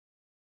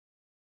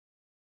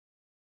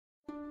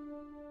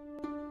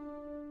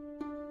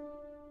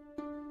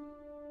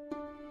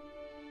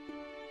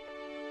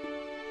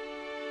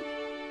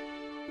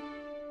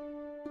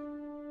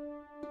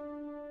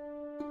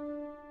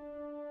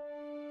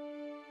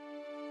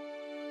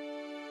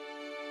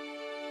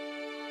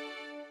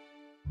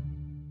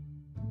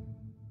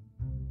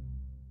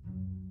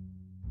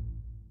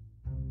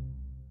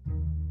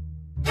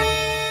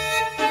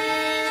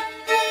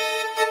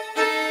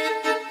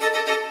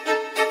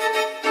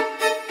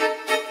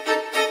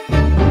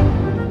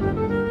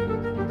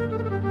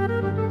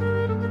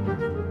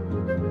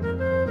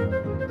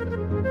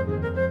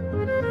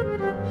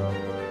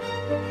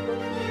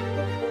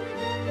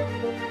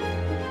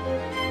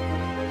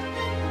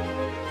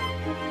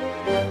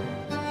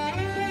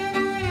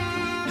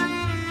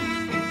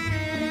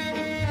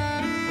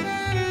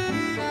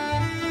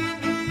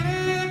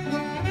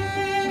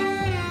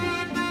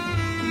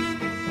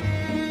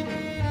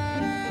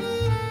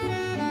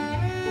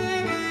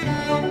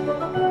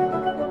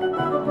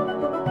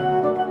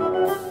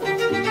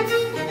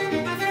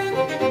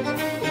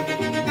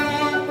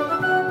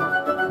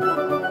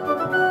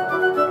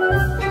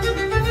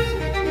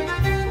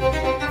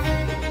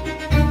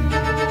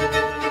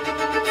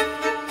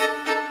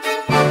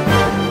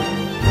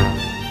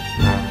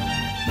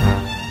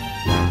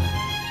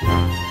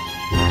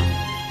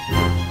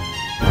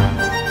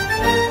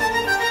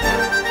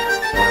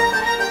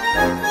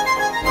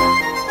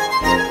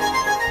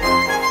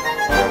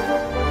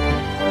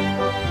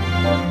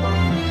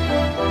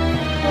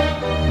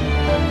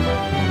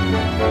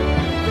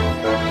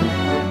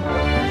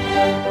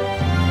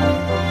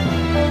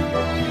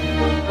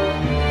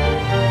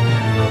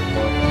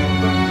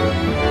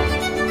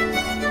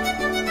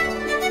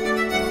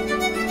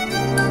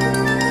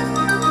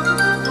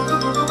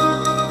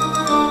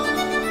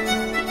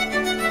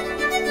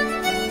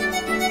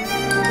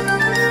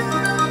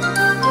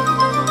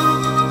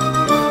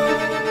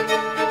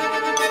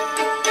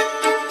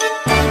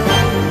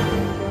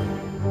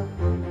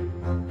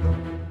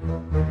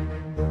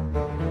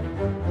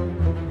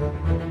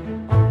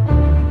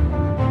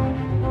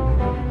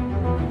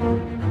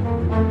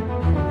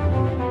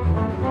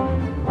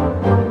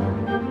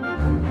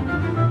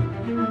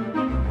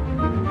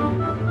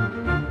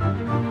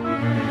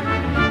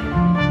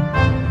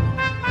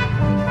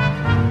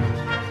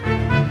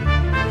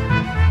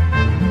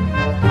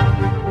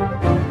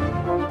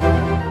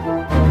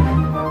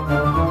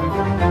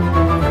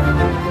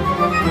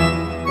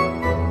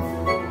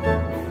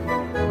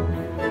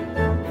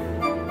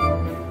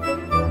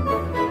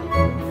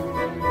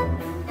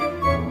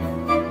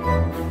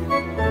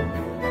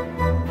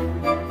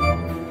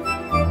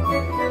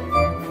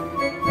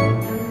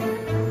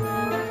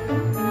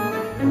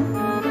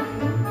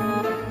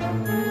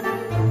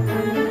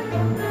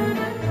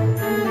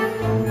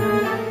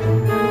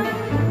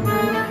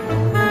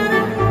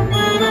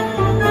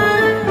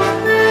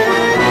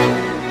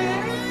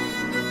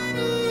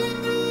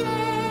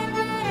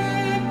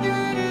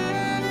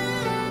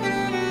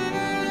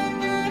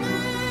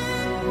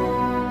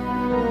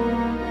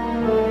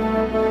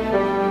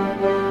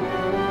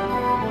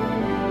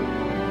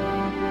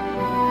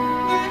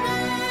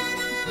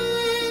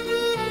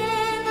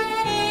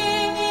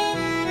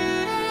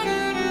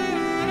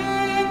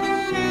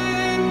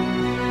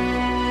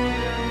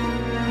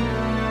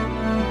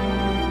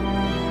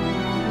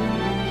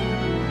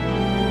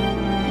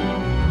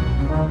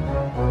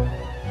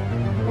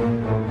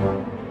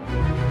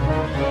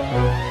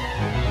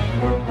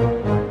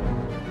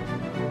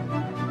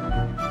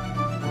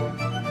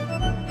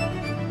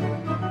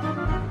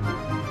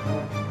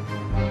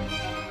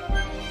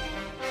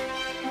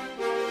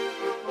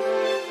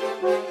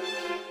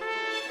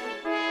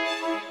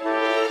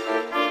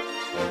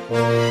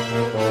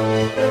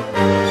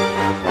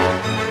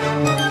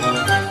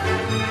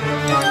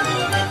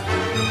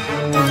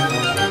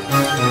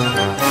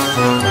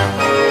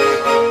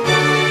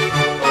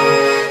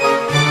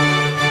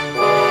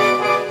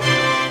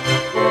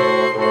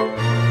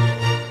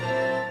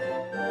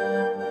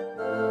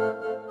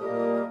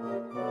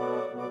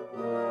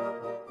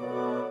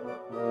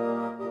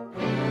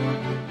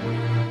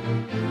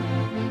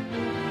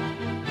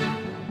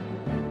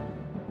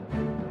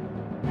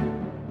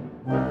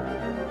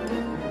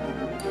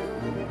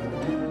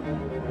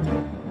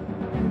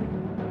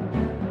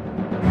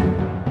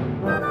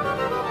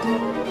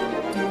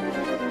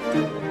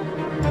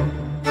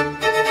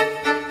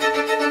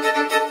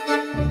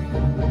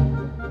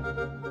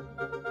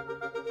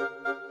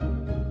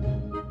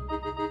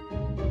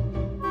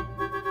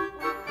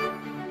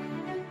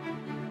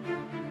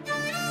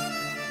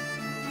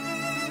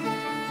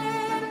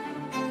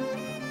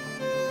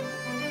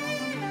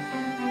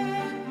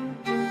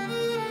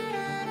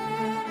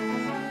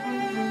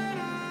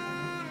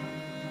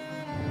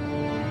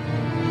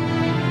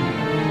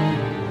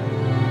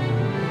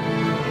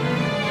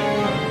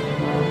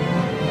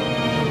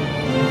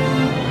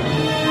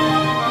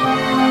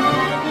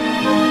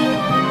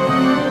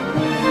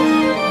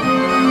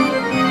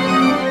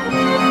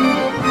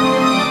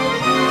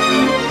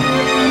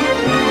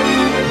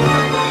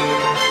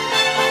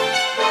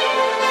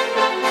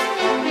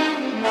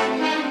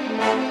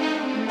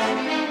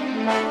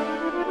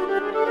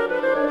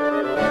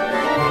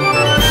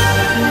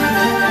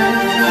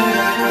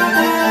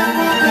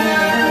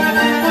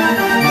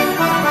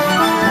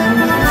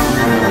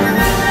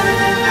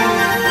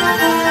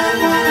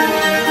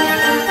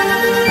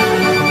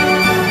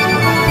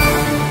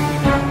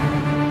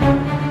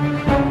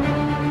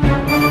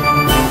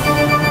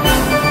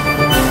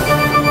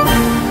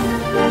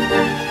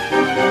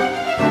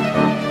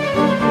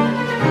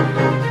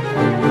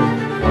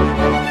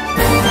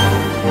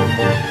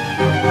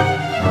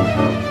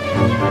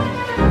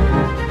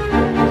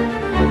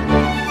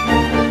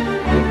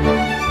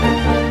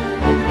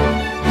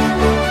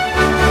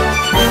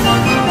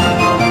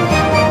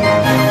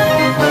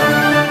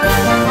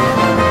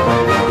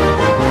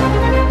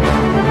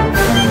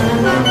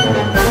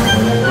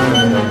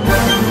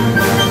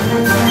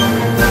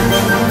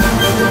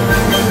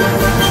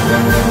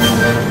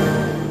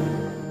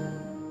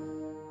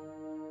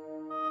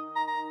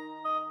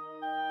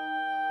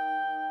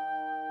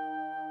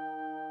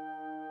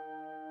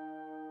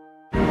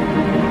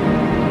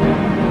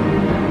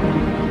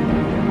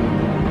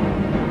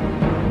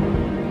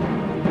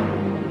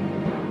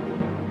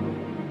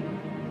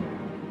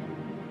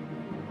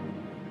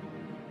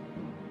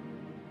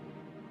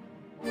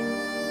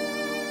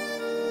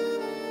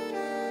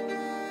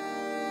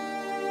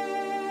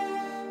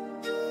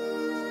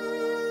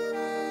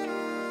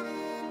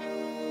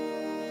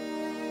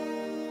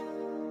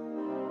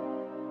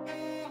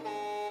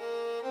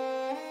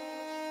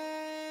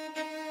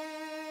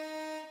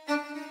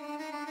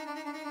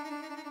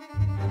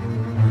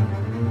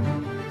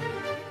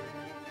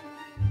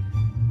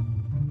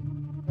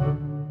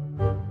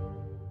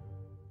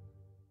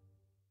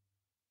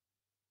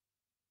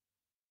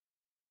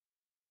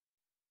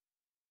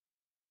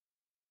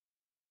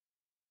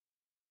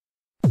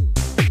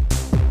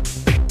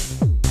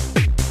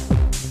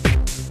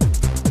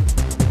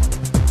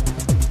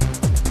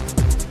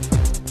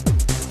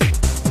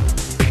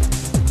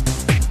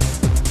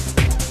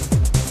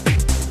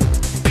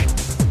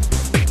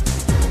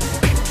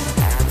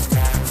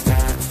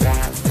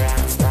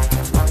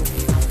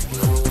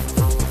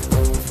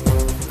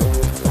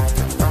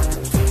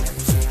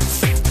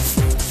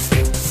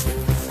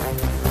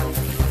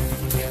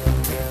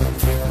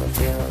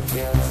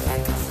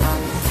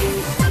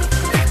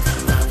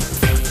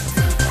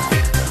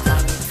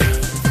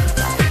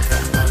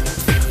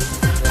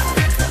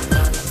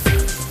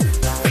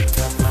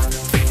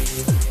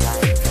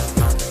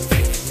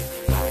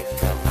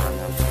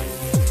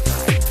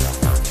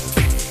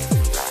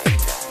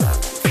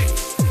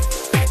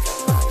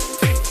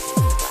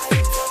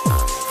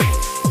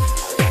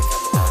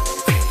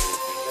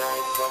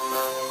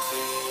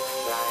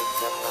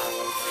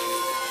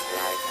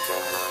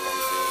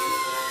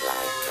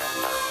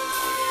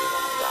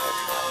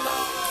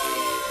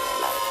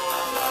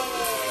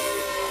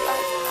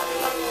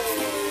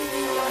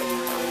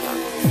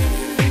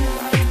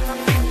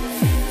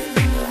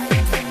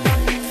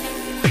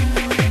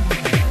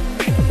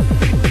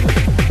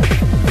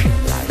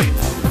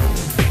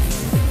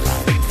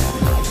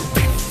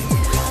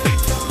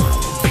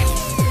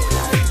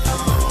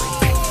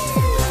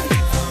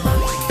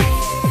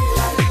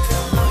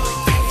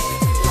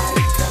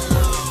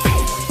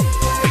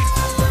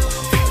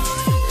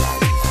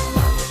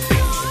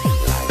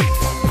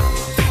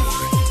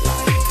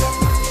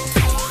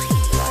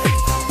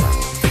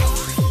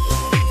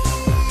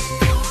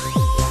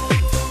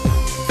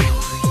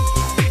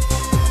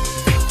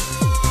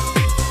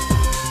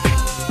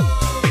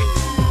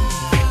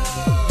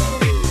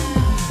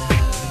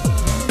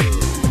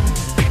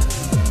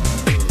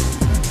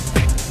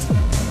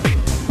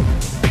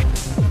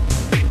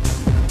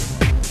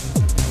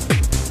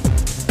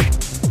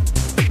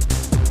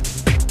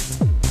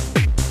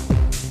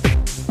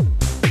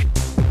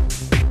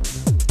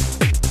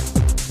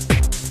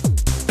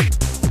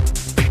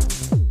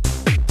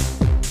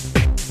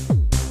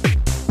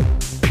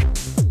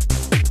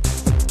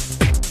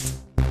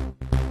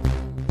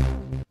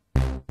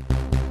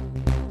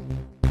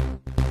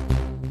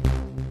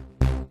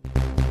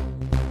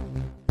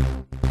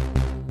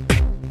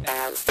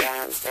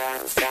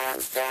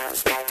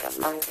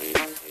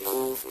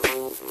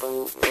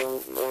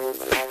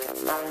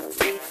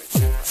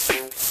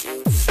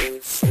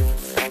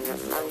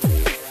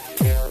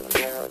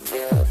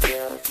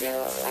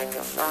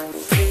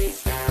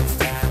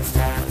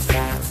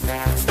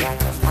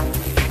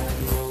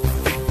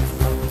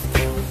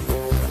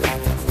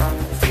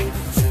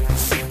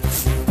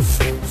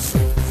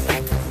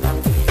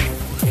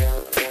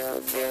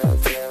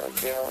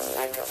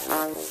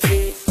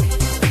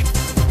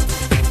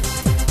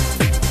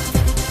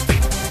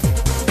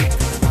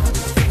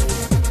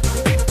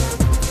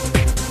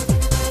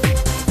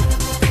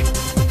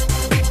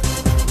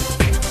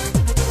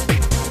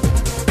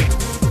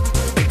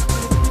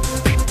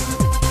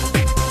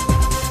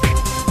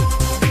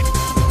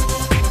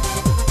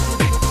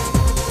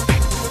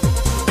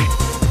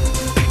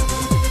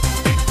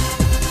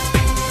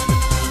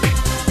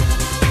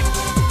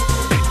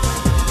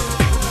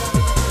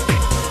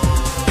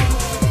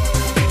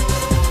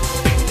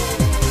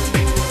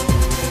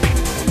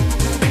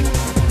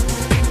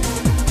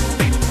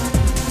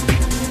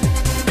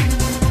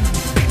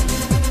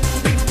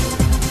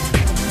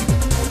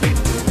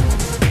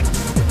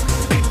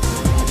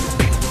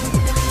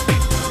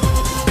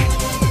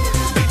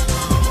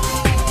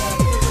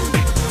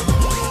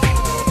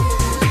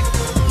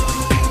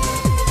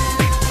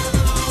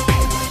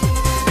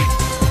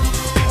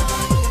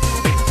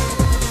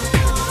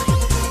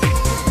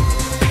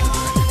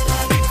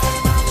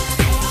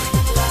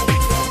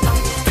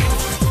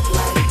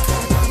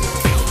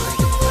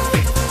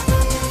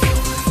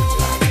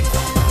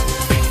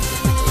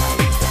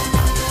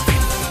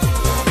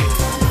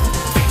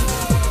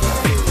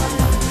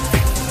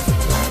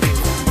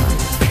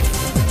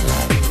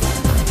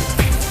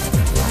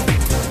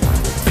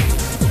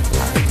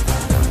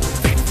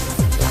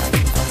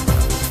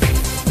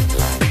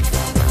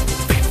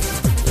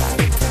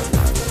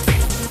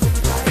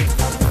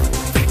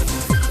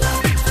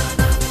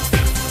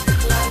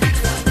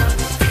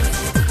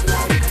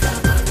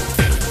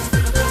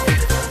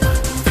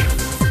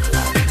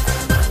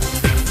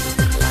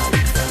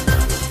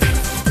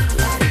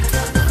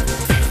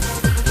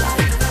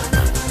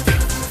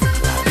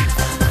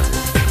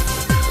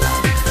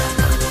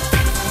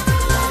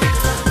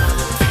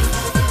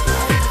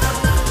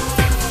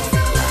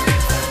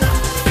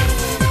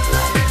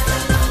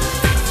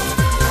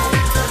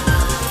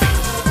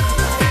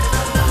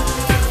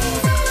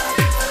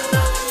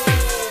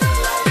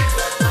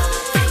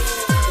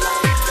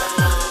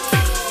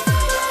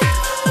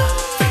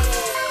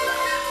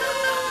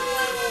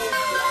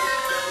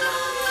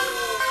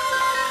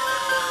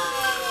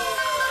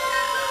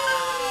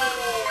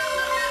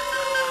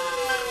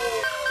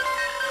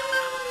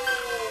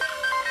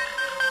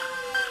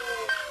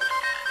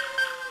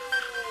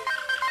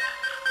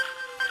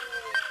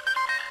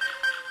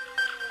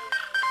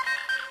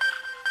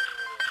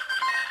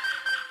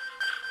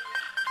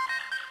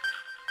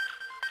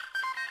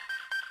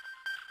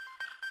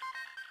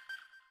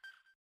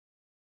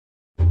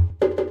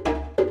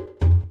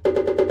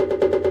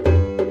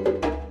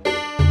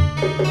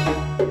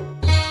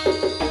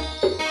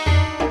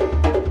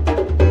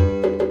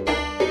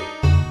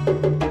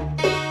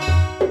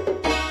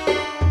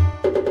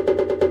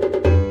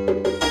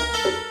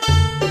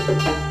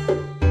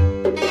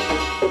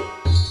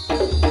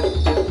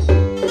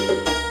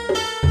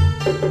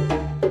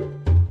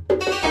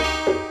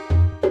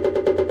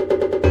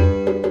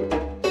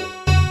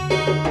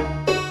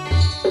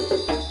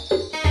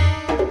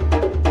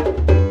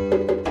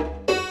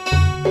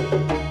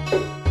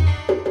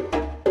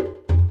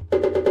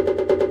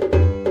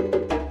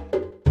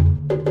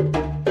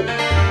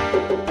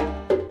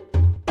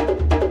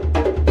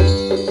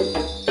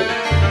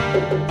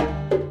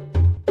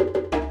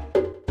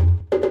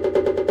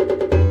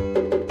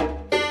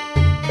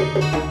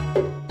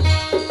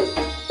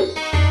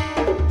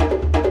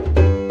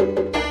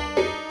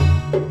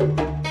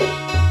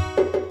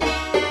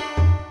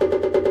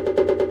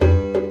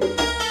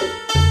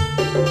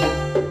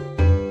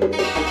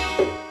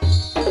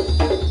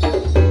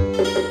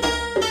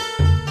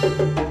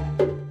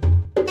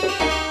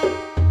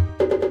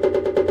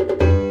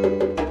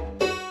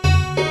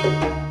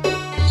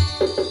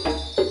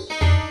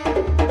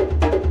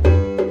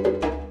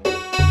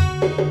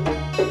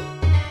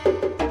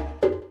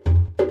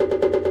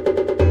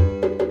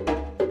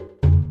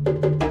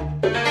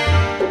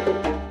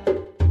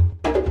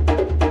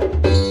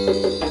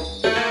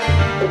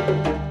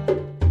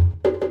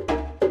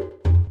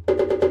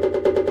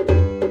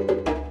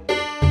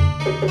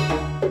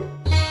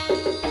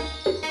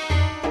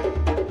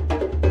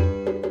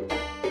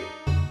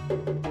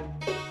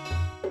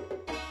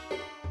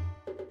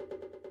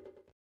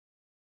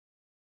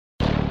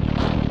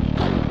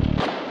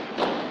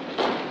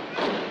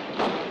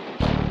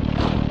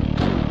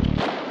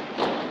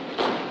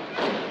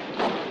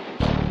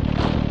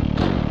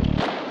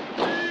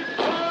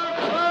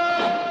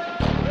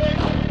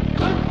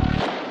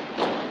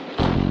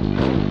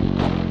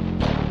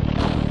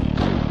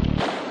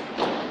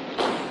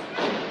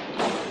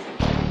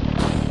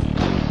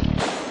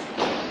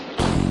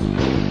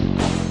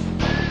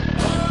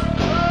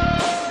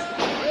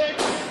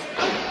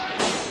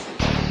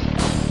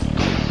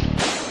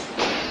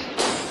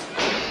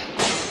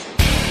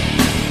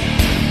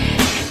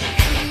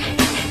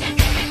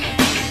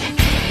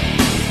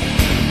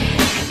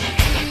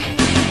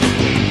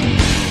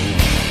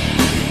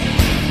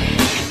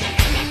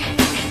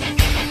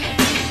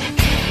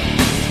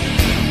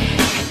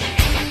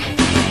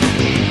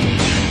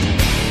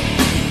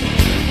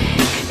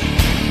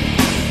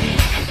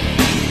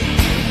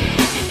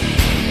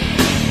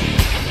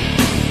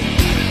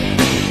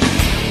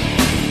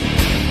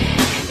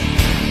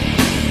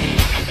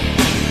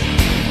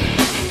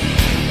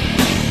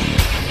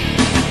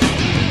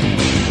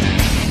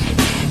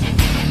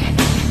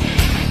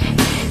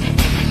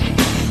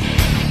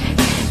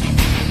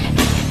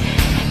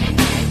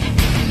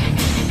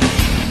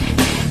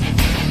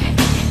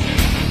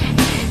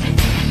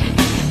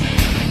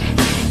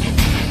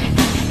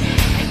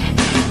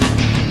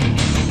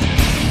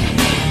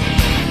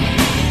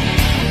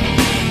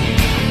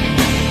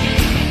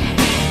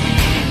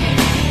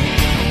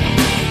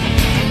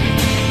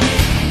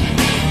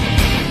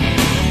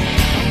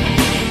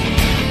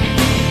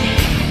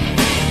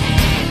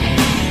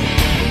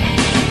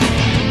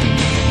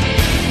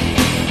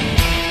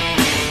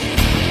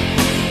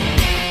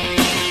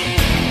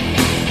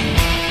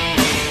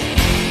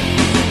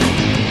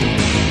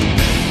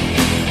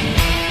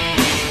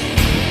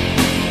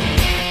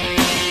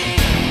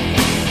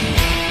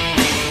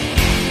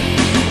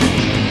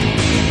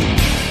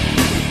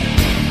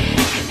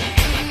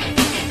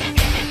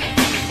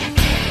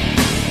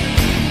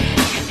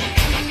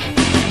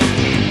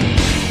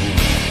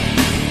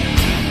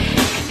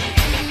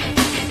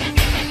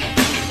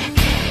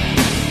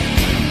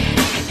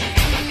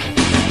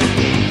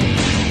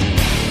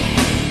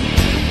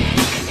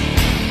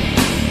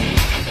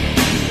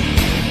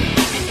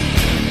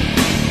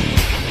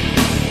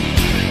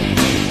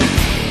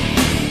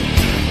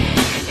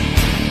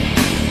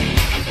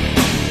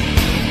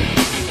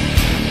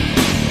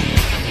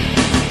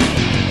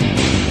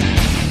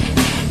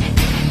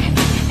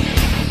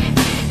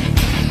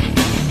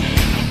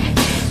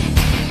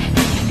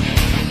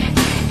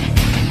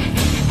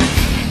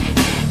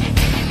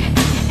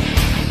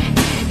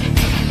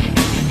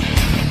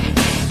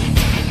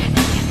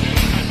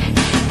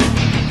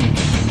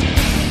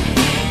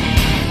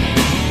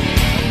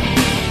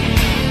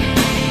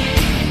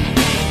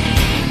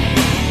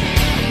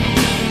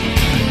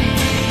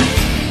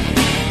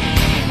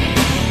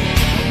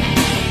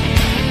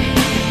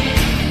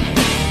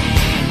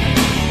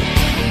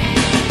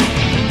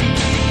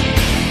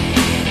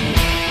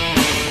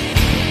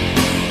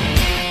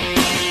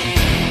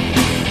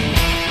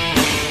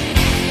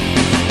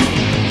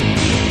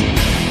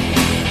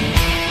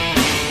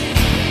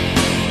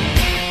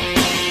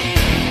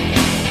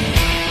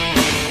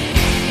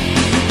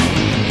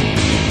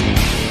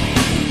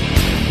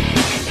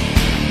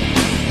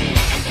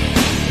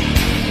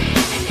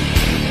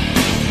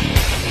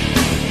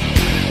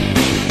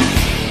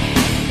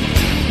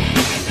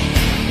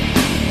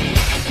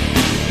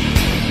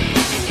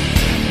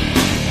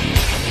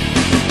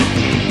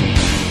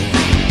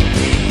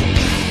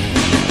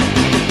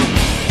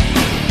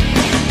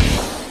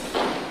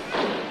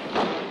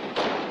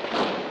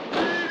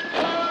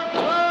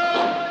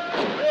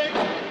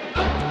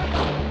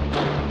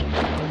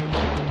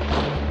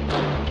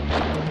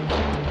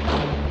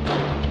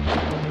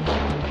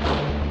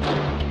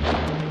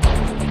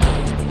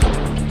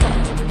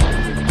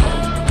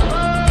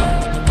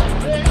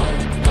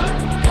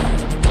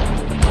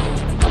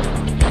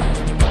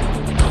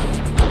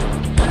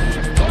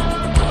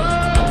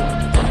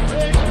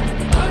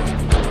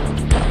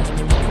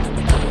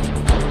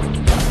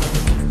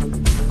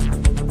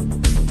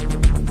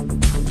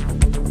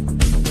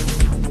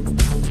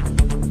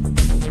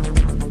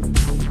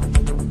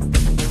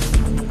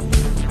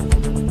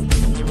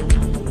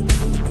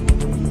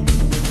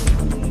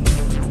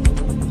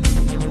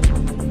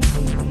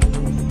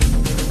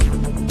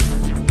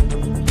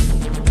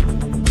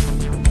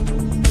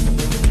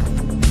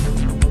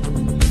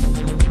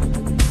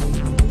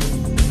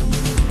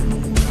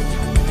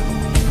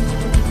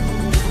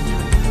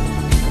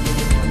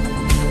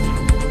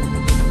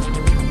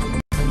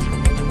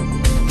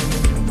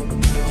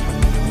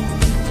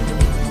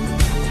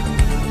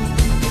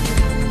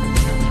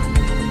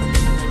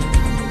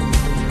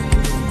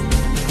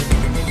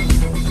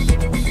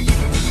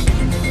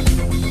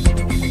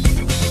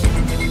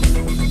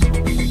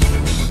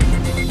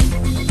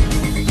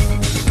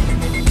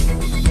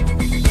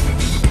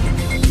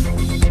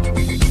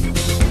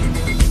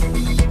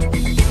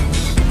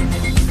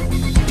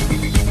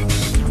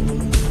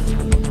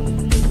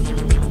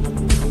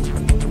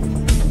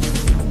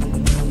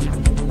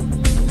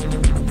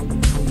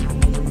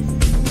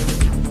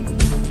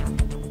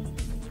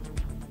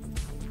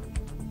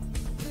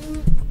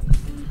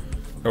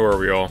How are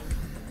we all?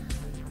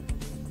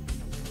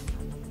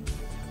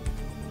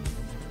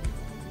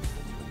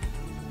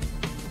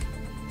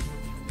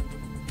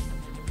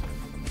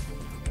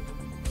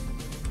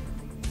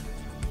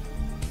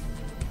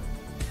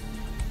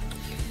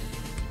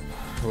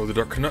 Hello, the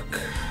Dark Canuck,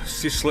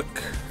 Sea Slick,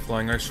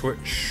 Flying Ice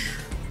Switch,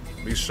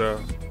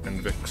 Lisa,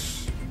 and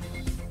Vix,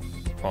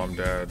 Palm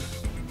Dad.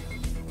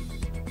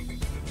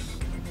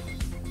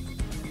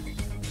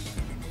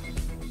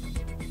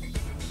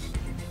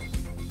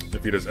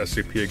 If he does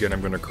SCP again,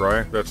 I'm gonna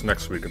cry. That's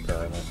next week,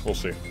 apparently. We'll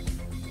see.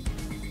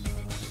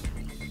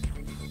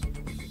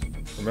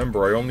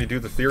 Remember, I only do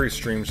the theory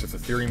streams if the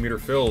theory meter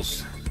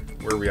fills.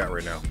 Where are we at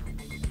right now?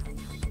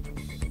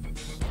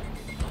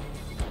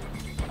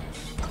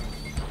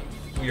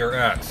 We are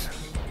at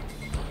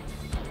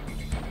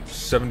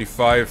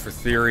 75 for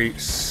theory,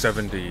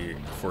 70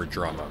 for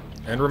drama.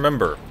 And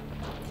remember,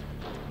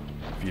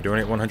 if you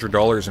donate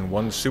 $100 in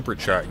one super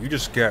chat, you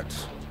just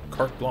get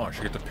carte blanche.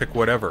 You get to pick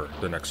whatever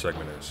the next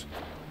segment is.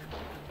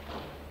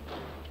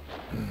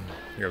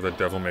 You have that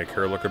devil may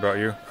care look about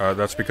you?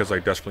 That's because I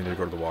desperately need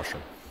to go to the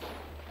washroom.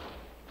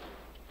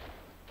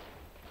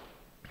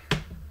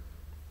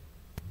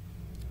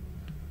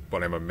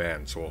 But I'm a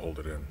man, so I'll hold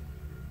it in.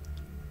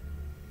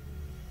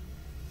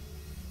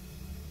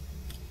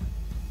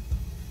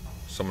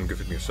 Someone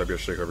gifted me a sub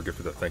yesterday, whoever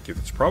gifted that, thank you.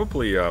 That's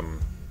probably,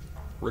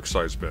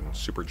 Ricksai's been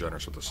super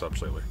generous with the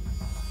subs lately.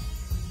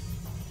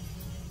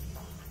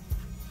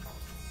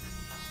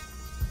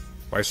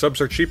 My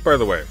subs are cheap, by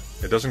the way.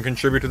 It doesn't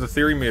contribute to the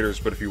theory meters,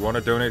 but if you want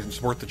to donate and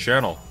support the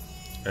channel,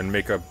 and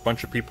make a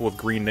bunch of people with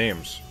green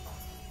names,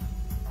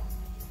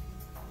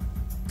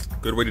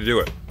 good way to do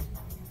it.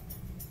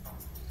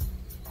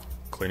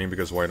 Cleaning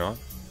because why not?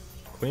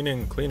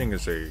 Cleaning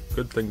is a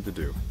good thing to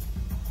do.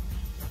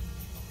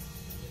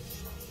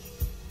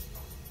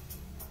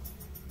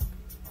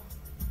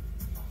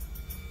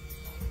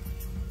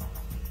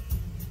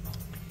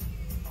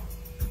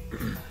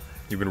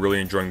 You've been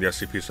really enjoying the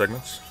SCP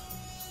segments?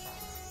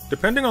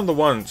 Depending on the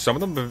one, some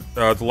of them,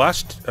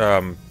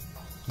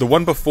 the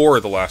one before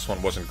the last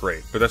one wasn't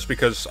great, but that's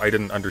because I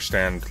didn't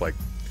understand, like,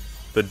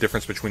 the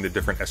difference between the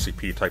different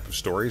SCP type of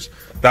stories.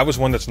 That was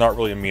one that's not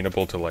really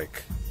amenable to,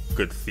 like,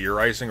 good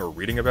theorizing or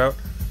reading about.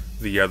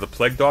 The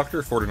Plague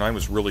Doctor, 49,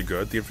 was really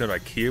good. The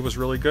Infinite Ikea was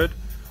really good.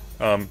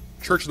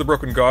 Church of the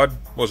Broken God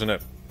wasn't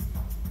it.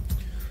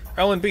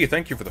 Alan B,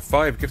 thank you for the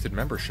 5 gifted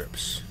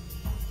memberships.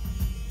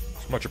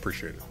 It's much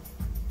appreciated.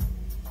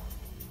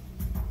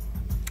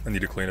 I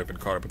need to clean up and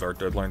caught up with art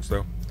deadlines,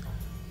 though.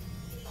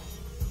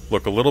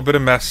 Look, a little bit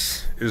of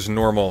mess is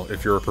normal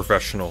if you're a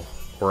professional,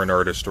 or an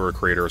artist, or a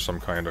creator of some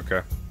kind,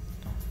 okay?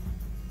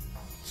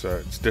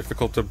 So it's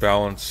difficult to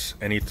balance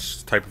any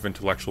type of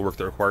intellectual work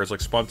that requires,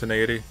 like,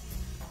 spontaneity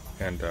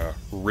and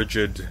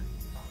rigid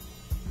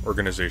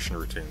organization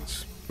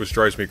routines, which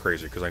drives me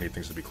crazy, because I need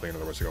things to be clean,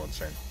 otherwise I go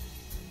insane.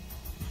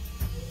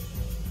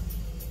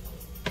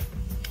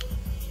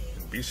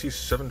 And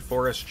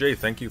BC74SJ,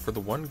 thank you for the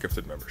 1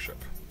 gifted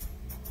membership.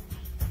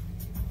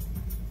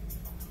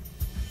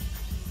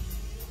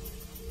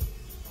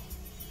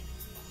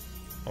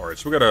 Alright,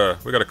 so we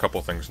got a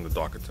couple things in the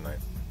docket tonight.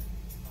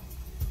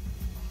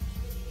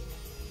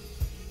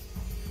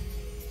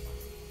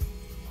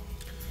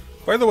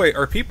 By the way,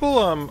 are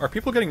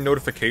people getting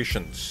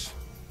notifications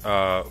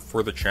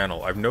for the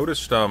channel? I've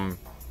noticed I've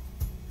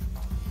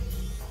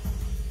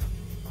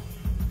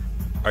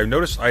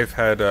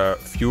had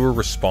fewer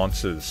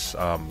responses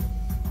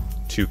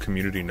to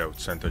community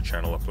notes and to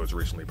channel uploads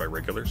recently by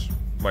regulars.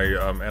 My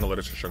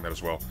analytics are showing that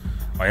as well.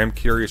 I am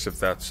curious if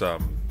that's a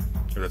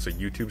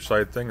YouTube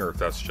side thing, or if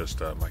that's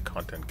just my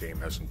content game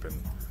hasn't been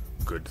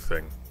a good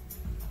thing.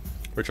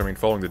 Which, I mean,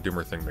 following the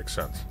Doomer thing makes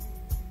sense.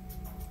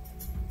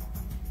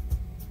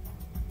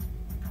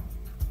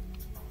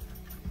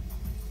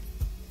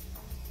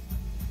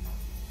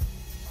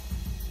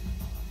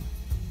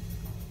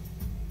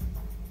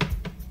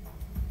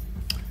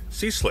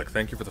 Sea Slick,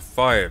 thank you for the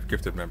 5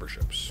 gifted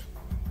memberships.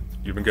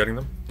 You've been getting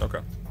them?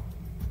 Okay.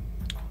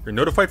 You're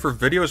notified for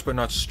videos but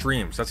not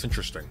streams. That's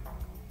interesting.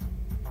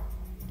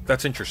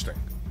 That's interesting.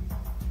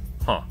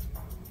 Huh.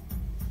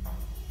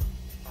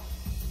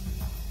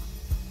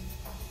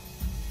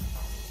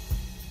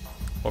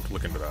 I'll have to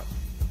look into that.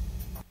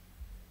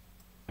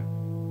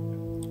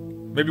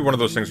 Maybe one of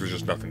those things was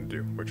just nothing to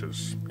do, which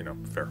is, you know,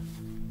 fair.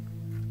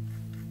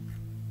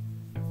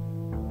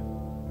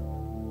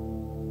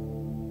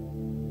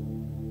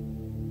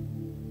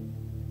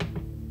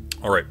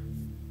 Alright.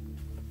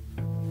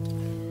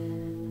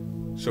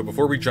 So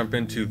before we jump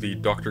into the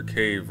Dr.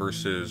 K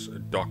versus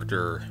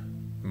Dr.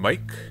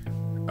 Mike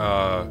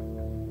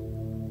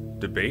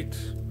debate,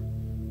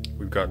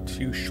 we've got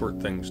 2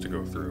 short things to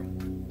go through.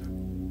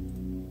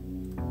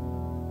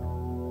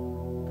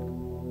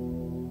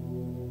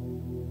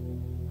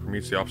 For me,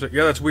 it's the opposite.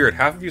 Yeah, that's weird.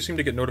 Half of you seem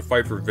to get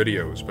notified for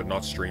videos, but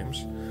not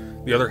streams.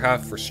 The other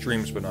half for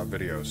streams, but not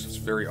videos. It's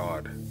very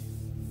odd.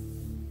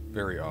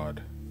 Very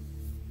odd.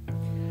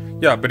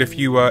 Yeah, but if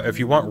you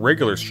want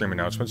regular stream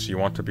announcements, you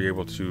want to be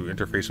able to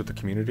interface with the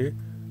community,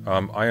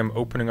 I am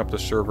opening up the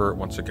server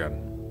once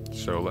again.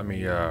 So let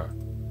me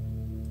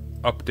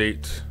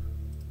update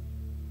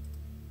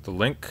the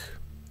link,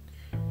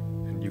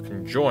 and you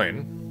can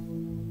join.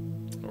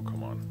 Oh,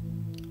 come on.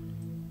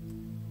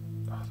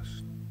 Oh,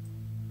 this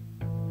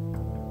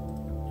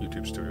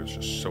YouTube Studio is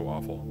just so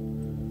awful.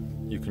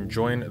 You can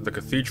join the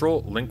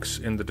Cathedral, links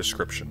in the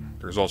description.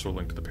 There's also a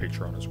link to the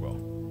Patron as well,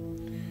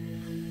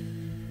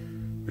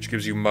 which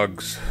gives you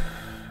mugs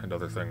and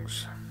other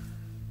things.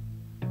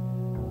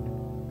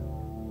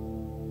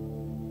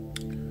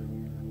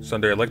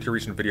 Sunday, I liked your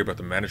recent video about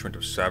the management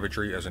of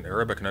savagery. As an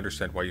Arab, I can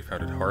understand why you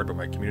found it hard, but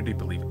my community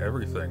believe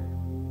everything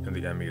in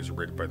the ME is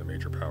rigged by the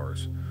major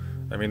powers.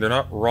 I mean, they're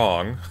not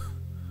wrong.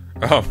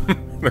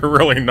 They're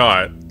really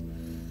not.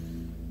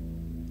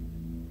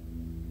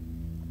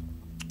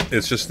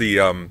 It's just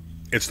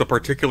it's the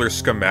particular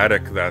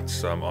schematic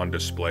that's on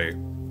display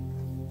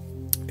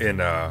in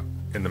the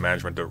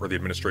management or the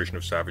administration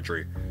of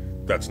savagery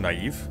that's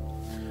naive.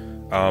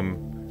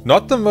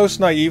 Not the most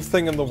naive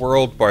thing in the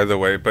world, by the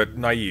way, but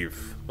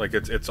naive. Like,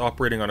 it's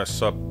operating on a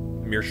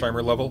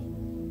sub-Mearsheimer level,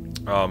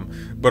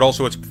 but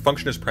also its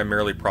function is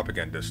primarily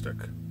propagandistic.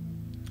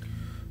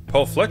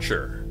 Paul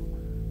Fletcher,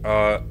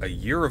 a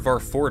Year of Our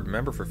Ford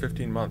member for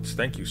 15 months.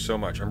 Thank you so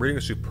much. I'm reading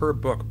a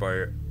superb book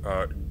by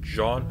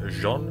Jean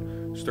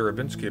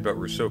Starobinski about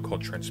Rousseau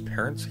called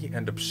Transparency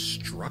and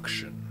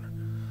Obstruction.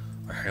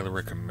 I highly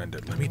recommend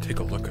it. Let me take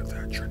a look at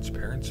that.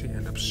 Transparency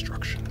and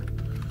Obstruction.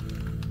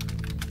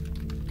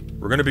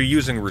 We're going to be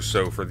using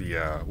Rousseau for the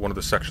one of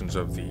the sections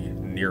of the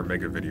Near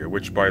Mega video,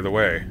 which, by the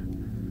way,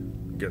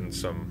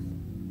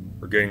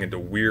 we're getting into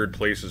weird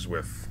places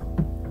with.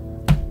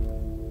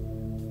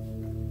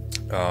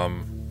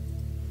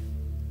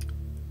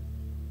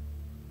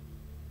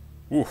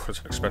 Ooh, that's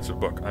an expensive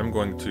book. I'm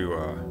going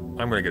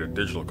to get a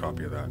digital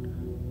copy of that.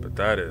 But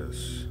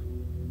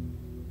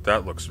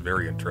that looks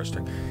very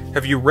interesting.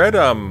 Have you read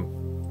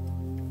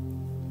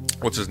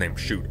what's his name?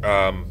 Shoot.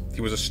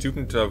 He was a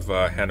student of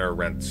Hannah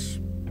Arendt's.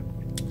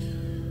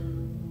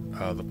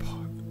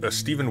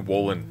 Stephen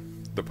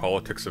Wolin, The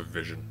Politics of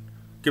Vision.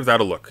 Give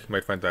that a look. You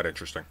might find that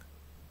interesting.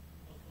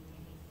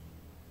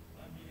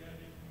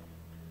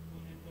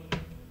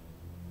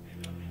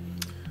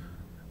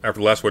 After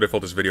the last What If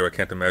this video, I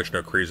can't imagine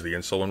how crazy the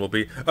incel one will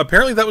be.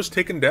 Apparently that was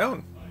taken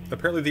down.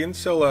 Apparently the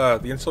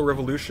incel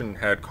revolution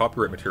had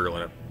copyright material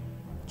in it.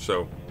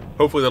 So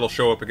hopefully that'll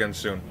show up again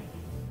soon.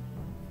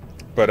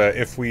 But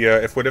if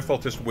What If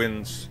just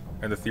wins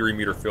and the theory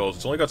meter fills,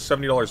 it's only got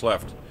 $70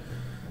 left.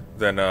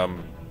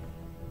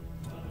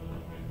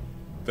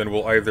 Then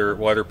we'll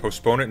either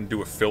postpone it and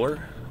do a filler,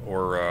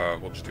 or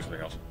we'll just do something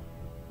else.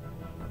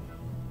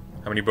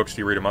 How many books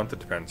do you read a month? It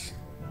depends.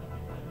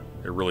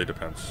 It really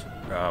depends.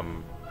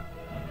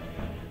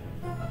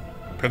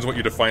 Depends on what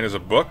you define as a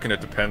book, and it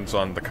depends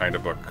on the kind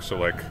of book. So,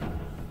 like,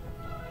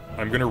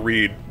 I'm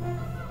reading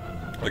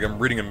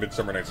A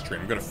Midsummer Night's Dream.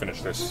 I'm gonna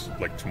finish this,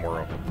 like,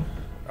 tomorrow.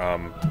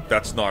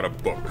 That's not a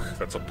book.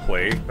 That's a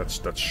play.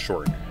 That's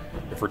short.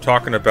 If we're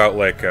talking about,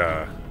 like,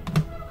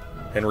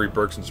 Henry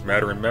Bergson's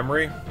Matter and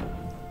Memory,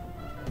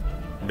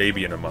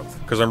 maybe in a month,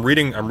 because I'm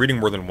reading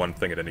more than one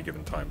thing at any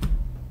given time.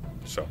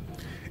 So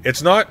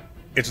it's not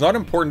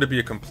important to be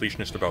a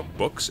completionist about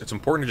books. It's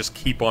important to just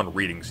keep on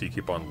reading so you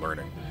keep on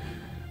learning.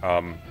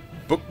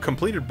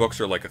 Completed books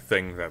are like a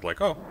thing that,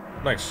 like, oh,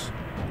 nice,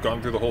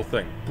 gone through the whole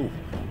thing, poof.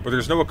 But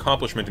there's no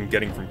accomplishment in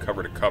getting from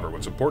cover to cover.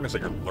 What's important is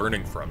that you're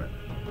learning from it.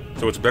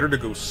 So it's better to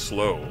go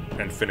slow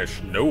and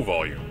finish no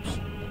volumes,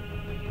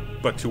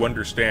 but to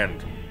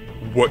understand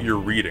what you're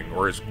reading,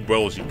 or as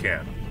well as you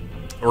can.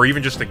 Or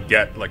even just to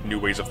get, like, new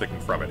ways of thinking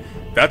from it.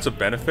 That's a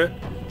benefit.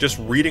 Just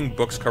reading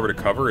books cover to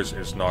cover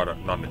is not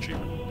an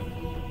achievement.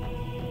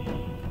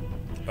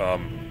 A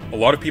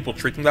lot of people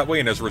treat them that way,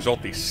 and as a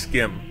result they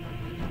skim,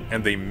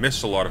 and they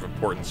miss a lot of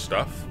important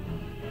stuff,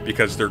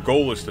 because their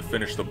goal is to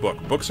finish the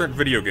book. Books aren't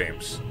video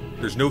games.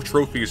 There's no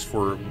trophies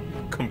for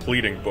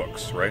completing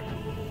books, right?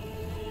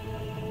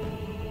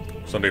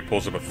 Sunday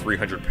pulls up a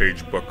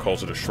 300-page book,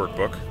 calls it a short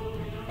book.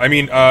 I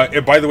mean,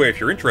 by the way, if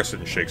you're interested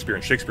in Shakespeare,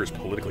 and Shakespeare is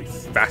politically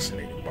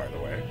fascinating, by the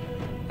way,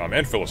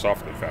 and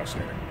philosophically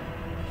fascinating,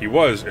 he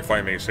was, if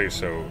I may say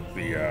so,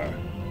 the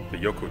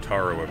Yoko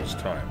Taro of his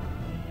time.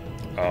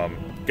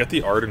 Get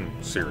the Arden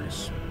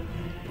series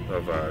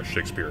of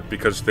Shakespeare,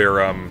 because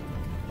their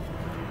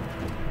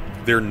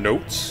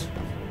notes,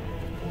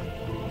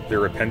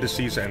 their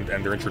appendices, and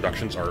their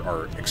introductions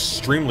are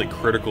extremely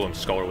critical and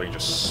scholarly, and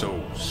just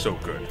so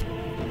good,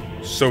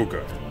 so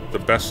good. The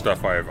best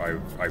stuff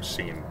I've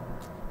seen.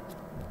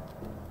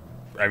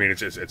 I mean,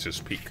 it's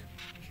just peak.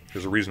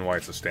 There's a reason why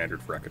it's a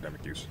standard for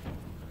academic use.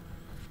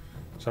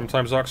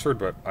 Sometimes Oxford,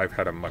 but I've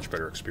had a much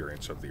better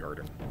experience of the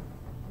Arden.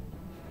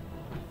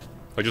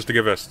 Like, just to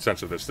give a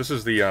sense of this, this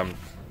is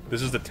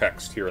the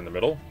text here in the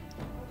middle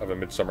of A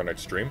Midsummer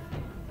Night's Dream.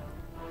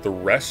 The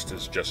rest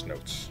is just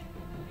notes.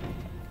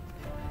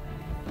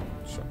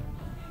 So.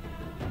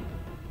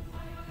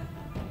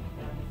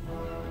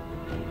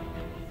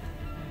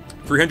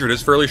 .300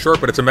 is fairly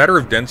short, but it's a matter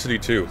of density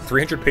too.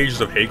 300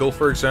 pages of Hegel,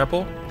 for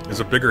example, is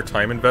a bigger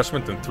time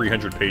investment than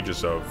 300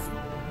 pages of,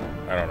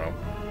 I don't know,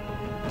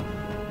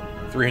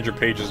 300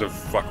 pages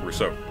of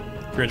Rousseau.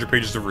 300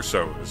 pages of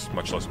Rousseau is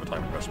much less of a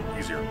time investment,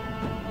 easier.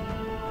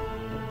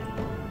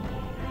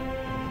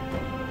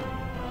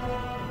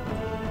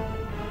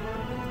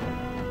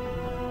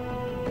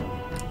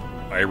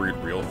 I read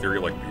real theory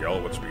like BL.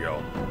 What's BL?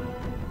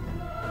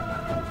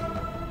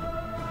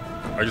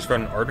 I just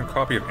found an ardent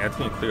copy of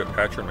Antony and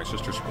Cleopatra in my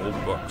sister's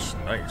old books.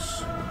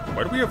 Nice.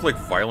 Why do we have, like,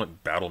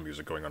 violent battle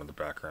music going on in the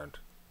background?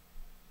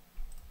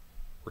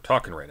 We're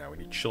talking right now. We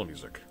need chill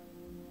music.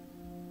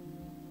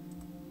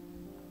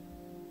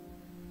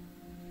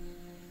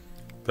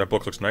 That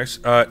book looks nice.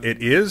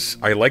 It is.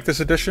 I like this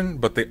edition,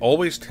 but they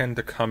always tend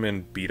to come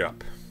in beat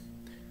up.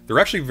 They're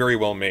actually very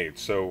well made.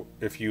 So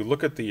if you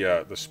look at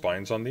the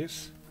spines on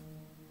these,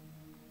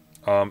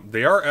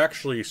 they are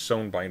actually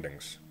sewn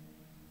bindings.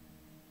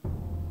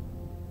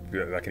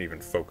 Yeah, that can even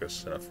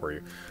focus enough for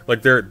you.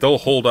 Like they'll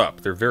hold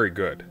up. They're very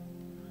good.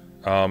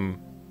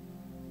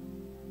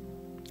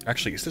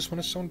 Actually, is this one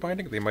a sewn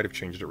binding? They might have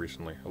changed it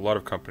recently. A lot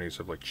of companies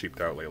have like cheaped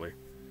out lately.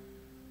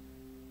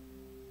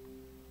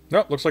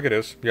 No, looks like it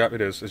is. Yeah, it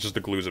is. It's just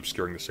the glue's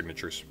obscuring the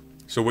signatures.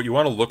 So what you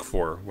want to look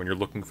for when you're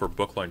looking for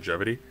book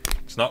longevity,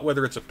 it's not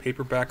whether it's a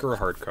paperback or a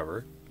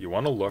hardcover. You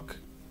want to look...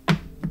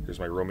 Here's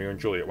my Romeo and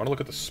Juliet. You want to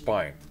look at the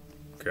spine.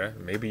 Okay?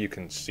 Maybe you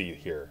can see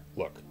here.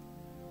 Look.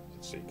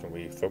 Let's see. Can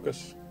we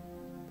focus?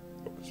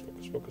 Focus,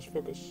 focus, focus,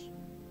 focus.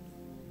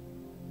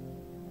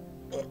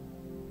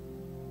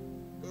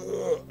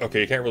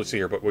 Okay, you can't really see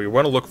here, but what you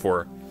want to look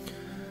for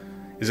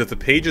is that the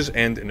pages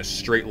end in a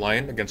straight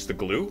line against the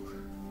glue.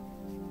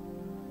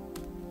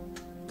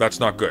 That's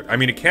not good. I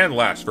mean, it can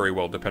last very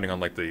well depending on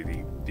like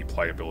the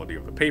pliability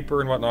of the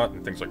paper and whatnot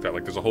and things like that.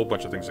 Like there's a whole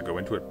bunch of things that go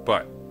into it,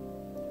 but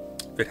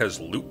if it has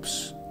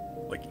loops,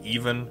 like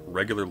even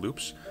regular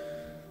loops,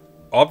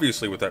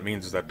 obviously what that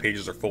means is that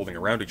pages are folding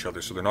around each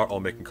other, so they're not all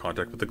making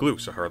contact with the glue.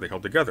 So how are they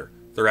held together?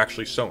 They're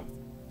actually sewn.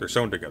 They're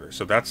sewn together.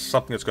 So that's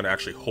something that's going to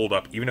actually hold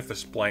up, even if the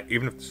spine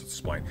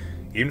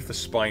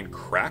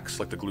cracks,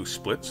 like the glue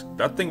splits,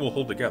 that thing will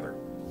hold together.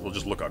 It'll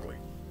just look ugly.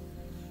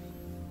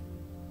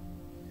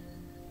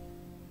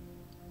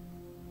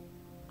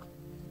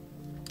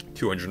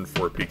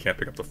 $204p, can't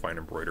pick up the fine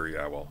embroidery.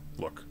 Yeah, well,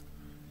 look.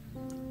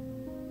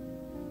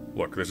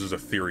 Look, this is a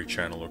theory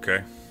channel,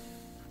 okay?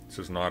 This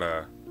is not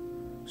a...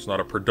 It's not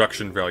a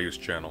production values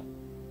channel.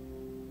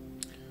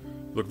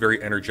 You look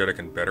very energetic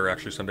and better,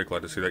 actually, Sunday.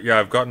 Glad to see that. Yeah,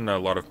 I've gotten a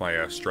lot of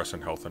my stress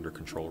and health under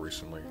control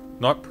recently.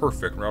 Not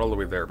perfect, not all the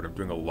way there, but I'm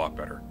doing a lot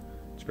better.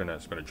 It's been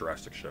a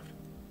drastic shift.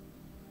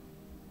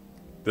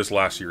 This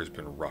last year has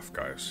been rough,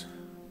 guys.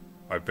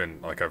 I've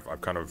been, like, I've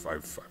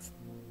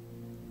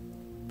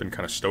been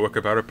kind of stoic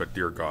about it, but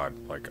dear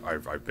God, like,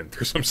 I've been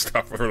through some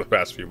stuff over the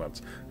past few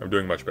months. I'm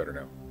doing much better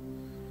now.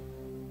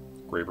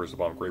 Graver's the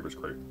bomb. Graver's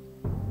great.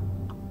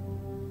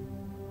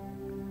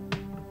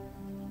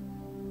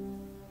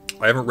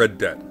 I haven't read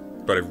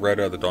Debt, but I've read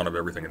The Dawn of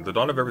Everything, and The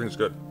Dawn of Everything's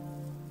good.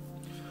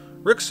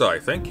 Rixai,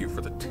 thank you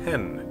for the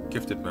 10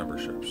 gifted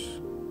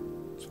memberships.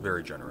 It's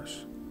very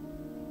generous.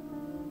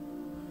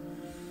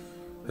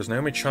 Has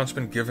Naomi Chance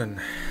been given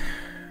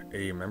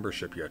a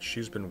membership yet?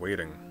 She's been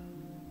waiting.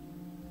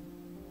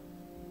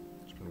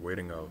 She's been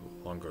waiting a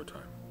long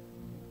time.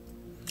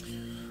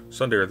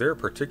 Sunday, are there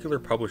particular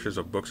publishers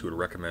of books you would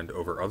recommend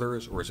over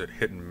others, or is it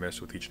hit and miss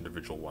with each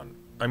individual one?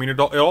 I mean, it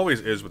always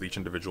is with each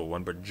individual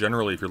one, but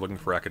generally, if you're looking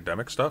for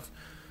academic stuff,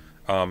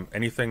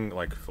 anything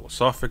like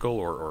philosophical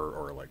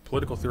or like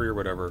political theory or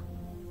whatever,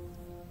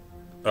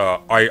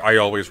 I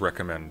always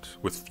recommend,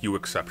 with few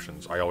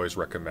exceptions, I always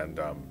recommend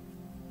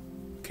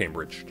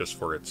Cambridge, just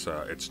for its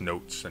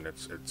notes and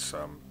its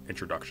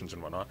introductions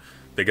and whatnot.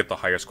 They get the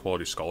highest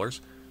quality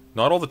scholars.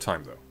 Not all the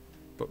time, though,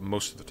 but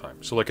most of the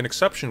time. So, like, an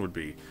exception would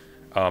be...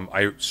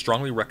 I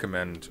strongly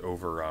recommend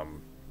over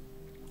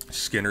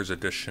Skinner's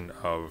edition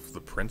of The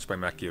Prince by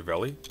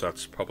Machiavelli.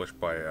 That's published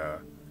by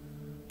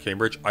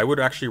Cambridge. I would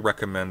actually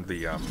recommend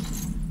the...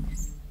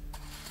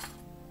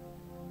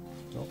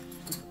 Oh,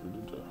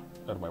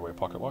 out of my way,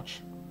 pocket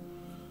watch.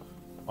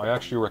 I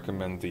actually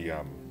recommend the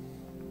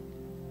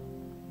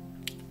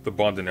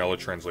Bondinella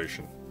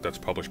translation that's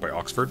published by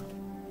Oxford.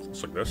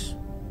 It's like this.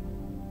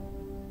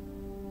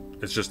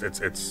 It's just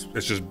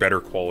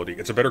better quality.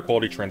 It's a better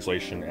quality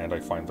translation, and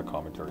I find the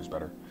commentaries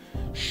better.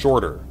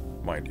 Shorter,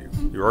 mind you.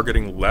 You are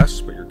getting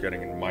less, but you're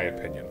getting, in my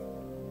opinion,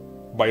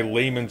 by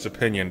layman's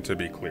opinion, to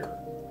be clear,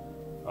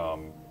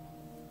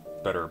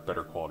 better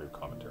quality of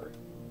commentary.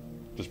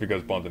 Just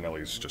because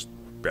Bondinelli's just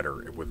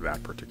better with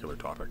that particular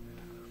topic,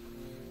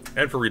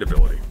 and for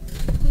readability.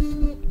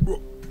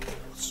 Whoa.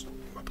 Let's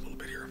move up a little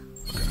bit here.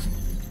 Okay.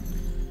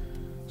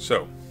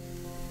 So.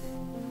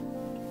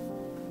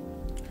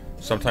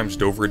 Sometimes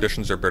Dover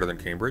editions are better than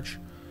Cambridge.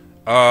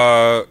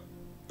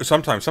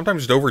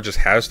 Sometimes Dover just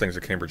has things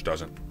that Cambridge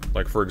doesn't.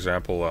 Like, for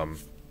example,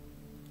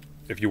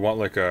 if you want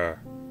like a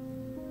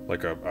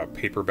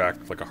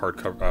paperback, like a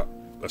hardcover,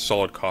 a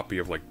solid copy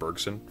of like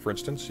Bergson, for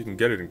instance, you can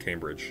get it in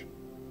Cambridge,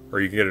 or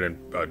you can get it in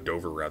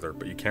Dover rather,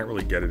 but you can't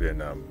really get it in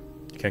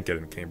you can't get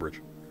it in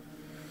Cambridge.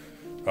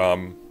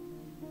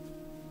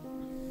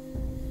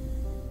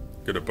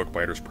 Get a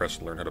bookbinder's press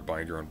and learn how to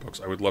bind your own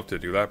books. I would love to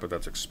do that, but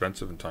that's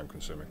expensive and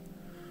time-consuming.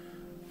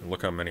 And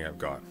look how many I've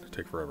got. It'll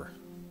take forever.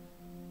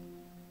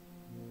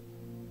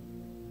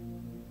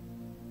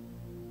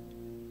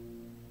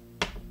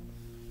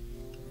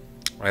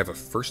 I have a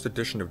first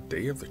edition of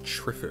Day of the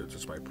Triffids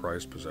as my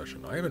prized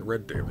possession. I haven't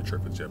read Day of the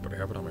Triffids yet, but I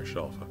have it on my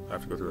shelf. I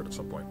have to go through it at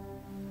some point.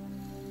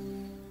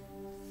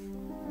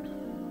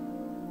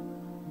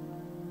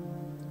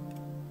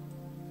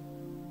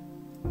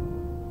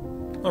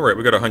 Alright,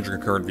 we got 100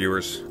 concurrent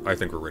viewers. I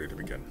think we're ready to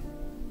begin.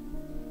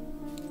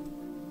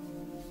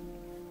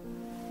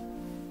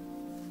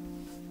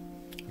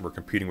 We're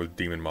competing with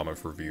Demon Mama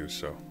for views,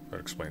 so that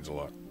explains a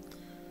lot.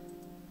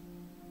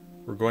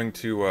 We're going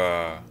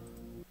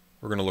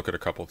to look at a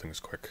couple things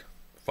quick.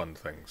 Fun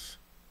things.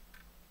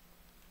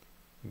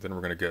 And then we're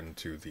going to get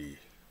into the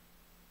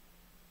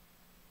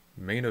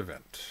main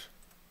event.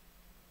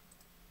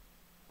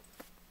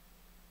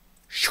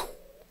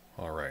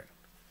 Alright.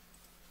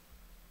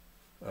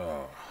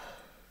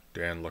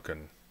 Dan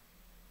looking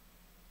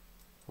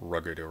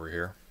rugged over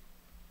here.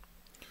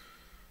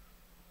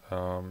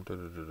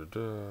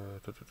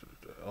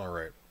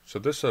 Alright. So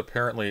this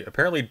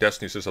apparently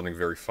Destiny says something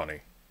very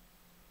funny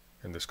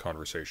in this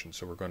conversation,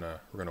 so we're gonna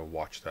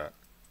watch that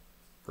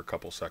for a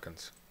couple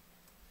seconds.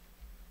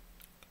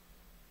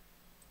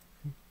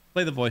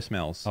 Play the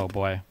voicemails. Oh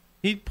boy,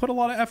 he put a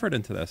lot of effort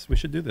into this. We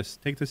should do this.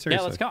 Take this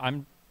seriously. Yeah,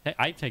 let's go.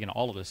 I've taken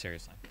all of this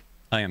seriously.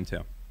 I am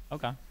too.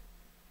 Okay.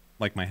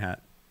 Like my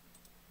hat.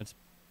 It's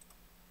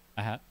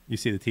a hat. You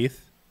see the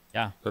teeth?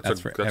 Yeah.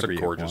 That's a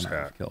gorgeous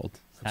hat. Killed.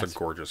 That's a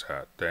gorgeous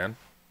hat. Dan,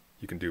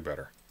 you can do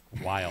better.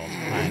 Wild.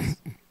 Nice.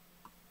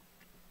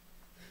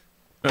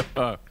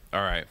 All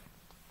right.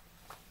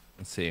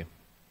 Let's see.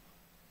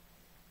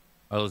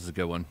 Oh, this is a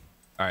good one.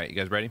 All right, you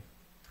guys ready?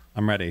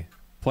 I'm ready.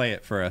 Play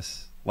it for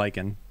us.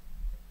 Lycan.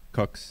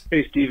 Cooks.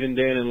 Hey, Steven,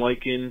 Dan, and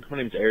Lycan. My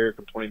name's Eric.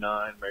 I'm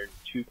 29, married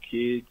with 2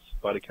 kids,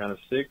 body count of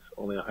 6,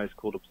 only a high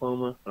school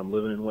diploma. I'm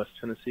living in West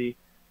Tennessee.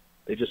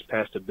 They just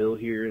passed a bill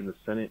here in the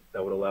Senate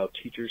that would allow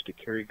teachers to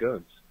carry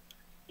guns.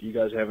 Do you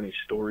guys have any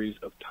stories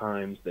of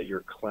times that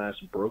your class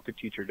broke a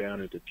teacher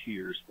down into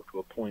tears or to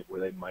a point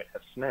where they might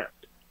have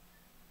snapped?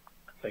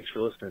 Thanks for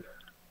listening.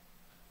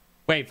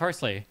 Wait,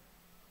 firstly,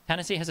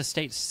 Tennessee has a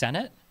state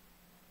senate?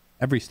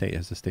 Every state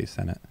has a state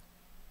senate.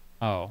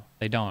 Oh,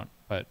 they don't,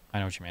 but I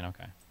know what you mean.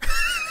 Okay.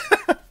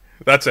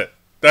 That's it.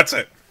 That's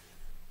it.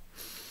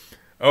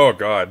 Oh,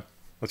 God.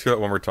 Let's hear that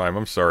one more time.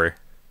 I'm sorry.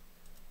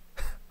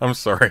 I'm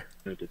sorry.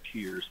 Into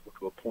tears or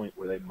to a point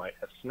where they might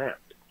have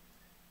snapped.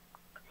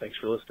 Thanks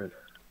for listening.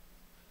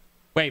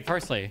 Wait,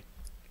 firstly,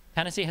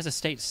 Tennessee has a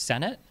state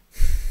senate?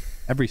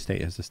 Every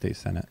state has a state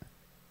senate.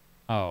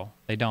 Oh,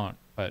 they don't,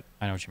 but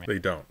I know what you mean. They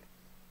don't.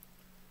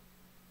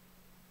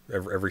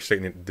 Every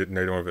state, they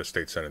don't have a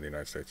state senate in the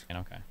United States.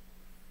 Okay.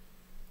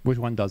 Which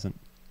one doesn't?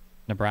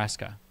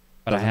 Nebraska.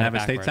 But Doesn't I have a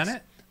backwards. state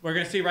senate? We're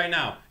going to see right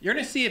now. You're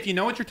going to see if you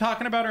know what you're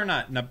talking about or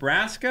not.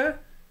 Nebraska?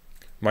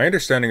 My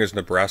understanding is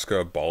Nebraska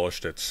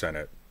abolished its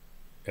senate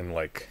in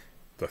like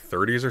the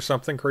 30s or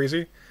something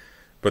crazy,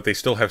 but they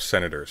still have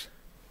senators.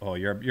 Oh,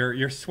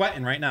 you're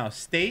sweating right now.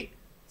 State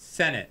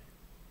senate.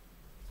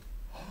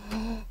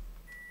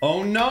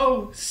 Oh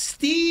no,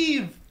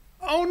 Steve!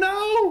 Oh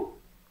no!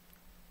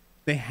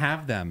 They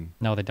have them.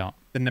 No, they don't.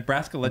 The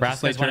Nebraska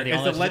Nebraska is legislature one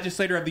of the is the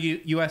legislator of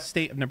the U.S.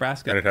 state of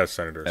Nebraska. And it has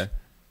senators. It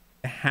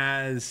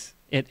has...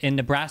 In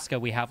Nebraska,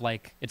 we have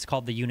it's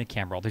called the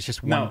unicameral. There's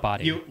just one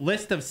body. You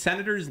list of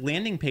senators'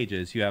 landing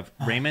pages. You have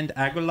Raymond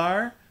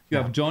Aguilar. You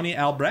have Joni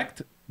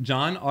Albrecht,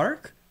 John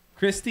Ark,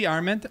 Christy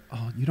Arment.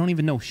 Oh, you don't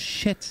even know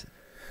shit.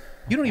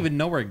 You don't even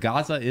know where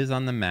Gaza is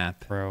on the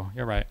map. Bro,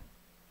 you're right.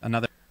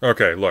 Another...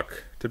 Okay,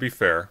 look, to be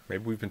fair,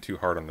 maybe we've been too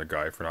hard on the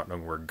guy for not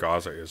knowing where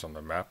Gaza is on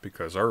the map,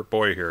 because our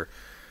boy here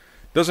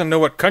doesn't know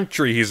what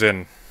country he's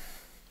in.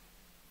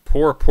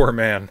 Poor, poor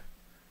man.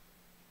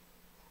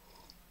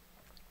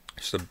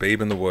 Just a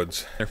babe in the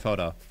woods. Their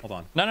photo. Hold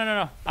on.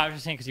 No. I was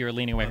just saying because you were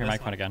leaning away from your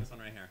microphone again. This one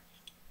right here.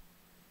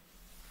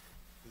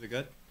 Is it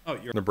good? Oh,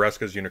 you're...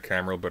 Nebraska's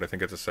unicameral, but I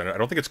think it's a senate. I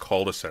don't think it's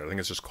called a senate. I think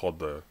it's just called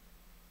the...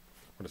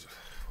 What is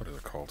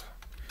it called?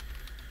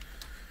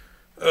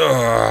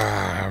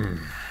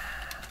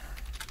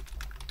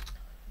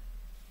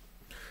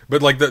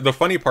 But like the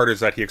funny part is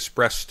that he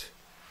expressed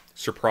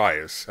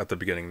surprise at the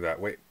beginning that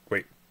wait,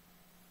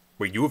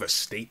 you have a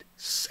state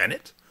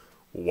senate?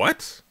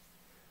 What?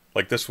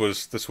 Like this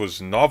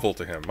was novel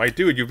to him. My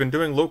dude, you've been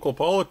doing local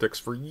politics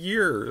for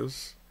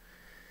years.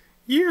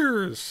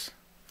 Years.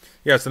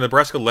 Yeah, it's the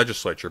Nebraska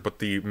legislature, but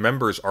the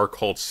members are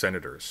called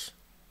senators.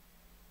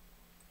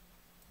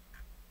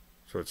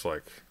 So it's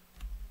like,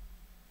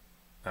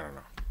 I don't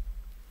know.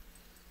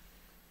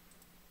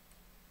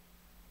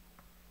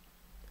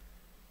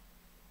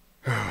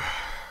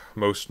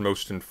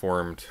 most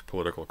informed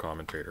political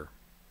commentator.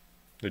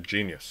 The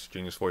genius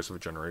voice of a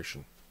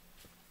generation.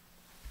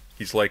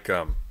 He's like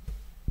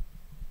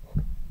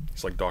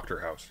Dr.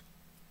 House.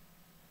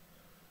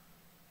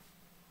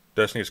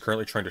 Destiny is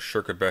currently trying to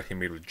shirk a bet he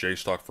made with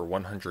J-Stock for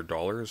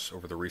 $100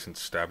 over the recent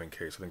stabbing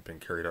case, I think being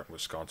carried out in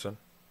Wisconsin.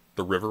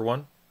 The River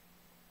one?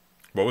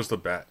 What was the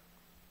bet?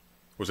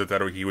 Was it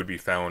that he would be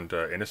found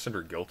innocent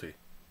or guilty?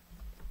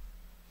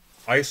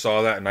 I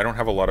saw that, and I don't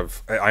have a lot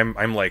of...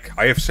 I'm like,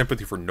 I have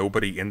sympathy for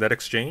nobody in that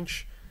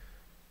exchange,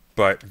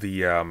 but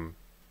the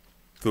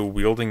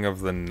wielding of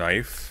the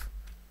knife...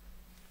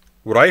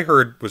 What I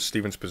heard was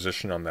Steven's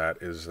position on that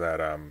is that,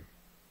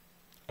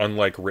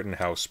 unlike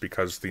Rittenhouse,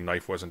 because the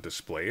knife wasn't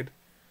displayed,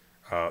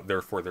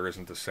 therefore there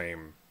isn't the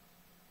same,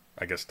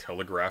 I guess,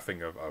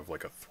 telegraphing of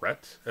like a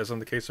threat as in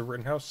the case of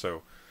Rittenhouse,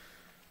 so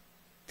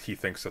he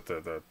thinks that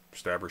the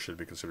stabber should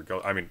be considered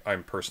guilty. I mean,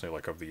 I'm personally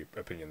like of the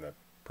opinion that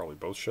probably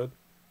both should.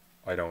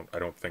 I don't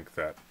think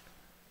that...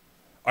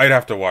 I'd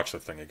have to watch the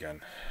thing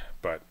again,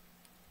 but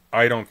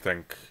I don't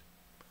think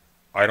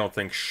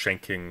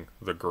shanking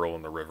the girl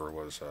in the river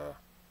was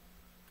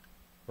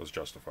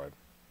justified.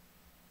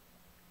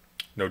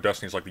 No,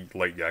 Destiny's like the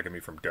light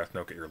Yagami from Death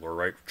Note. Get your lore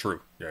right.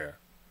 True. Yeah.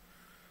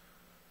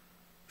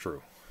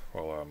 True.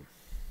 Well,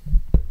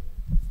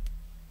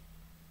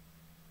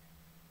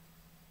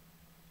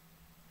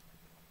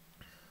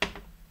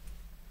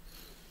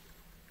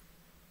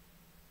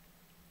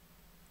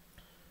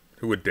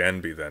 who would Dan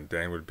be then?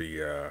 Dan would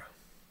be, oh,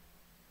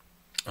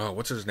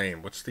 what's his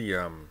name? What's the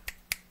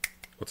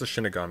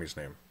Shinigami's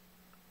name?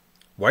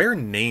 Why are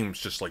names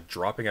just, like,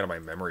 dropping out of my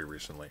memory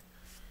recently?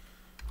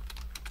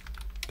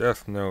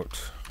 Death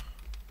Note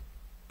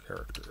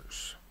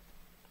characters.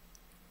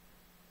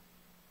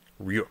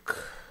 Ryuk.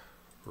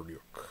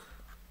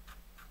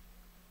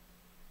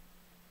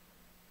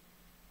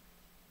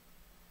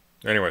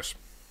 Anyways.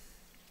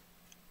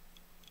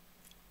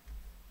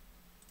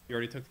 You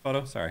already took the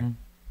photo? Sorry.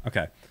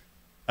 Okay.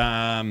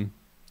 I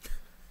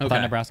Okay.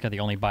 thought Nebraska had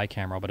the only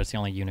bicameral, but it's the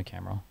only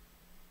unicameral.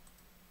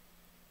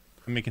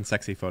 I'm making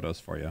sexy photos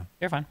for you.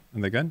 You're fine.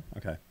 Are they good?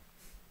 Okay.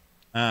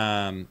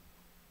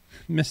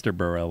 Mr.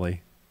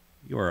 Borelli,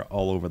 you are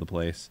all over the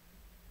place.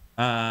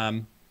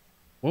 What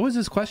was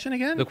his question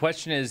again? The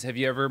question is, have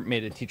you ever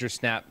made a teacher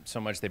snap so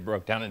much they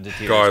broke down into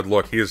tears? God,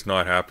 look, he is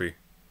not happy.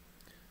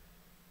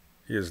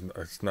 He is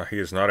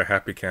not a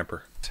happy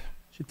camper.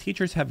 Should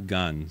teachers have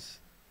guns?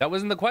 That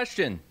wasn't the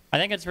question. I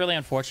think it's really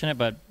unfortunate,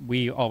 but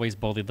we always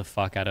bullied the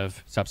fuck out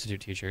of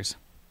substitute teachers.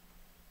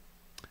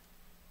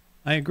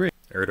 I agree.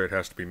 Erudite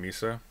has to be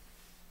Misa?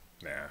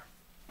 Nah.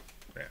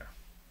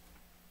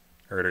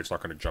 Erudite's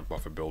not going to jump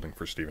off a building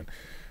for Steven.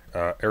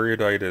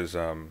 Erudite is,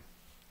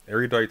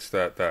 Erudite's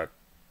that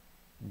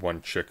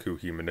one chick who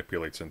he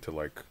manipulates into,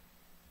 like,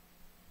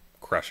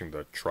 crashing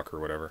the truck or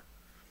whatever.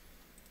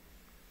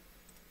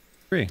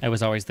 It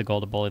was always the goal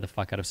to bully the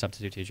fuck out of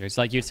substitute teachers.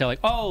 Like, you'd say, like,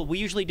 oh, we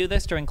usually do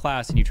this during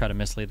class, and you try to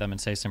mislead them and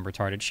say some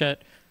retarded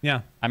shit.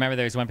 Yeah. I remember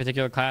there was one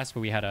particular class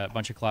where we had a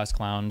bunch of class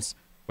clowns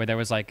where there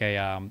was like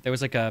a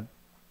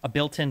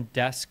built-in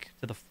desk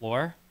to the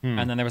floor,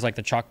 and then there was like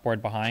the chalkboard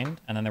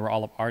behind, and then there were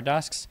all of our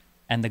desks.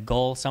 And the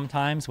goal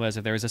sometimes was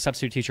if there was a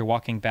substitute teacher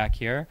walking back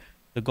here,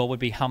 the goal would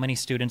be how many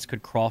students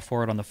could crawl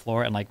forward on the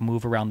floor and like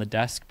move around the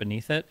desk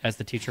beneath it as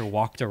the teacher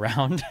walked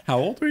around. How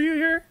old were you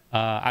here?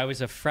 I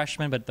was a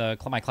freshman, but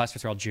my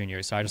classmates were all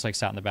juniors, so I just like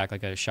sat in the back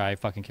like a shy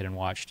fucking kid and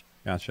watched.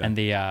 Gotcha. And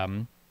the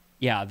Oh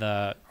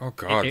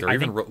God, I they're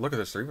even think- look at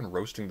this. They're even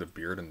roasting the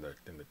beard in the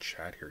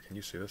chat here. Can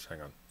you see this?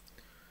 Hang on.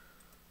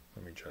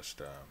 Let me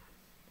just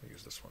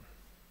use this one.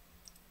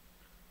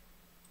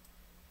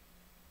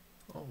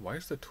 Oh, why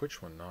is the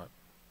Twitch one not?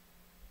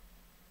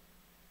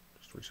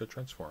 Just reset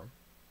transform.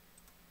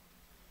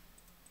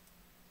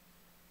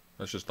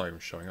 That's just not even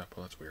showing up.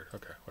 Oh, that's weird.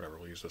 Okay, whatever.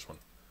 We'll use this one.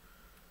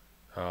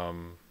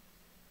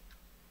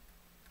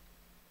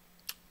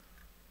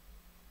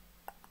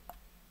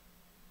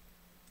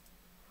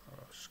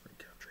 Screen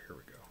capture. Here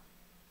we go.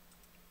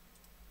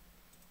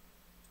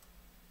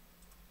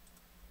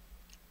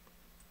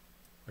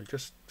 Like,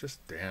 just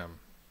damn.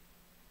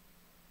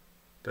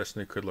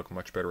 Destiny could look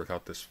much better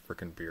without this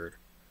frickin' beard.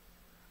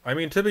 I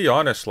mean, to be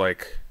honest,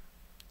 like,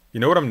 you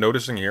know what I'm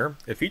noticing here?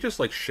 If he just,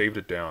 like, shaved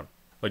it down,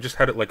 like, just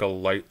had it like a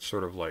light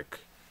sort of like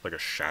a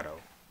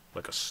shadow,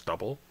 like a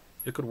stubble,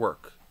 it could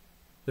work.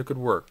 It could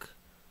work.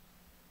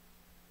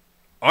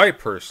 I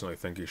personally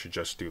think you should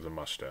just do the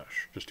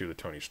mustache. Just do the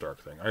Tony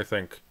Stark thing. I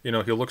think, you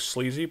know, he'll look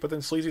sleazy, but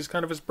then sleazy's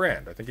kind of his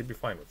brand. I think he'd be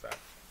fine with that.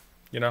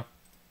 You know?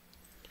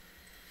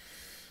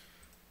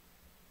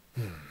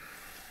 I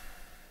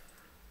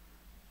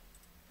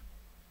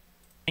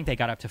think they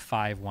got up to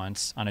 5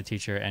 once on a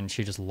teacher, and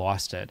she just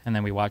lost it. And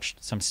then we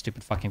watched some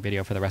stupid fucking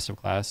video for the rest of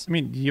class. I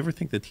mean, do you ever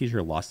think the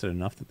teacher lost it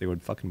enough that they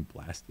would fucking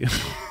blast you?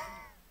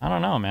 I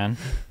don't know, man.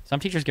 Some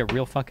teachers get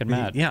real fucking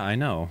mad. Yeah, I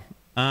know.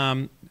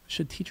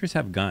 Should teachers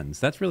have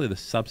guns? That's really the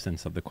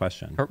substance of the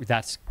question.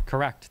 That's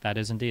correct. That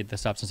is indeed the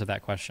substance of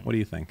that question. What do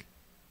you think?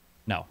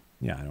 No.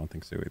 Yeah, I don't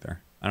think so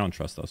either. I don't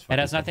trust those. It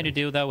has nothing to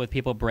do though with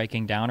people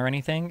breaking down or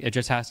anything. It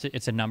just has to.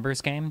 It's a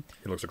numbers game.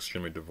 He looks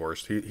extremely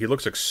divorced. He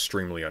looks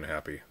extremely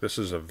unhappy. This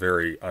is a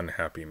very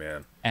unhappy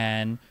man.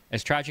 And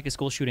as tragic as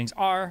school shootings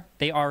are,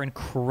 they are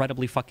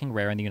incredibly fucking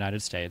rare in the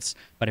United States.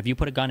 But if you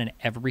put a gun in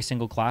every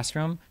single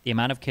classroom, the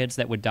amount of kids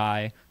that would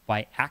die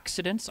by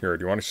accidents. Here,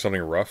 do you want to see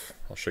something rough?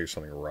 I'll show you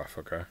something rough.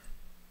 Okay.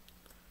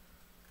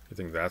 You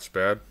think that's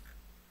bad?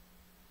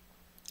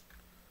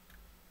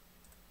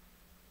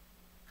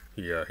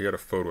 Yeah, he had a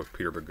photo with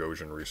Peter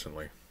Boghossian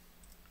recently.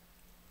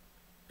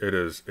 It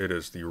is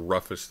the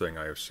roughest thing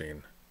I have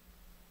seen.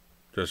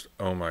 Just,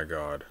 oh my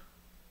god.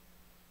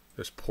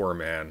 This poor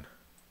man.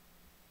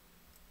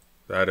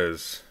 That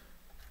is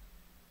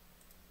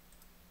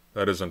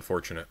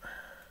unfortunate.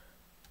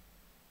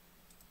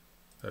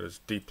 That is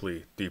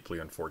deeply, deeply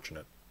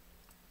unfortunate.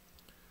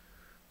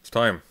 It's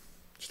time.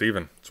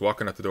 Steven, it's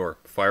walking at the door.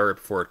 Fire it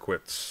before it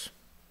quits.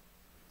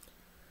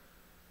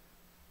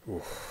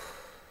 Oof.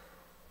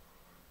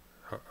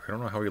 I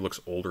don't know how he looks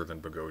older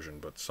than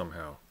Boghossian, but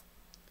somehow.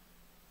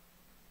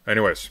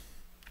 Anyways,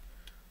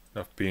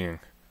 enough being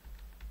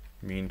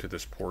mean to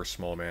this poor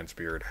small man's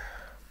beard.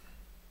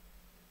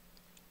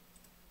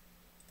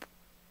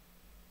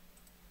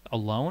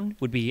 Alone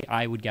would be,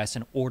 I would guess,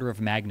 an order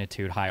of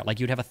magnitude higher. Like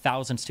you'd have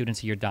 1,000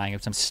 students a year dying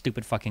of some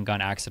stupid fucking gun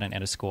accident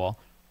at a school.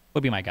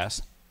 Would be my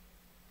guess.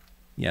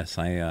 Yes,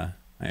 I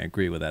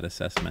agree with that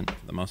assessment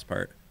for the most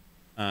part.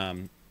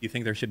 You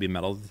think there should be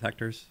metal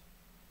detectors?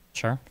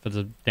 Sure, for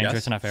the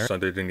dangerous enough area.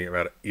 Sunday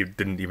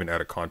didn't even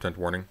add a content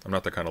warning. I'm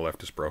not that kind of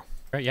leftist, bro.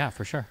 Right, yeah,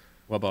 for sure.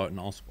 What about in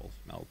all schools,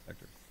 metal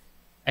detectors?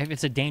 If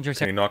it's a dangerous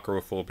Can you not grow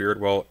a full beard?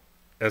 Well,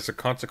 as a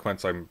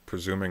consequence, I'm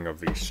presuming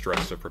of the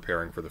stress of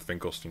preparing for the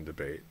Finkelstein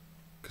debate,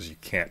 because you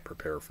can't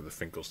prepare for the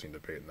Finkelstein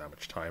debate in that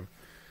much time.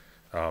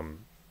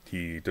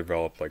 He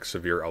developed like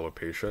severe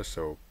alopecia,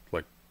 so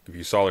like if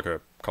you saw like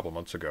a couple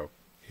months ago,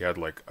 he had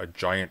like a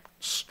giant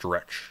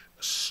strip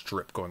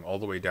going all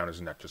the way down his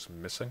neck, just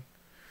missing.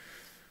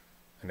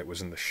 And it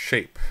was in the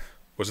shape.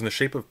 Was it in the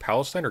shape of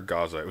Palestine or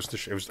Gaza? I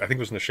think it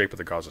was in the shape of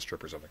the Gaza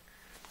Strip or something.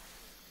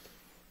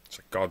 It's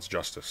like God's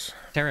justice.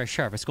 Sarah,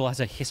 sure. If a school has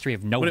a history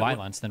of no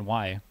violence, then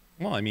why?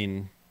 Well, I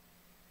mean,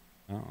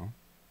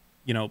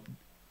 you know,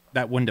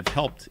 that wouldn't have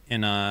helped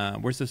in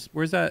where's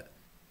that?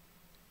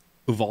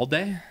 Uvalde,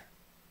 right?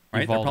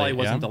 There probably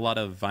wasn't a lot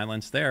of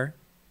violence there,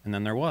 and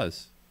then there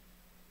was.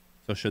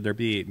 So should there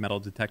be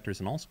metal detectors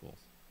in all schools?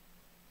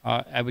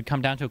 It would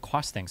come down to a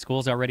cost thing.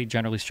 Schools already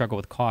generally struggle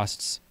with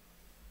costs.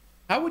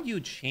 How would you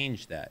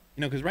change that?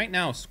 You know, because right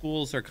now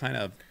schools are kind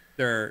of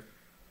they're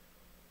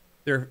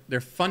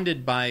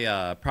funded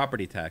by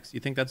property tax. You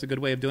think that's a good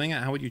way of doing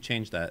it? How would you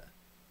change that?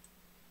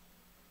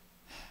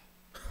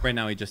 Right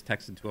now, he just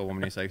texted to a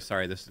woman. He's like,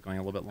 "Sorry, this is going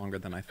a little bit longer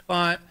than I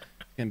thought.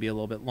 It's gonna be a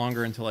little bit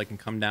longer until I can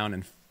come down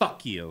and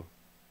fuck you."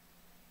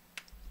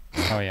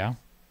 Oh yeah.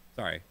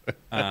 Sorry.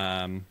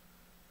 That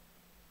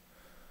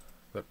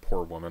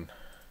poor woman.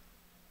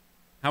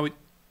 How would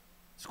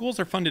schools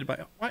are funded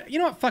by? You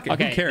know what? Fuck it.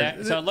 Okay, Who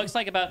cares? so it looks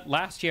like about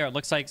last year, it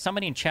looks like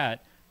somebody in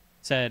chat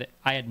said,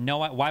 I had no,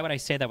 why would I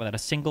say that without a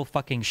single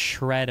fucking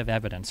shred of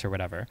evidence or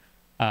whatever?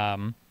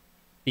 Last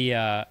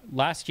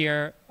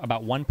year,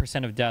 about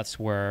 1% of deaths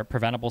were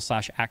preventable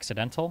 /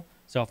 accidental.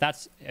 So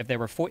if there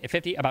were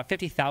about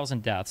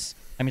 50,000 deaths,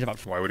 that means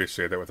about... Why would he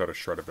say that without a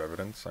shred of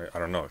evidence? I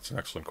don't know. It's an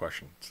excellent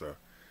question.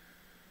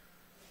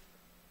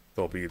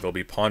 They'll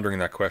be pondering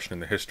that question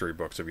in the history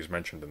books if he's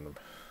mentioned in them.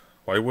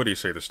 Why would he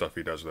say the stuff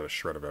he does without a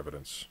shred of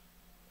evidence?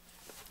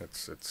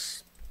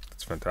 It's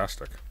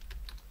fantastic.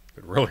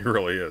 It really,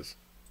 really is.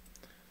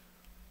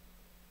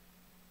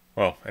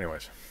 Well,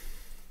 anyways,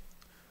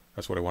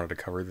 that's what I wanted to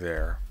cover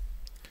there.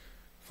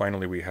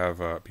 Finally, we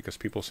have, because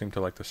people seem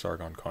to like the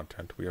Sargon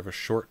content, we have a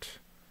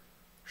short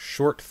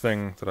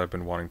thing that I've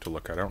been wanting to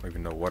look at. I don't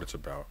even know what it's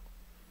about.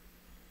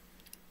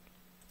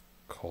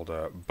 Called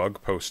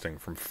Bug Posting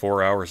from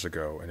 4 hours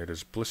ago, and it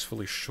is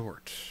blissfully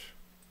short.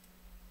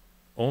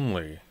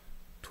 Only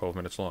 12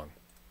 minutes long.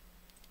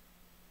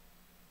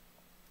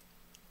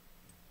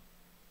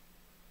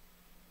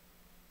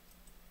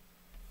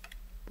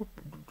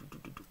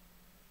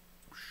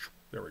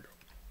 There we go.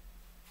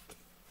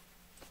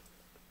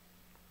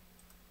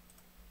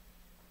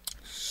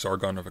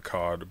 Sargon of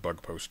Akkad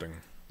bug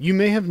posting. You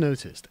may have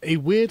noticed a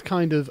weird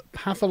kind of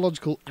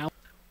pathological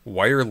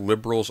Why are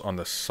liberals on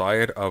the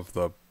side of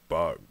the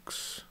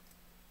bugs?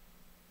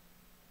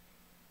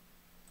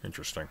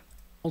 Interesting.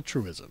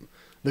 altruism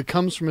that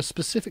comes from a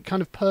specific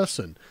kind of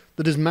person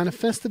that has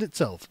manifested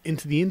itself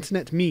into the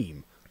internet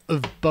meme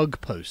of bug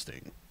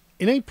posting.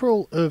 In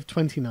April of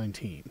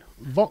 2019,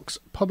 Vox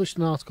published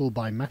an article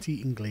by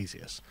Matty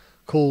Iglesias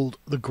called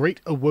The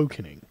Great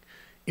Awakening,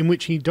 in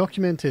which he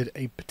documented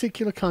a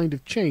particular kind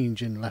of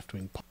change in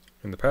left-wing politics.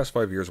 In the past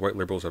 5 years, white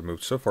liberals have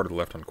moved so far to the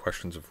left on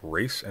questions of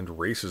race and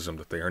racism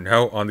that they are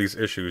now on these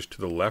issues to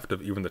the left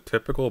of even the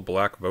typical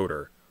black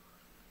voter.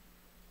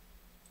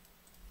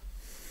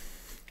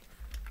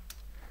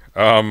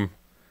 Hang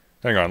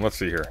on, let's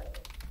see here.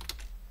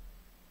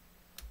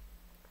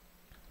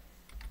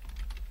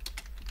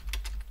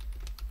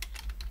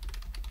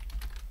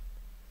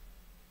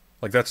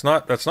 Like that's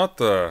not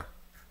the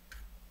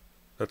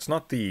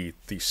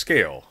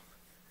scale.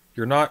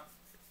 You're not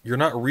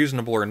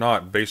reasonable or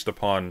not based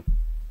upon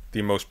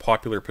the most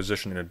popular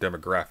position in a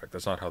demographic.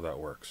 That's not how that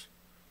works.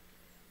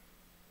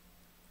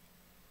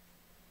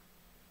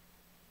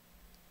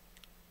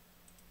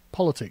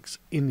 Politics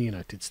in the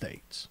United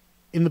States.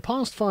 In the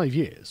past 5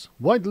 years,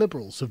 white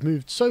liberals have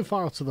moved so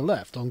far to the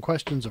left on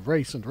questions of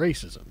race and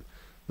racism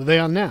that they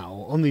are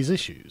now, on these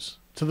issues,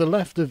 to the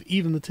left of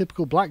even the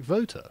typical black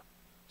voter.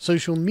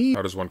 Social media...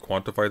 How does one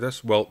quantify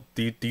this? Well,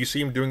 do you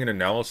see him doing an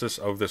analysis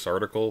of this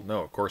article?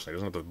 No, of course not. He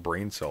doesn't have the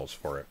brain cells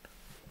for it.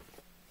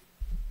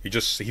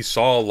 He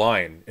saw a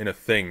line in a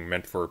thing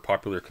meant for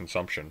popular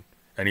consumption,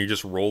 and he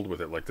just rolled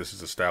with it like this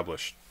is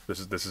established. This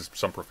is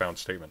some profound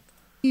statement.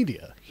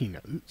 Media, he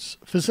notes,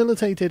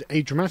 facilitated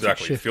a dramatic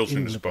shift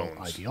in liberal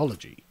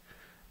ideology.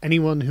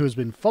 Anyone who has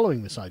been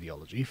following this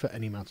ideology for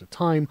any amount of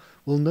time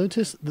will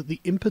notice that the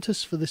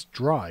impetus for this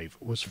drive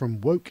was from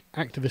woke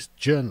activist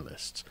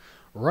journalists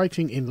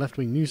writing in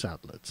left-wing news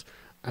outlets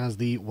as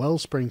the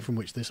wellspring from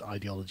which this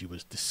ideology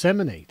was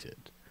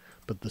disseminated.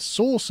 But the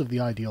source of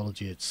the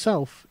ideology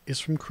itself is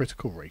from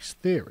critical race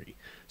theory,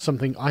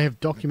 something I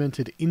have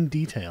documented in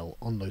detail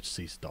on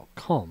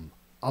lotuseast.com.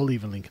 I'll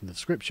leave a link in the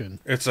description.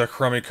 It's a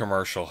crummy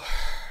commercial.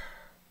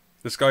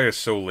 This guy is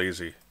so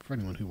lazy. For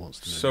anyone who wants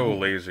to know So more.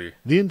 lazy.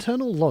 The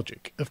internal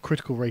logic of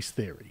critical race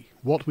theory,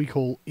 what we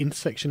call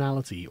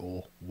intersectionality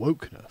or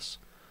wokeness,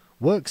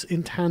 works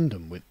in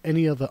tandem with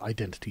any other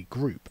identity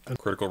group. And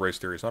Critical race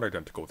theory is not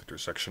identical with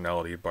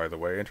intersectionality, by the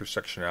way.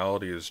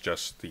 Intersectionality is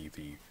just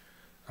a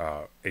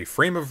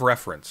frame of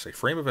reference, a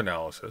frame of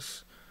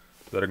analysis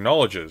that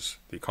acknowledges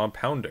the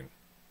compounding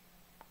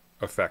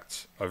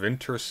effects of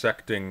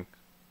intersecting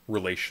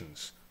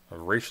relations,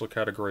 of racial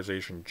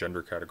categorization,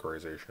 gender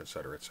categorization,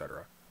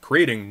 etc.,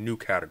 creating new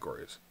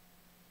categories.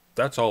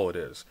 That's all it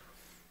is.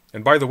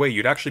 And by the way,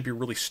 you'd actually be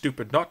really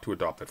stupid not to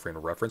adopt that frame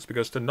of reference,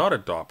 because to not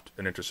adopt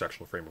an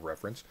intersectional frame of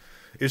reference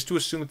is to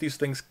assume that these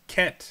things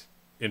can't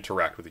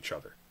interact with each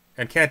other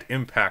and can't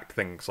impact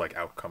things like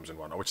outcomes and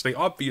whatnot, which they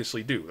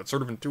obviously do. That's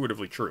sort of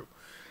intuitively true.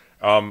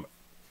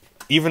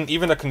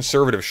 Even a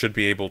conservative should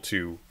be able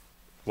to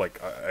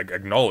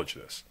acknowledge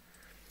this.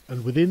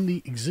 And within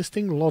the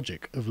existing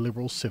logic of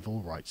liberal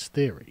civil rights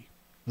theory,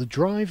 the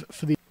drive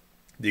for the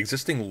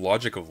existing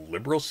logic of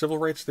liberal civil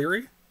rights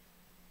theory?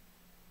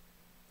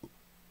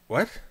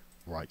 What?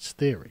 Rights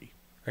theory.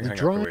 Hang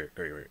on, wait.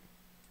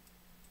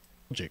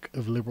 Logic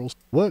of liberals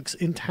works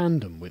in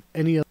tandem with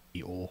any other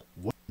or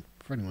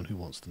for anyone who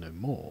wants to know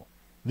more.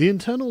 The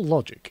internal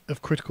logic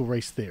of critical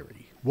race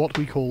theory, what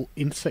we call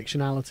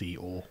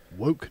intersectionality or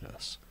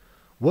wokeness,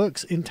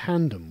 works in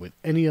tandem with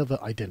any other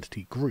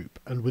identity group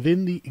and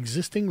within the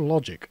existing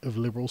logic of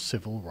liberal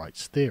civil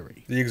rights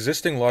theory. The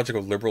existing logic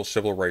of liberal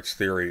civil rights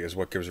theory is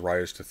what gives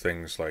rise to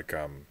things like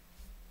oh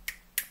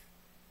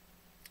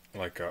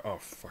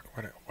fuck,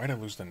 why did I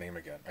lose the name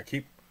again? I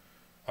keep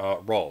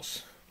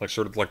Rawls,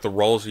 sort of like the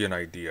Rawlsian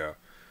idea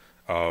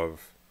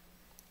of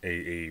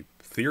a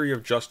theory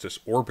of justice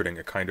orbiting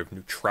a kind of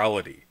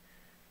neutrality,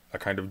 a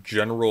kind of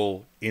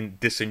general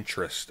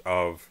disinterest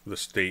of the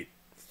state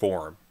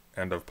form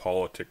and of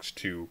politics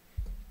to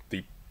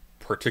the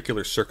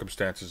particular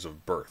circumstances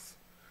of birth,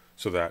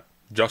 so that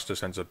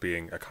justice ends up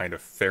being a kind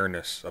of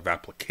fairness of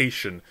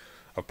application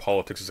of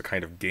politics as a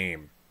kind of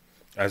game,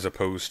 as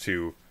opposed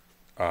to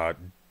the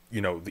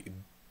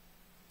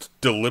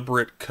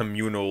deliberate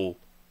communal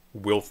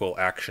willful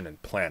action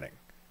and planning,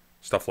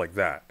 stuff like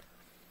that.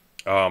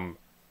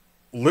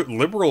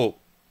 Liberal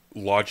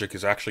logic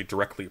is actually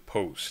directly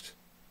opposed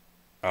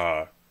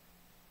to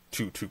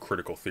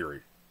critical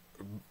theory.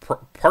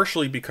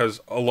 Partially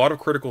because a lot of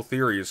critical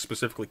theory is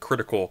specifically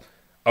critical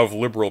of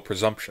liberal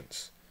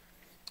presumptions,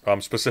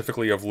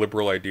 specifically of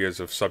liberal ideas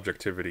of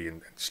subjectivity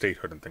and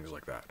statehood and things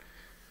like that.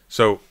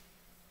 So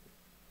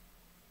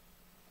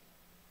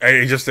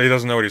he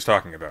doesn't know what he's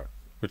talking about,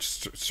 which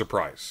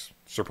surprise.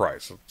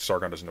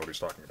 Sargon doesn't know what he's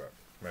talking about.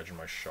 Imagine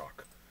my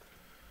shock.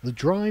 The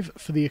drive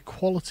for the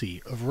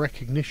equality of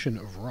recognition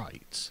of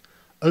rights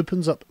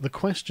opens up the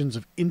questions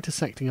of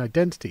intersecting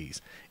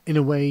identities in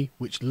a way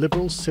which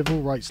liberal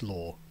civil rights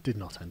law did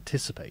not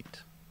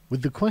anticipate.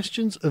 With the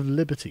questions of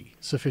liberty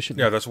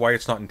sufficiently... Yeah, that's why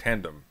it's not in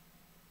tandem.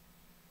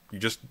 You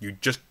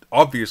just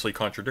obviously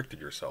contradicted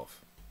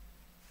yourself.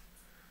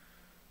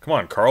 Come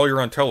on, Carl,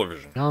 you're on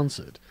television.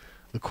 ...answered,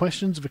 the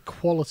questions of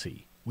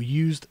equality were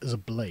used as a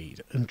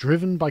blade and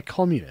driven by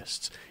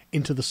communists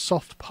into the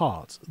soft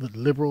part that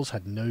liberals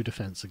had no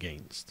defence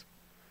against.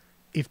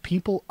 If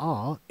people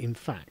are, in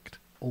fact,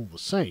 all the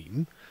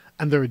same,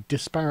 and there are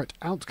disparate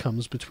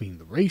outcomes between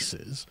the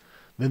races,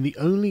 then the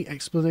only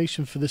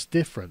explanation for this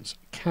difference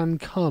can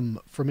come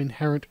from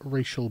inherent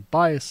racial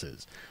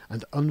biases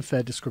and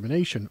unfair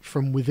discrimination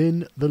from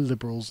within the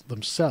liberals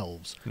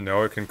themselves.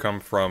 No, it can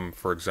come from,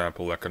 for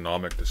example,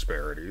 economic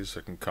disparities.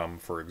 It can come,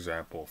 for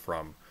example,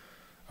 from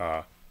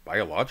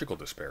biological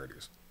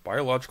disparities.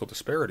 Biological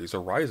disparities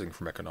arising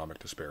from economic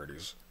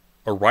disparities,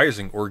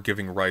 arising or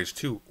giving rise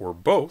to, or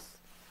both,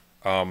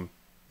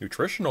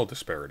 nutritional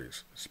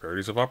disparities,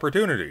 disparities of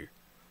opportunity,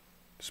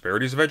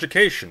 disparities of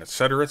education,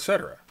 etc.,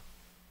 etc.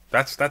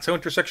 That's how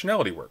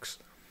intersectionality works.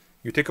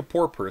 You take a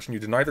poor person, you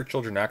deny their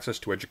children access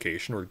to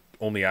education, or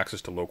only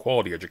access to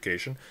low-quality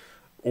education,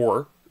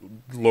 or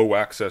low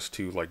access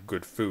to like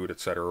good food,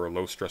 etc., or a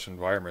low-stress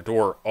environment,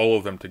 or all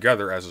of them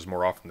together, as is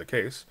more often the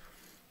case.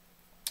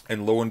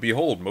 And lo and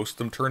behold, most of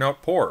them turn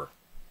out poor.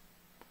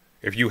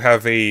 If you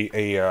have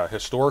a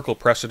historical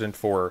precedent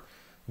for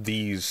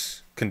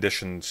these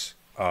conditions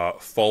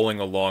falling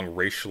along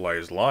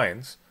racialized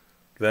lines,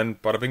 then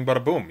bada bing,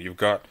 bada boom. You've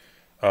got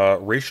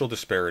racial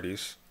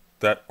disparities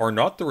that are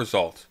not the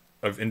result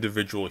of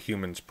individual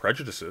humans'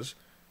 prejudices.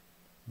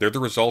 They're the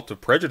result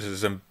of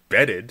prejudices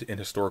embedded in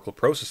historical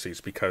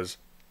processes because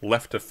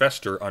left to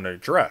fester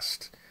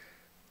unaddressed.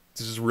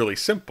 This is really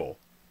simple.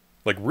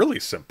 Like, really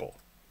simple.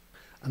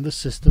 And the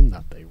system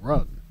that they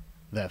run.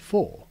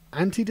 Therefore,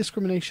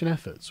 anti-discrimination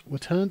efforts were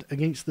turned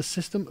against the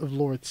system of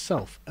law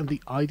itself and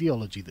the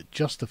ideology that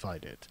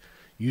justified it,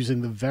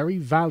 using the very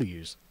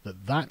values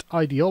that that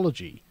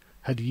ideology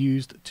had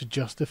used to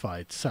justify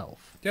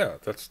itself. Yeah,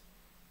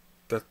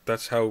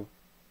 that's how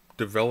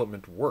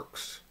development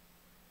works.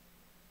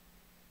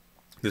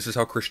 This is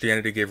how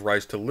Christianity gave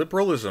rise to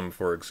liberalism,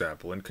 for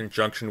example, in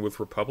conjunction with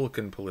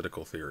Republican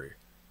political theory.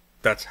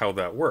 That's how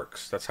that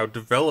works. That's how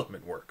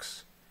development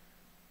works.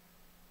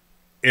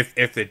 If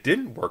it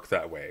didn't work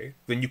that way,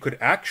 then you could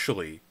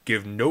actually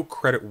give no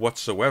credit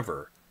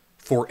whatsoever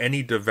for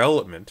any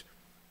development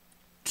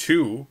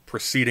to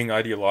preceding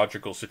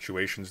ideological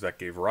situations that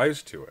gave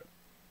rise to it.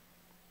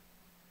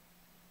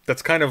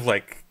 That's kind of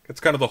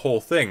the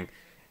whole thing.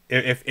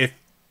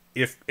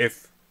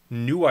 If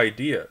new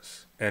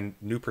ideas and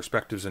new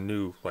perspectives and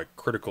new like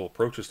critical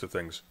approaches to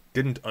things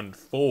didn't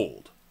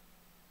unfold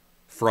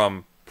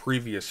from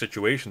previous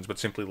situations, but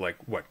simply like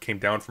what came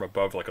down from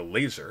above like a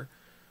laser,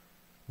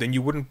 then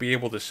you wouldn't be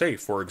able to say,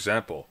 for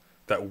example,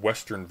 that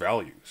Western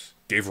values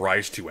gave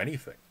rise to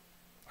anything.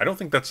 I don't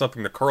think that's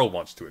something that Carl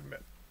wants to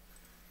admit.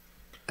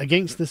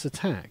 Against this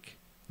attack,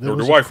 there Nor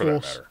was, do I, of for that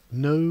course, matter.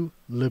 no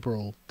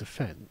liberal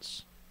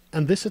defence.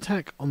 And this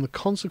attack on the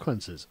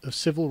consequences of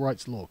civil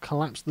rights law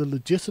collapsed the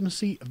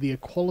legitimacy of the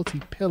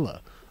equality pillar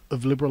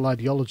of liberal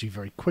ideology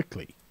very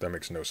quickly. That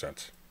makes no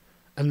sense.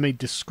 And made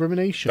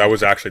discrimination That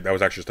was actually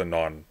just a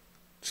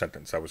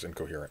non-sentence. That was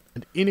incoherent.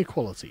 and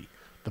inequality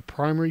the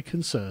primary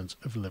concerns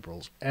of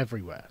liberals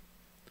everywhere.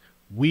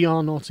 We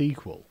are not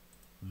equal.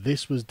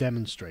 This was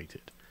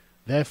demonstrated.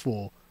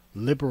 Therefore,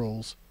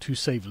 liberals, to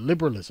save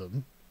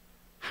liberalism,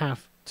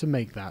 have to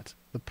make that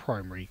the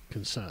primary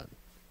concern.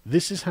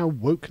 This is how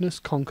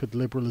wokeness conquered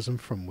liberalism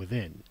from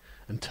within,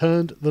 and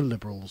turned the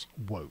liberals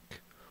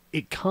woke.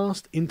 It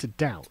cast into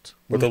doubt.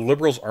 But the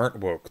liberals aren't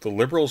woke. The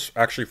liberals,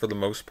 actually, for the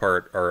most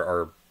part,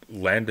 are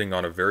landing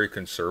on a very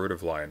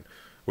conservative line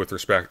with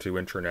respect to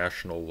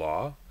international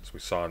law, as we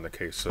saw in the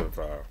case of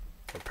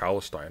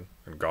Palestine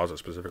and Gaza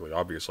specifically,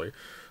 obviously,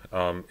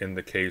 in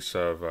the case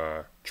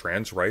of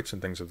trans rights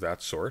and things of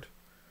that sort.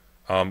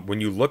 When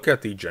you look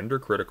at the gender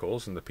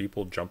criticals and the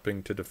people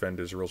jumping to defend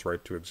Israel's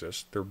right to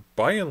exist, they're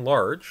by and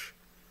large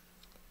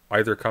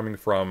either coming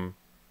from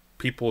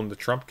people in the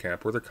Trump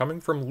camp or they're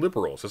coming from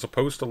liberals as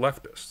opposed to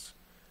leftists.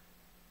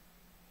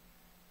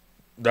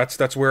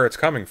 That's where it's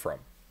coming from.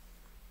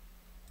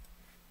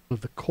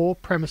 Of the core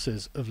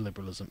premises of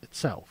liberalism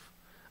itself,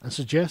 and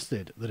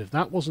suggested that if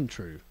that wasn't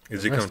true,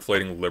 Is the he rest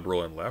conflating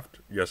liberal and left?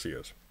 Yes, he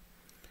is.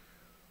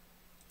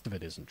 of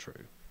it isn't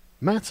true.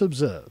 Matt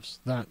observes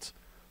that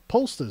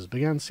pollsters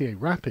began to see a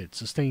rapid,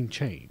 sustained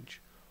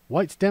change.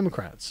 White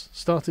Democrats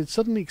started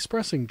suddenly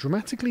expressing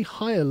dramatically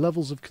higher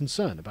levels of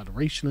concern about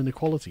racial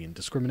inequality and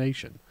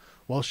discrimination,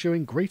 while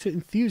showing greater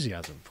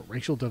enthusiasm for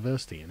racial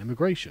diversity and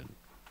immigration.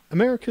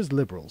 America's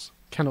liberals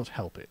cannot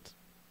help it.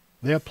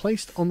 They are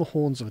placed on the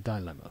horns of a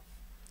dilemma.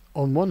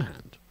 On one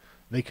hand,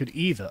 they could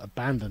either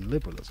abandon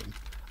liberalism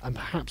and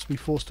perhaps be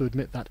forced to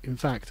admit that, in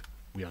fact,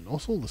 we are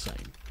not all the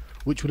same,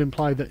 which would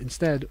imply that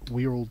instead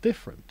we are all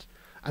different,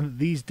 and that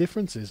these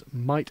differences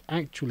might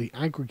actually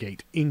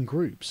aggregate in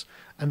groups,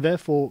 and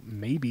therefore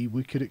maybe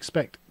we could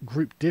expect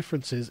group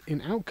differences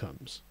in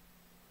outcomes.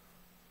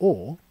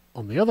 Or,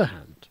 on the other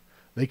hand,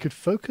 they could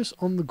focus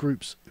on the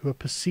groups who are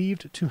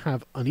perceived to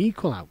have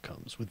unequal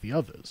outcomes with the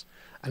others,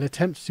 and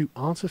attempt to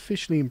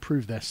artificially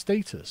improve their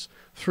status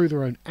through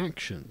their own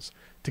actions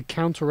to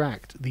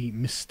counteract the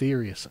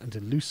mysterious and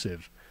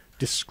elusive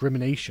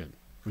discrimination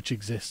which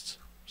exists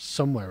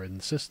somewhere in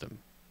the system.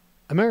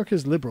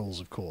 America's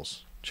liberals, of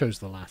course, chose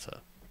the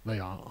latter. They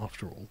are,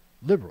 after all,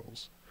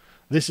 liberals.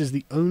 This is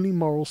the only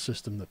moral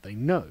system that they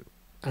know,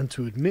 and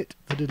to admit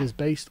that it is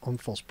based on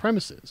false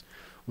premises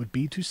would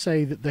be to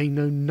say that they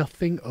know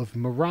nothing of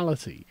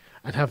morality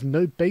and have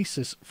no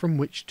basis from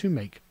which to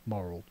make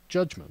moral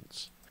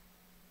judgments.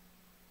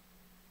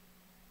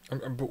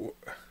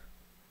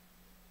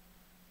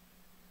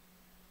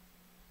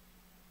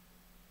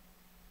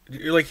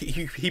 Like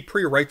he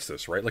pre-writes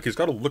this, right? Like he's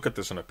got to look at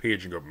this on a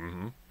page and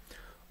go,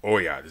 oh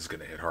yeah, this is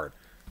gonna hit hard.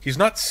 He's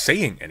not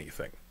saying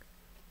anything.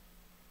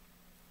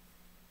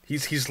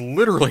 He's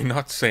literally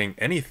not saying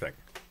anything.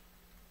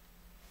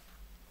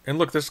 And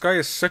look, this guy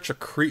is such a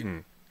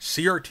cretin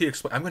CRT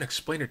explain. I'm going to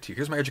explain it to you.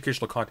 Here's my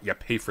educational content. Yeah,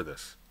 pay for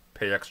this.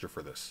 Pay extra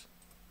for this.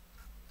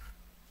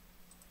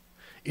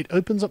 It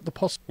opens up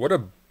the What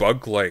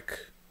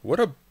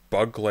a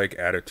bug-like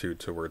attitude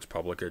towards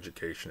public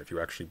education if you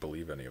actually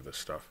believe any of this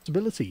stuff.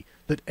 possibility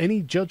that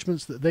any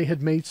judgments that they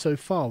had made so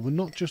far were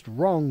not just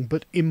wrong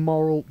but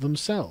immoral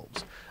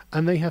themselves,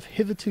 and they have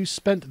hitherto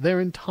spent their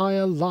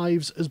entire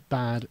lives as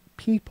bad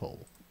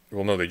people.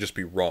 Well, no, they just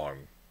be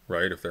wrong,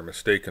 right? If they're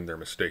mistaken, they're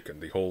mistaken.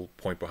 The whole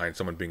point behind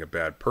someone being a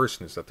bad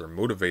person is that they're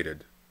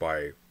motivated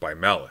by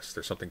malice.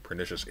 There's something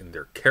pernicious in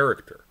their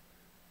character.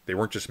 They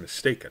weren't just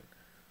mistaken.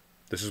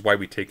 This is why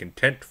we take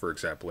intent, for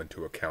example,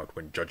 into account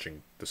when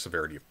judging the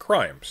severity of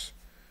crimes.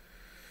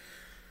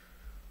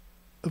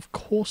 Of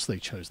course they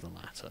chose the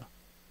latter.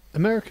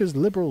 America's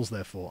liberals,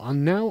 therefore, are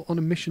now on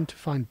a mission to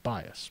find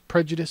bias,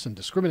 prejudice, and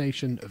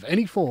discrimination of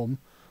any form,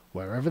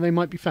 wherever they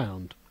might be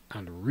found,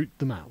 and root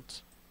them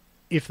out.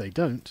 If they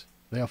don't,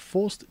 they are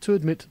forced to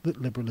admit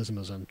that liberalism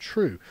is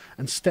untrue,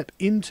 and step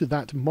into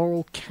that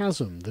moral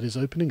chasm that is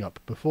opening up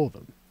before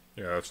them.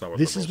 Yeah, that's not what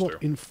This is liberals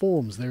what do.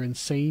 informs their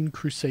insane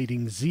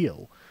crusading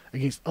zeal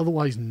against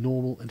otherwise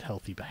normal and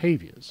healthy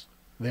behaviours.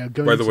 They are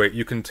going By the to... way,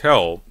 you can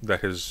tell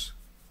that his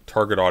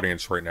target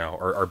audience right now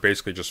are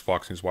basically just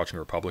Fox News watching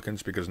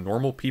Republicans, because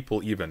normal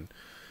people even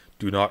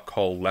do not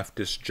call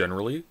leftists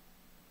generally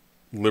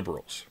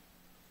liberals.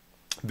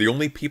 The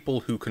only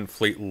people who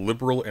conflate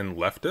liberal and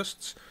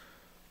leftists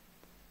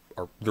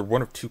they're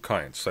one of two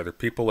kinds. Either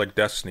people like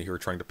Destiny who are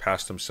trying to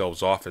pass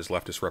themselves off as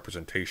leftist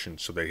representation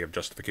so they have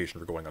justification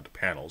for going onto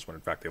panels, when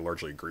in fact they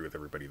largely agree with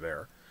everybody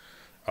there.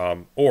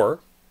 Or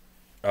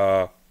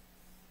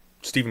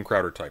Stephen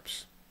Crowder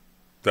types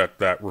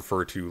that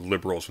refer to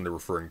liberals when they're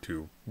referring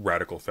to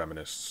radical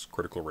feminists,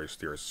 critical race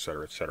theorists,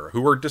 etc.,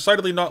 who are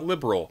decidedly not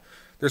liberal.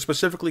 They're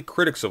specifically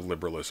critics of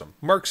liberalism.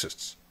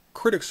 Marxists,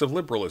 critics of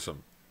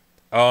liberalism.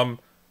 All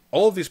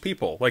of these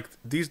people, like,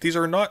 these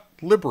are not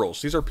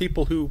liberals. These are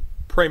people who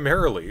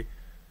primarily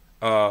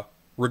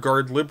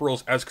regard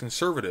liberals as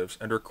conservatives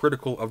and are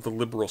critical of the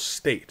liberal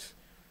state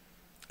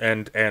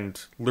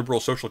and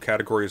liberal social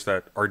categories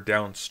that are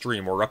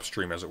downstream or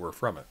upstream, as it were,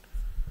 from it.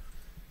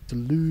 to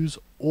lose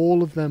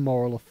all of their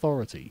moral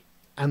authority,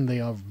 and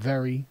they are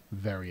very,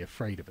 very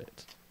afraid of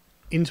it.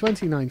 In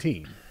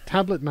 2019,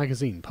 Tablet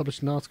magazine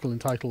published an article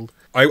entitled...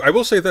 I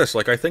will say this,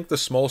 like, I think the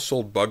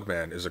small-souled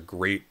bugman is a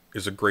great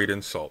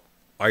insult.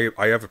 I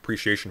have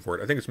appreciation for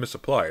it. I think it's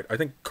misapplied. I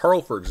think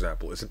Carl, for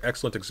example, is an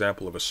excellent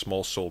example of a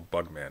small-souled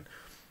bugman.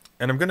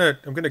 And I'm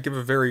gonna give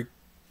a very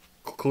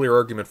clear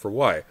argument for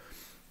why.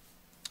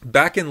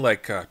 Back in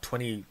like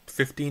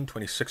 2015,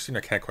 2016,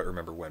 I can't quite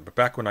remember when, but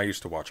back when I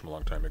used to watch him a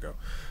long time ago,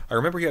 I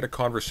remember he had a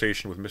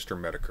conversation with Mr.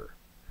 Medicare.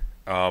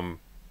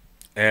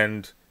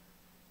 And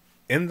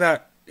in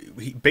that,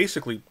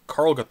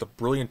 Carl got the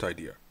brilliant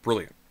idea.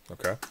 Brilliant,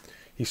 okay?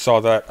 He saw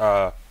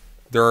that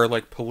there are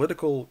like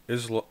political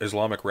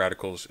Islamic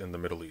radicals in the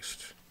Middle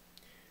East,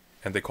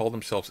 and they call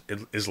themselves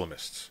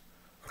Islamists.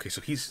 Okay, so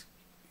here's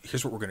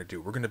what we're going to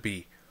do. We're going to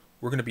be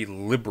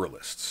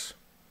liberalists.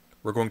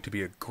 We're going to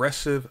be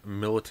aggressive,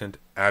 militant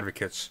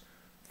advocates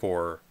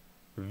for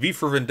V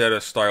for Vendetta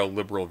style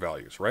liberal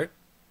values, right?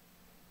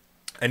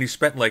 And he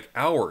spent like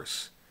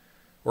hours,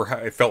 or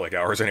it felt like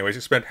hours anyways,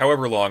 he spent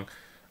however long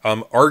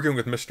arguing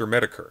with Mr.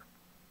 Medicare.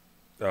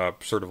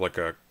 Sort of like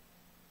a,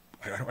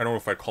 I don't know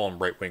if I'd call him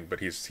right-wing, but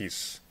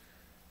he's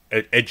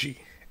edgy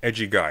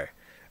guy.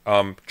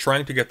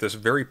 Trying to get this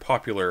very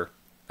popular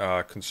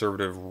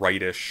conservative,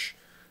 right-ish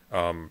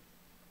YouTuber,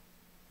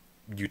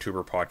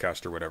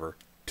 podcast, or whatever,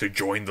 to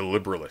join the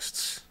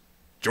liberalists.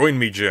 Join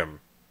me, Jim.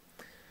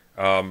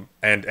 And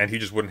he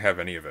just wouldn't have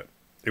any of it.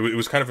 It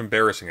was kind of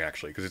embarrassing,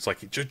 actually, because it's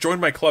like, just join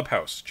my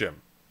clubhouse,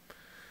 Jim.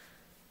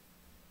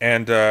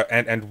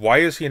 And why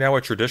is he now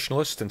a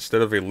traditionalist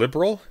instead of a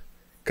liberal?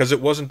 Because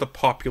it wasn't the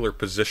popular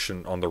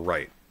position on the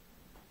right.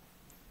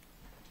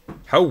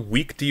 How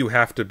weak do you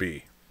have to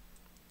be?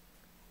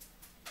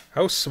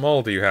 How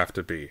small do you have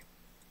to be?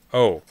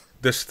 Oh,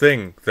 this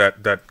thing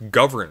that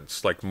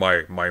governs, like,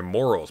 my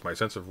morals, my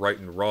sense of right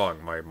and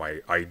wrong, my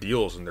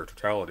ideals in their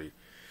totality.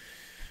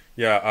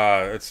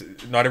 Yeah, it's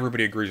not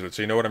everybody agrees with it.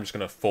 So you know what? I'm just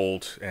gonna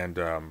fold, and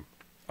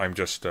I'm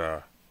just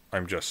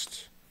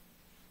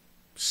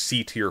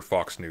C-tier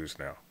Fox News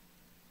now.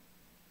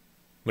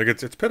 Like,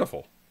 it's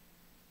pitiful.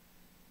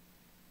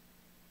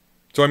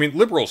 So I mean,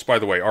 liberals, by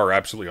the way, are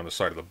absolutely on the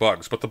side of the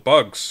bugs, but the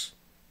bugs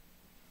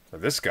are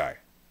this guy.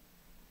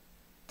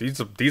 This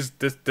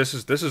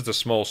is the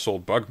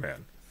small-souled bug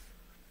man.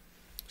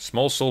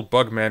 Small-souled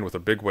bug man with a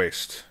big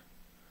waist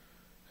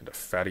and a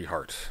fatty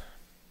heart.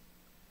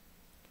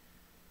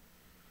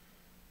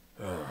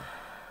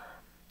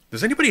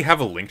 Does anybody have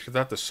a link to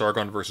that, the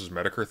Sargon versus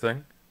Medicare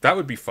thing? That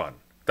would be fun.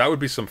 That would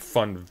be some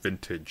fun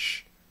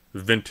vintage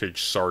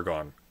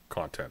Sargon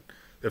content.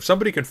 If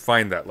somebody can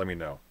find that, let me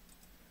know.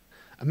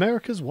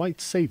 America's White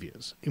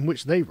Saviors, in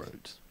which they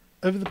wrote,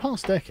 over the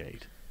past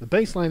decade, the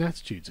baseline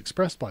attitudes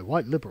expressed by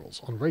white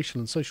liberals on racial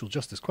and social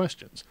justice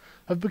questions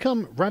have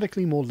become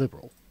radically more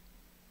liberal.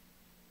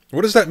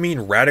 What does that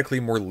mean,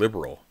 radically more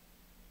liberal?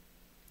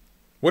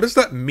 What does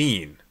that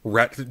mean?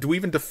 Do we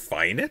even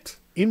define it?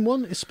 In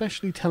one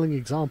especially telling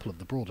example of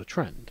the broader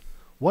trend,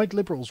 white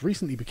liberals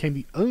recently became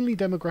the only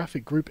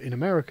demographic group in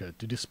America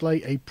to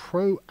display a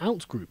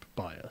pro-outgroup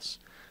bias,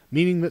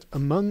 meaning that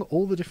among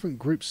all the different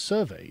groups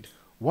surveyed,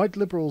 white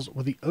liberals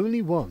were the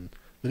only one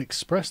that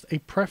expressed a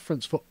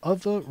preference for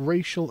other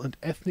racial and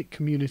ethnic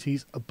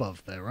communities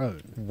above their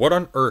own. What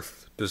on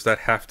earth does that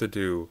have to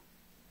do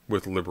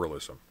with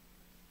liberalism?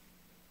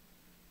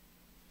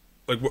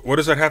 Like, what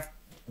does that have?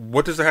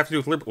 What does that have to do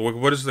with liberal?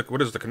 What is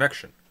the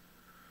connection?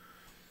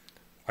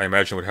 I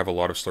imagine it would have a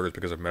lot of slurs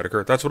because of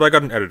Medicare. That's what I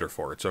got an editor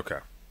for. It's okay.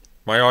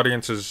 My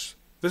audience is...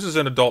 This is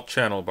an adult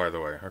channel, by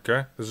the way,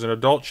 okay? This is an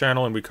adult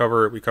channel, and we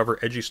cover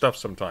edgy stuff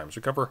sometimes.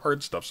 We cover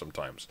hard stuff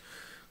sometimes,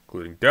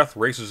 including death,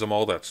 racism,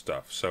 all that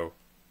stuff. So,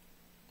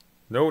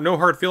 no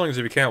hard feelings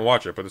if you can't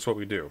watch it, but that's what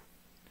we do.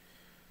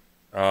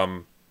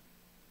 They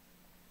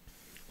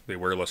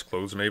wear less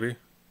clothes, maybe?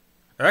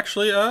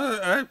 Actually,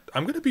 I'm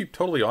going to be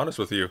totally honest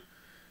with you.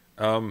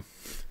 Most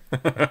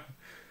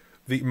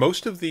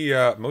of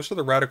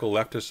the radical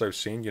leftists I've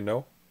seen, you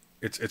know,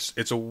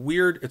 it's a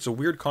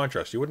weird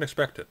contrast. You wouldn't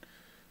expect it.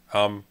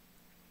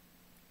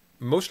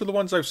 Most of the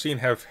ones I've seen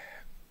have,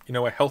 you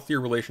know, a healthier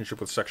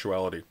relationship with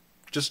sexuality,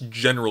 just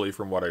generally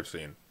from what I've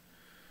seen.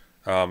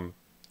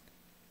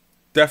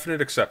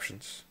 Definite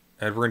exceptions,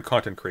 and we're in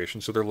content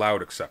creation, so they're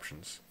loud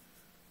exceptions.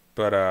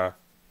 But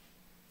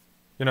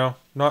you know,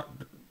 not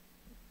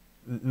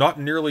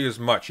nearly as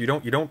much. You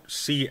don't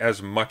see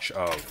as much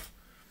of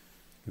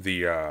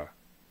the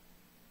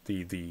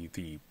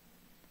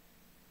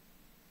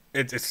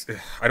it's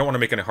I don't want to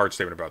make any hard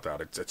statement about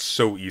that. It's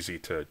so easy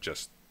to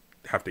just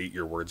have to eat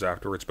your words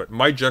afterwards. But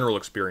my general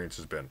experience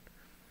has been,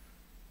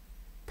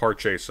 par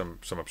chase, some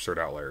absurd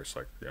outliers.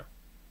 Like, yeah.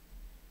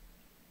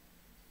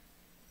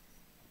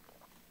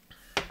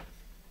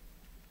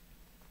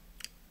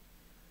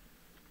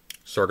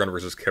 Sargon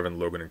versus Kevin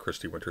Logan and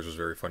Christy Winters was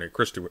very funny.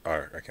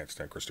 I can't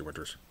stand Christy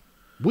Winters.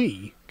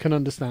 We can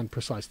understand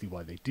precisely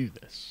why they do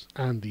this,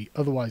 and the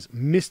otherwise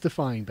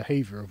mystifying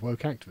behaviour of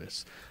woke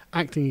activists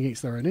acting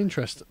against their own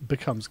interests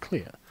becomes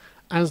clear,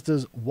 as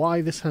does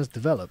why this has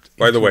developed.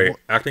 By the way,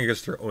 acting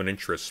against their own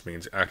interests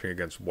means acting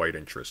against white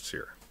interests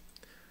here.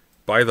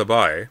 By the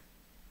by,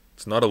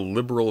 it's not a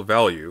liberal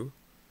value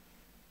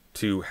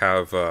to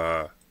have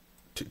to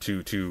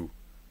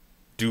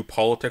do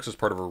politics as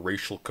part of a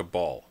racial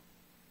cabal.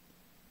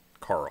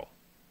 Carl,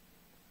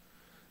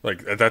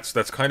 like that's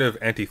kind of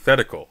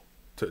antithetical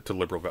to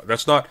liberal value.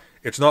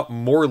 It's not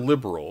more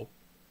liberal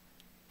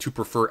to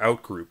prefer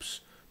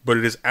outgroups, but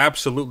it is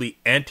absolutely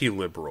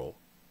anti-liberal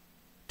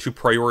to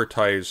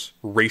prioritize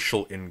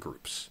racial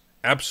in-groups.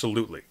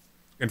 Absolutely.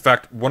 In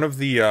fact, one of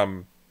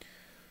the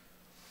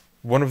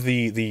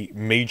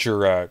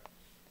major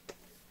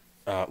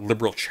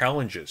liberal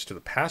challenges to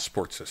the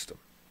passport system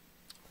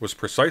was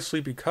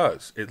precisely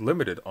because it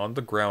limited on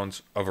the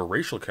grounds of a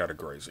racial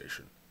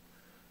categorization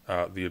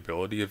the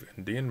ability of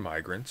Indian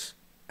migrants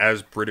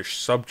as British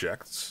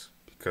subjects,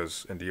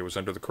 because India was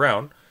under the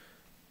crown,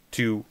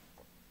 to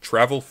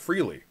travel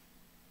freely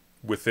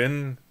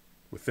within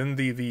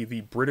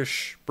the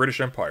British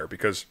Empire,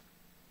 because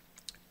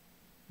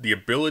the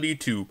ability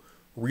to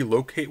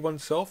relocate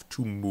oneself,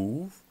 to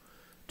move,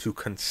 to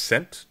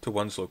consent to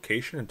one's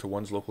location and to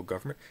one's local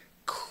government,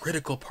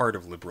 critical part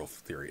of liberal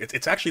theory.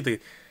 It's actually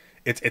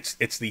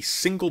it's the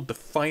single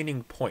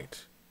defining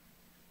point.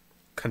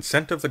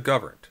 Consent of the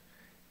governed.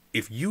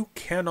 If you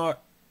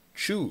cannot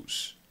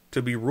choose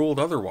to be ruled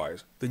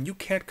otherwise, then you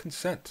can't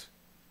consent.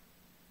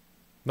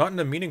 Not in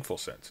a meaningful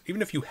sense.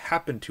 Even if you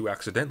happen to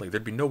accidentally,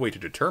 there'd be no way to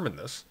determine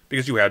this,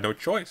 because you had no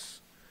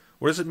choice.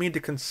 What does it mean to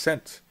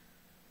consent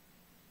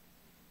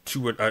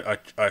to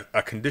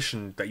a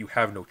condition that you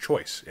have no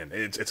choice in?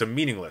 It's a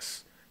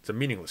meaningless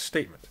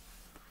statement.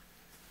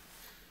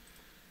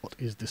 What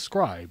is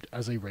described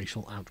as a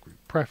racial outgroup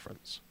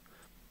preference.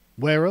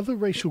 Where other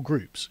racial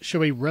groups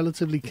show a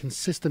relatively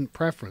consistent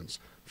preference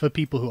for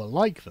people who are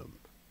like them,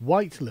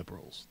 white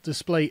liberals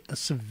display a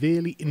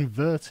severely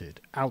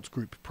inverted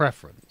outgroup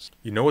preference.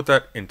 You know what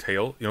that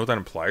entails? You know what that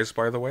implies,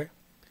 by the way?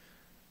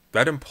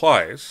 That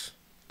implies,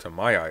 to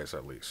my eyes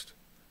at least,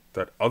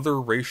 that other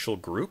racial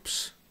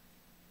groups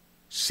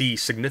see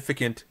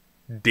significant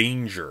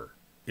danger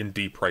in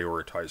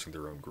deprioritizing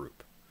their own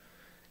group.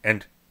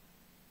 And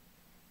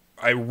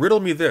riddle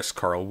me this,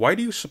 Carl. Why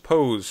do you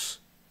suppose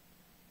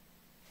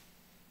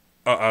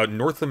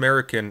North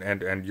American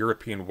and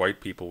European white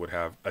people would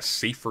have a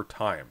safer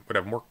time, would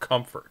have more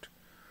comfort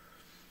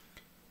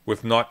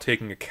with not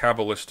taking a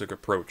Kabbalistic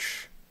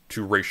approach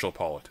to racial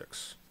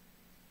politics?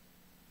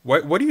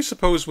 What do you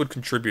suppose would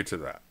contribute to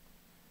that?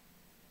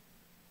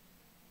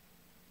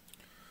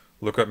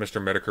 Look up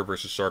Mr. Medicare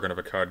versus Sargon of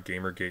Akkad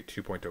Gamergate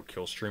 2.0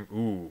 killstream.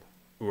 Ooh,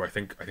 I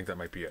think that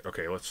might be it.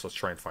 Okay, let's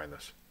try and find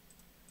this.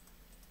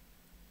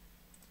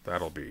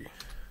 That'll be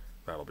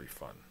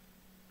fun.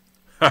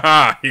 Ha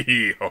ha! Hee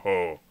hee ho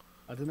ho!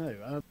 I don't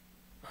know.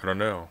 I don't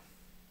know.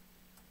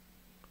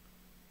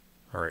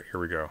 All right, here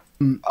we go.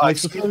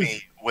 Excuse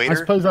me, waiter. I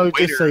suppose I would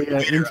just say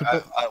waiter,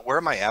 where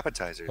are my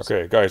appetizers?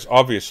 Okay, guys.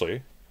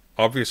 Obviously,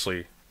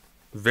 obviously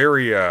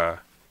very, oh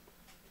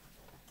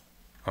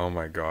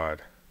my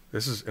god.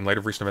 This is, in light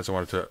of recent events, I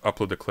wanted to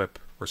upload the clip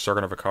where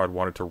Sargon of Akkad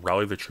wanted to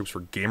rally the troops for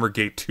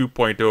Gamergate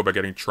 2.0 by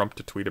getting Trump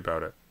to tweet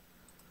about it.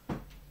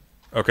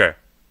 Okay.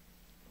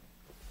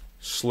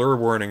 Slur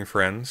warning,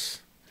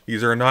 friends.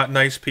 These are not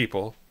nice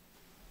people.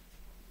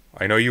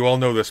 I know you all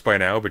know this by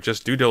now, but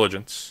just due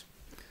diligence.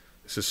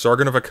 This is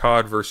Sargon of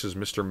Akkad versus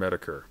Mr.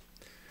 Medicare.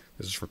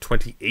 This is from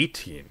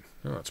 2018.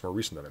 Oh, it's more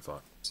recent than I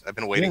thought. I've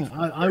been waiting.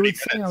 Yeah, I would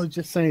say, I would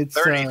just say it's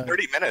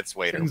 30 minutes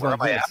waiting. things Where like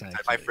am I this,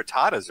 at? My actually.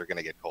 frittatas are going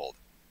to get cold.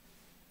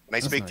 Can I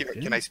That's speak not to your,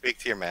 good. Can I speak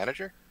to your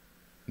manager?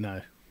 no.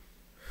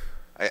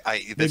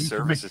 This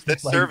service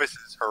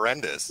is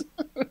horrendous.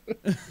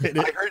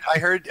 I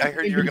heard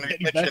you were going to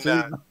be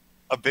pitching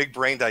a big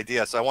brained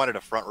idea, so I wanted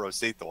a front row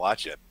seat to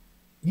watch it.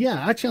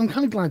 Yeah, actually, I'm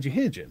kind of glad you're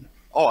here, Jim.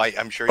 Oh,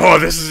 I'm sure Oh,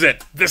 this is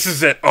it. This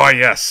is it. Oh,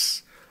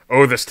 yes.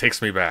 Oh, this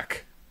takes me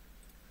back.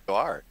 you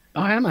are.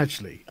 I am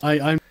actually.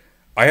 I'm.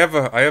 I have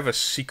a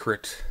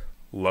secret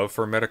love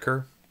for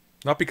Medicare.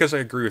 Not because I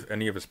agree with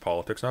any of his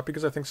politics, not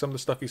because I think some of the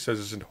stuff he says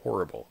isn't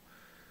horrible,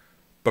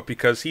 but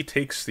because he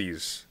takes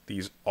these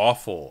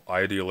awful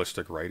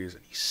idealistic righties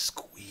and he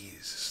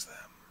squeezes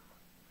them.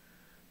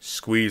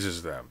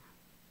 Squeezes them.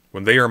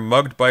 When they are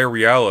mugged by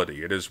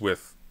reality, it is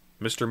with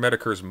Mr.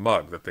 Medicare's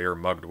mug that they are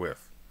mugged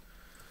with.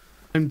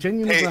 I'm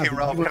genuinely Hey, glad. hey that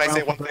Ralph, you can I were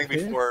say out one for thing that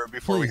here.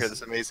 before we hear Please.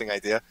 this amazing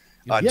idea?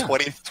 Yeah.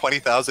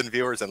 20,000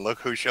 viewers, and look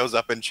who shows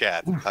up in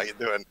chat. How you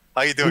doing?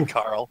 How you doing, Oof.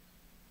 Carl?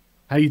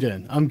 How you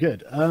doing? I'm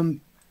good.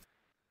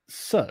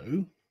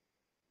 So,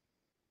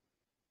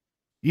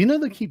 you know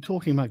they keep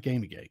talking about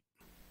Gamergate,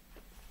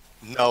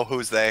 No,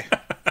 who's they?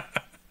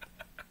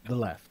 the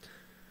left.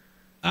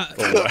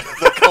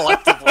 The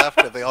collective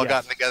left. Have they all Yes.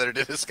 gotten together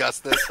to discuss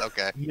this?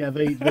 Okay. Yeah,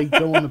 they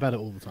go on about it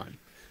all the time.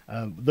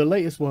 The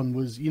latest one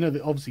was,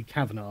 obviously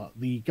Kavanaugh.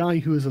 The guy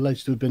who was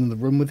alleged to have been in the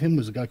room with him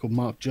was a guy called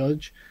Mark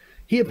Judge.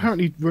 He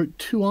apparently wrote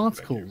 2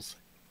 articles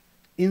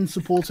in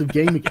support of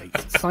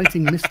Gamergate,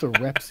 citing Mr.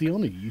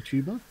 Repsion, a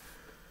YouTuber.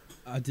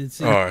 I did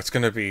see. Oh, it's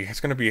gonna be.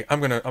 I'm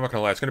not gonna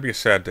lie. It's gonna be a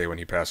sad day when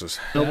he passes.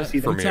 Obviously,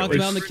 For we me, at talked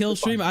about in the least. kill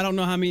stream. I don't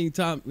know how many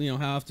times,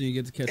 how often you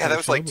get to catch. Yeah, that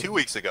was like show, 2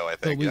 weeks ago, I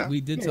but think. we, Yeah.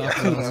 we did talk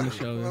about it on the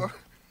show. Yeah.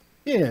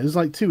 Yeah, it was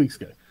like 2 weeks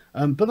ago.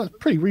 But that's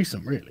pretty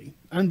recent, really.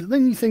 And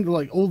then you think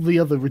like all the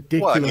other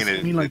ridiculous. Well,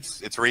 I mean,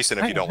 it's recent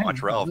if you don't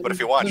watch Ralph, but if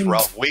you watch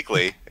Ralph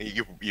weekly,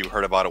 you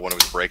heard about it when it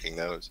was breaking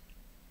news.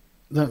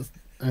 That's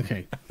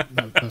okay.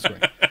 That's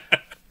great.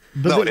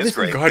 But No, it this is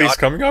great. God, he's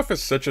coming off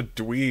as such a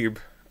dweeb.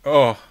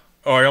 Oh,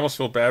 I almost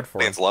feel bad for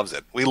him. Audience loves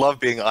it. We love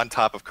being on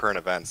top of current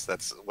events.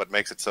 That's what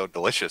makes it so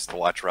delicious to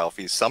watch Ralph.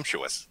 He's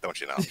sumptuous, don't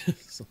you know?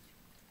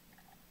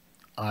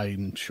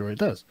 I'm sure it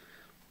does.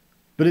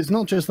 But it's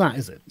not just that,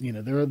 is it?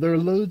 There are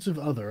loads of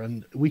other,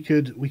 and we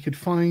could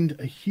find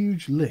a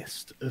huge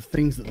list of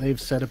things that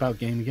they've said about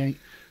Gamergate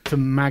to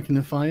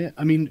magnify it.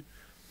 I mean,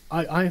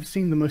 I have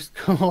seen the most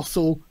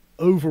colossal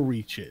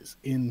overreaches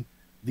in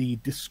the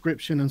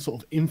description and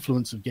sort of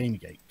influence of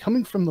Gamergate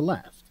coming from the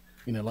left.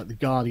 Like the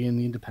Guardian,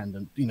 the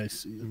Independent,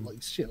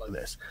 like shit like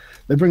this.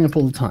 They bring up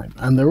all the time,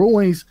 and they're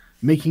always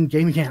making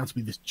Gamergate out to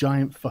be this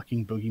giant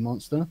fucking boogie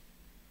monster.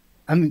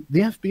 And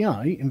the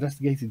FBI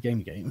investigated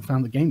Gamergate and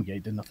found that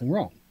Gamergate did nothing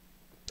wrong.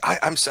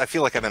 I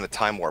feel like I'm in a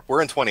time warp.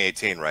 We're in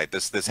 2018, right?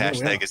 This Yeah,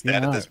 hashtag is yeah,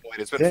 dead I at know. this point.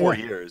 It's been Yeah, 4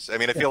 yeah. year I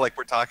mean, I feel like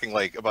we're talking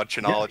like about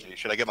chinology.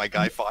 Should I get my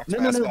Guy Fawkes No,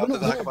 mask we're on to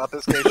not- talk no. about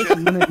this gay shit?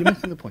 Listen, no, you're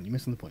missing the point. You're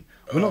missing the point.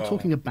 We're not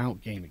talking about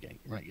Gamergate,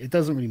 right? It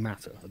doesn't really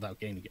matter about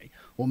Gamergate.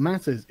 What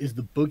matters is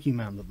the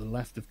boogeyman that the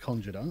left have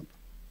conjured up.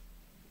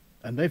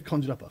 And they've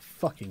conjured up a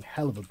fucking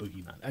hell of a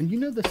boogeyman. And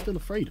they're still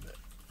afraid of it.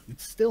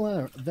 It's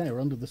still there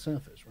under the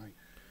surface, right?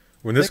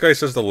 When this guy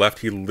says the left,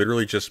 he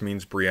literally just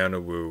means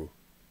Brianna Wu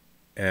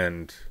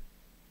and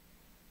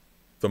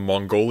the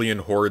Mongolian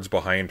hordes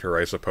behind her,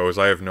 I suppose.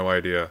 I have no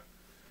idea.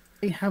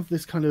 They have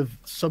this kind of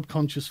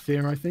subconscious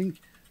fear, I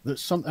think,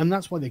 and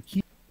that's why they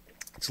keep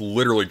It's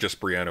literally just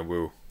Brianna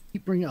Wu.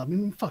 bringing it up. I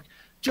mean, fuck.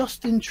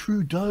 Justin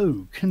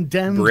Trudeau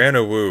condemned.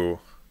 Brianna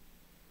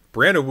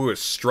Wu has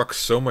struck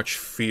so much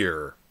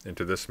fear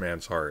into this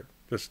man's heart.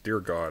 Just, dear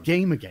God.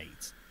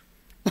 Gamergate.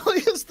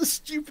 It's the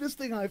stupidest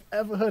thing I've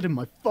ever heard in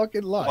my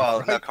fucking life. Well,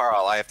 right? now,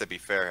 Carl, I have to be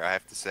fair. I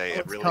have to say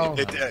What's Carl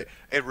have?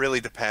 it really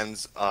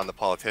depends on the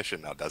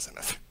politician now, doesn't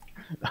it?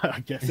 I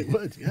guess it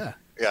would, yeah.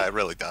 Yeah, it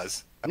really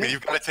does. I mean,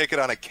 you've got to take it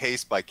on a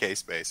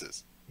case-by-case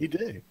basis. You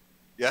do.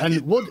 Yeah, And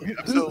you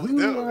absolutely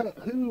do.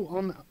 who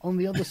on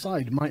the other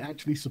side might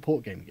actually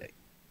support Gamergate?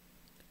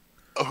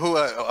 Who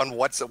on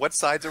what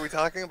sides are we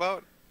talking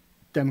about?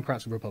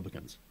 Democrats and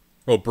Republicans.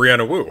 Well,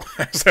 Brianna Wu,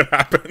 as it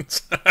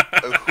happens.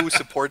 Who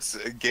supports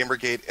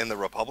Gamergate in the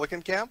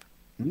Republican camp?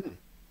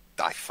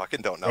 I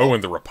fucking don't know. Oh,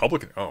 and the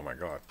Republican. Oh, my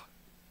God.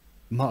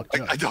 Mark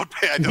Judge. I don't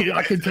pay.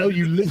 I can tell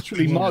you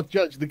literally, Mark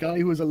Judge, the guy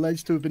who was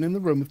alleged to have been in the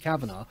room with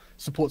Kavanaugh,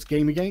 supports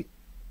Gamergate.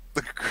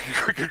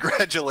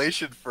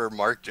 Congratulations for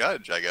Mark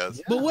Judge, I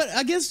guess. But what?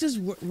 I guess just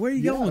where are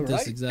you going with this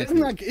right?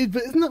 exactly?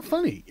 Isn't that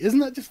funny? Isn't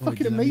that just Oh, fucking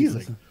did I need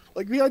amazing?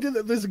 Like the idea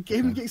that there's a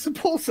Gamergate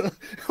supporter,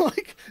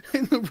 like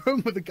in the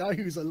room with a guy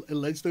who's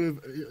alleged to have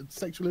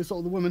sexually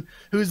assaulted a woman,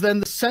 who is then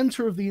the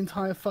center of the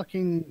entire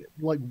fucking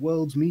like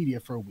world's media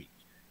for a week.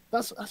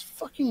 That's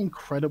fucking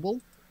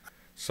incredible.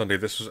 Sunday,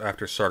 this was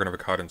after Sargon of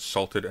Akkad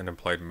insulted and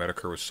implied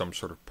Medicare was some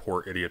sort of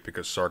poor idiot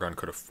because Sargon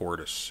could afford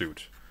a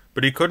suit.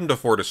 But he couldn't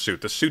afford a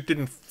suit. The suit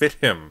didn't fit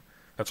him.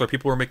 That's why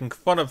people were making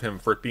fun of him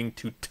for it being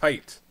too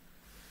tight.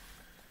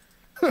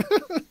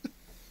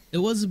 It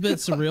was a bit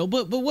surreal,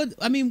 but what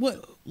I mean, where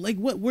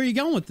are you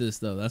going with this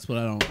though? That's what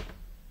I don't.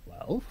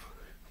 Well,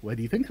 where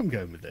do you think I'm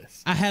going with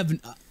this? I have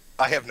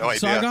no idea.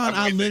 Sargon,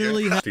 I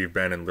literally Steve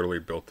Bannon literally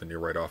built the new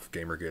write-off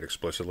Gamergate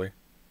explicitly.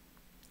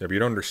 Yeah, but you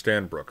don't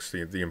understand, Brooks.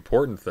 The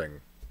important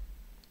thing.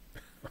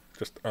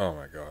 Just oh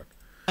my god.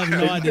 I have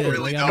no idea.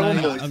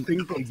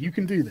 Like, you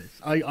can do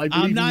this.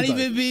 I'm not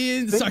even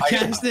being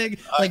sarcastic.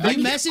 Like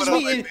you messaged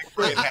me.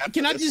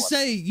 Can I just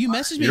say you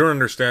messaged me? You don't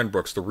understand,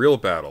 Brooks. The real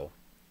battle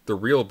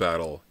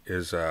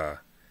is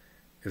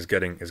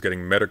getting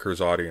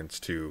Medicare's audience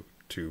to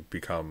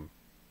become,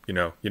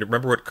 you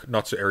remember what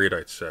Not So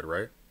Erudite said,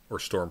 right? Or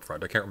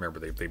Stormfront. I can't remember.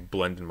 They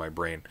blend in my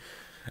brain.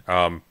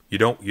 You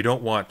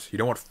don't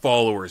want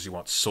followers. You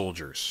want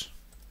soldiers.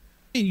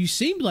 And you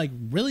seemed like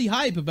really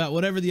hype about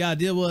whatever the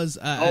idea was.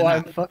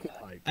 I'm fucking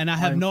hype. And I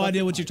have no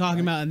idea what you're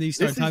talking about. And then you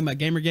start talking about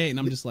Gamergate, and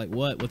I'm just like,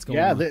 what's going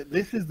on? Yeah,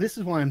 this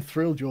is why I'm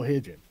thrilled you're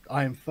here, Jim.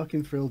 I am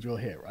fucking thrilled you're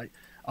here, right?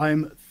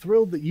 I'm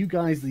thrilled that you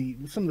guys,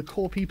 some of the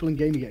core people in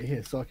Gamergate are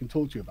here, so I can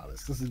talk to you about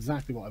this. This is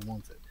exactly what I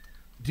wanted.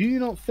 Do you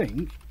not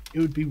think it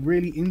would be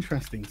really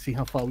interesting to see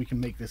how far we can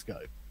make this go?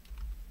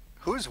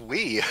 Who's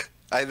we?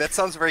 That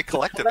sounds very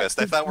collectivist.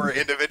 I thought we were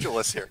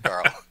individualists here,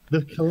 Carl.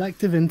 The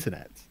collective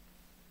internet.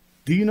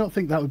 Do you not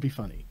think that would be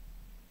funny?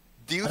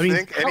 Do you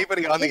think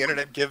anybody on the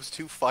internet gives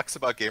two fucks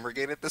about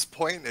Gamergate at this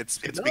point? It's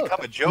become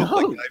a joke.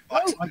 No,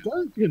 I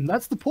don't, Jim.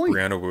 That's the point.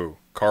 Brianna Wu,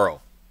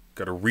 Carl,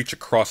 got to reach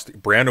across.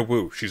 Brianna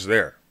Wu, she's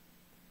there.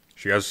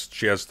 She has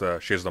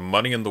the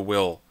money and the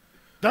will.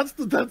 That's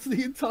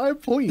the entire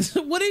point.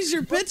 What is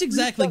your pitch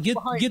exactly?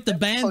 Get the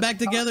band back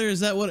together?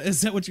 Is that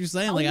what you're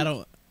saying? Like I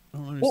don't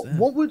understand.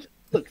 What would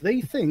look? They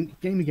think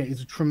Gamergate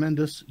is a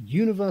tremendous,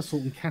 universal,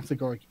 and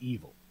categoric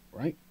evil,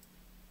 right?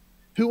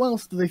 Who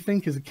else do they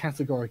think is a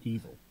categoric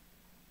evil?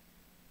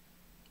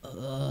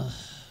 I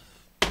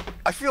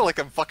feel like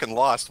I'm fucking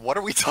lost. What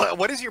are we talking?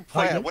 What is your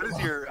plan? What is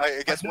your?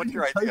 I guess what's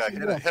your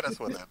idea? Hit us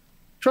with it.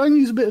 Try and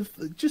use a bit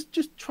of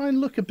just try and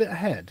look a bit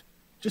ahead.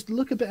 Just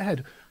look a bit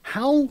ahead.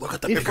 How? Look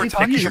at the bigger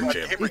picture of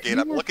Gamergate.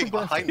 I'm looking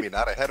behind me,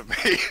 not ahead of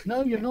me.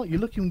 No, you're not. You're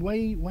looking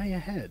way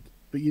ahead.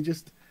 But you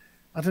just,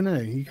 I don't know.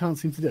 You can't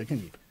seem to do it, can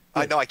you?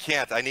 I know I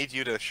can't. I need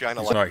you to shine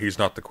a light. He's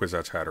not the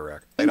Kwisatz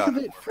Haderach. Think of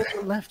it from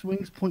the left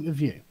wing's point of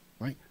view.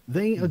 Right?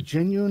 They are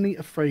genuinely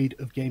afraid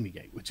of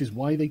Gamergate, which is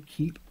why they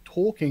keep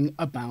talking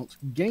about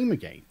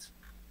Gamergate.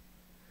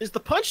 Is the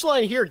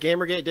punchline here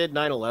Gamergate did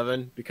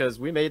 9/11? Because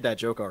we made that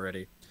joke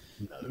already.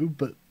 No,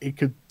 but it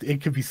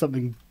could be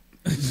something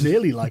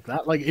nearly like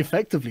that, like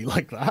effectively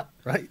like that,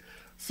 right?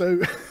 So,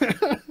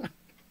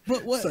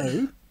 but what?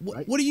 So,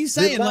 what are you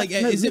saying? Like,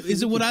 is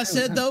it what I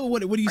said though?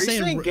 What are you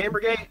saying? Are you saying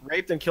Gamergate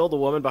raped and killed a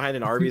woman behind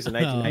an Arby's in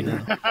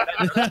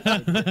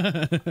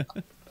 1990?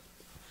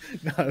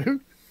 No.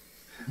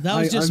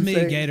 That was just me,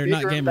 Gator,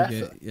 not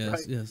Gamergate. Yes,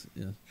 right? yes.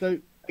 So,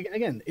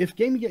 again, if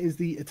Gamergate is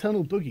the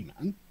eternal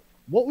boogeyman,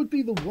 what would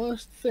be the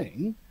worst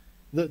thing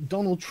that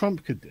Donald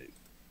Trump could do?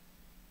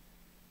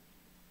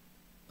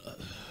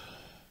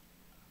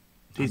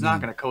 He's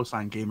not going to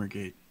co-sign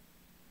Gamergate.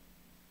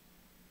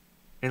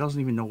 He doesn't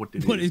even know what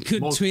it is. It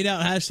could tweet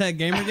out hashtag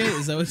Gamergate?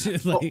 Is that what you're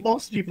like?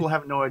 Most people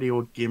have no idea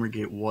what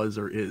Gamergate was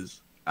or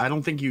is. I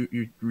don't think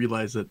you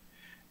realize that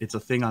it's a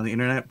thing on the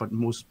internet, but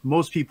most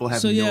people have.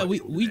 So yeah,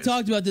 we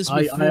talked about this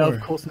before. I of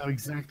course know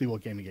exactly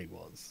what Gamergate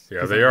was.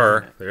 Yeah, they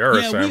are.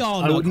 Yeah, we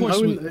all know. Of course,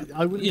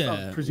 I wouldn't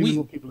start presuming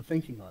what people are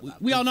thinking like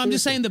that. We all know. I'm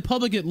just saying the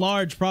public at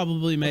large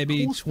probably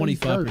maybe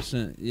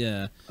 25%.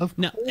 Yeah.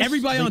 Now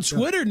everybody on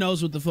Twitter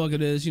knows what the fuck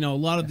it is. You know, a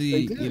lot of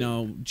the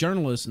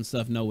journalists and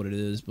stuff know what it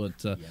is,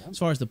 but as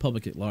far as the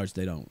public at large,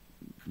 they don't.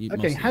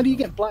 Okay, how do you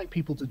get black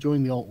people to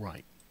join the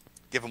alt-right?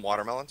 Give them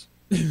watermelons.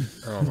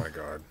 Oh my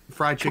god.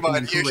 Fried chicken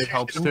and Kool-Aid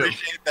helps too.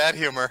 Appreciate that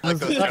humor. All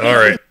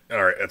right.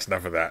 That's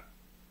enough of that.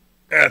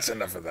 That's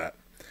enough of that.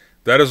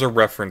 That is a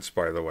reference,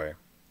 by the way.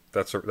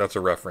 That's a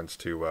reference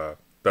to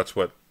that's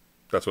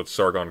what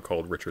Sargon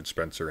called Richard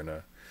Spencer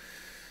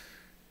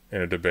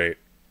in a debate.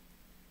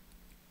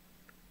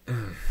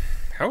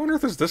 How on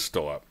earth is this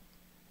still up?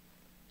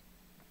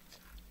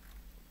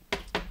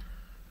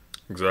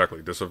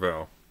 Exactly.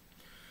 Disavow.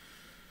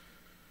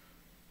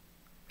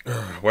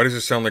 Why does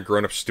it sound like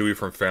grown-up Stewie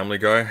from Family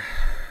Guy?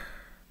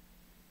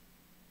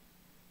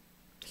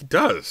 He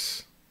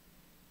does.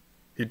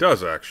 He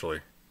does,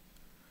 actually.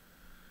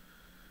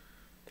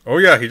 Oh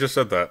yeah, he just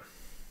said that.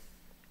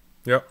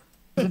 Yep.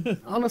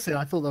 Honestly,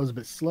 I thought that was a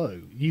bit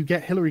slow. You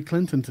get Hillary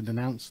Clinton to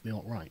denounce the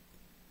alt-right.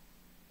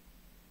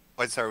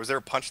 Wait, sorry, was there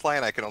a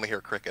punchline? I could only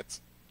hear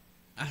crickets.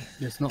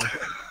 It's not.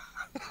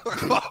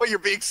 Oh, you're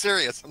being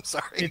serious. I'm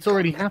sorry. It's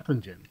already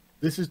happened, Jim.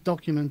 This is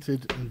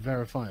documented and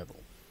verifiable.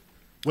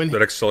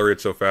 That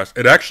accelerated so fast.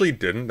 It actually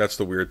didn't. That's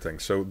the weird thing.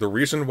 So the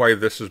reason why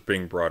this is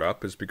being brought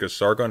up is because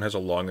Sargon has a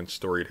long and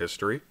storied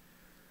history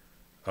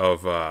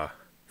of...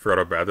 forgot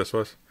how bad this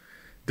was.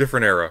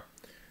 Different era.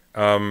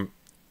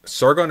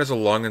 Sargon has a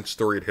long and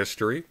storied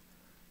history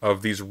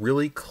of these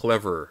really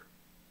clever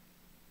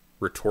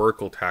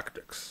rhetorical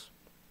tactics.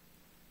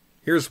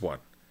 Here's one.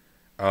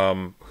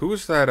 Who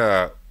was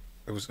that?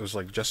 It was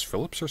like Jess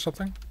Phillips or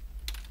something?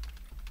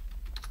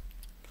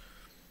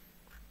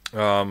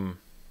 Yeah,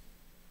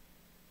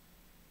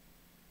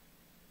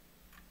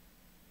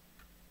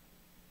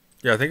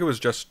 I think it was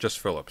Jess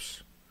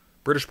Phillips.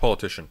 British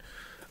politician.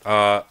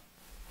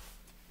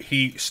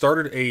 He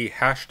started a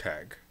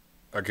hashtag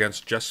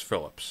against Jess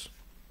Phillips.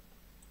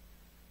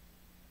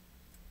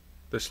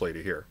 This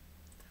lady here.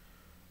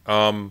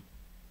 Actually,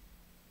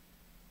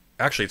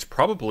 it's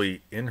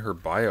probably in her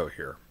bio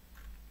here.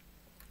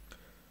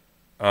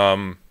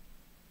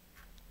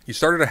 He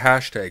started a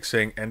hashtag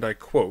saying, and I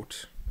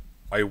quote,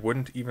 "I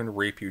wouldn't even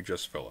rape you,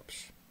 Jess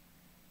Phillips."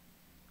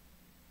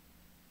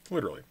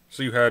 Literally.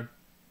 So you had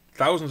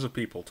thousands of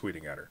people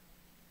tweeting at her.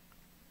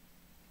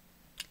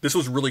 This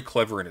was really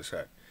clever in his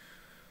head.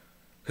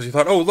 Because he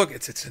thought, oh, look,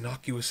 it's an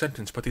innocuous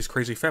sentence, but these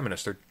crazy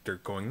feminists, they're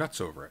going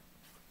nuts over it.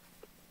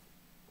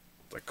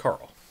 Like,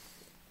 Carl.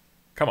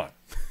 Come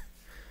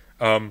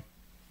on.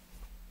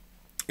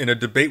 In a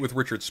debate with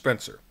Richard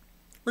Spencer.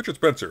 Richard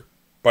Spencer,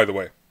 by the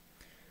way.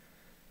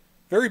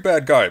 Very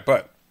bad guy,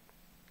 but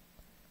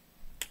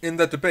in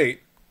that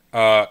debate,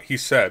 he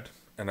said,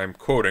 and I'm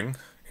quoting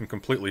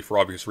incompletely for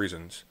obvious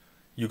reasons,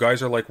 "You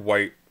guys are like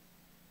white."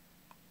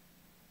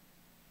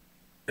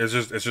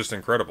 It's just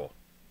incredible.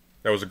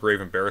 That was a grave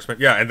embarrassment.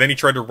 Yeah, and then he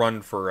tried to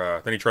run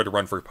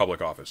for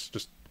public office.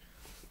 Just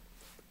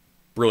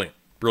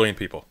brilliant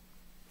people.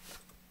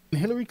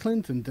 Hillary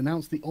Clinton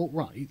denounced the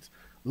alt-right.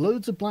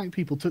 Loads of black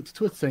people took to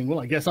Twitter saying, "Well,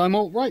 I guess I'm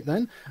alt-right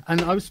then."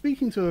 And I was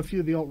speaking to a few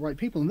of the alt-right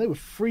people, and they were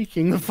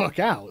freaking the fuck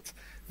out,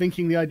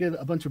 thinking the idea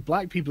that a bunch of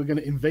black people are going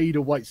to invade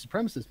a white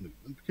supremacist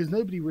movement, because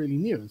nobody really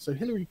knew. And so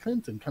Hillary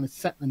Clinton kind of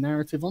set the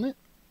narrative on it.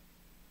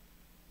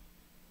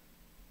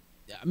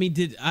 I mean,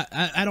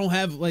 I don't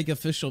have like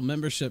official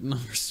membership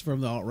numbers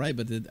from the alt-right,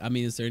 but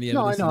is there any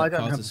evidence that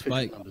caused have a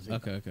spike?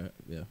 Okay,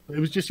 yeah. It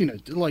was just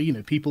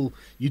people,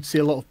 you'd see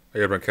a lot of. I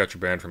gotta catch a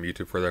ban from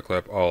YouTube for that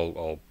clip.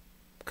 I'll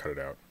cut it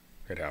out.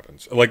 It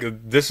happens. Like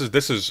this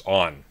is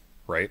on,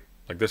 right?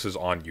 Like this is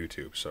on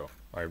YouTube, so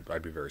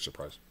I'd be very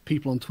surprised.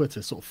 People on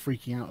Twitter sort of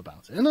freaking out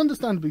about it, and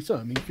understandably so.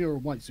 I mean, if you're a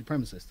white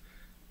supremacist,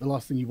 the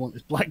last thing you want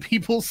is black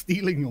people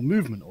stealing your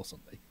movement or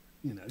something.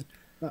 You know,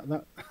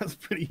 that's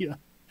pretty.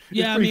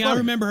 Yeah, I mean, funny. I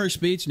remember her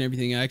speech and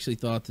everything. I actually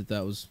thought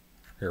that was...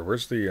 Here,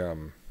 where's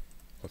the,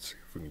 let's see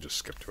if we can just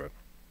skip to it.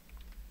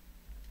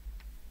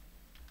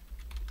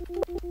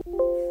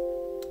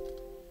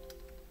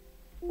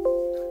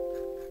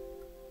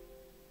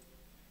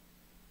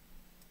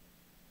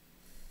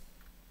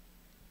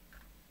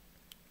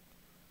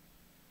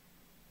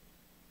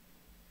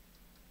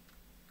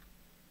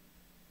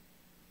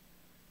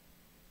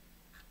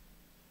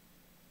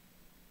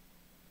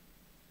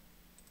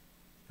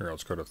 Here,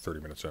 let's go to 30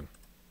 minutes in.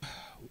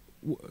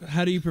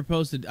 How do you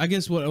propose to? I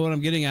guess what I'm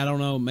getting, I don't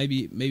know.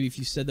 Maybe if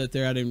you said that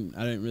there, I didn't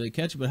really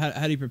catch it. But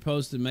how do you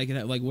propose to make it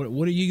happen? Like,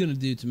 what are you going to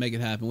do to make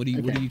it happen? What are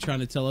you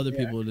trying to tell other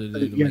people to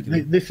do to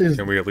make it happen?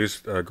 Can we at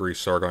least agree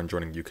Sargon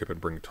joining UKIP and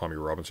bringing Tommy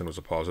Robinson was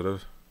a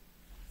positive?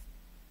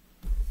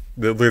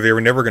 They were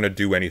never going to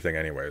do anything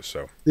anyway.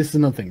 So this is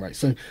another thing, right?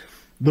 So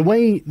the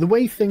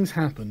way things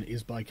happen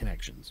is by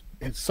connections.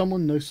 It's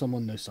someone knows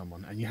someone knows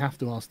someone, and you have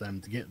to ask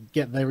them to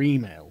get their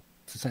email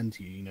to send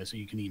to you, so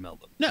you can email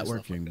them.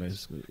 Networking, like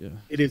basically, yeah.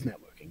 It is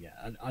networking,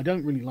 yeah. I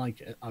don't really like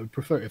it. I would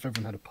prefer it if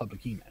everyone had a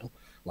public email,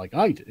 like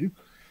I do,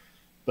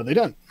 but they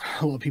don't.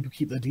 A lot of people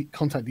keep their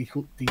contact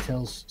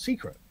details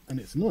secret, and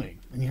it's annoying,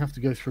 and you have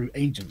to go through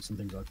agents and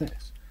things like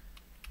this.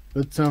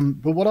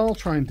 But what I'll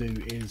try and do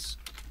is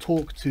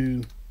talk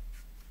to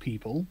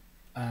people,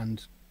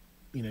 and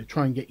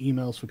try and get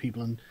emails for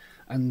people,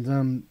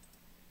 and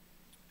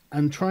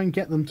try and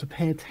get them to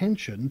pay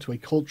attention to a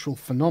cultural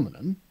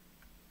phenomenon.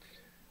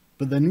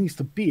 But there needs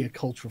to be a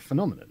cultural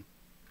phenomenon,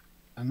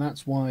 and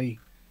that's why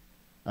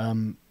I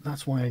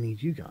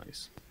need you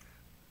guys.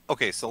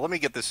 Okay, so let me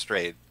get this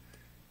straight.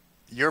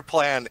 Your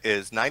plan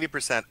is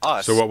 90%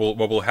 us. So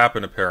what will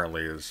happen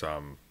apparently is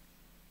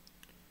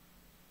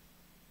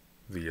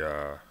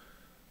the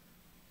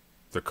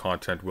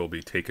content will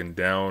be taken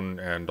down,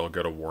 and I'll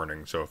get a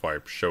warning. So if I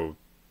show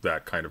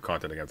that kind of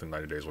content again in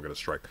 90 days, we'll get a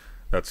strike.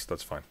 That's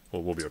fine.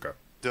 We'll be okay.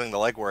 Doing the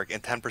legwork,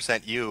 and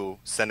 10% you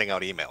sending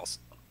out emails.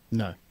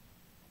 No.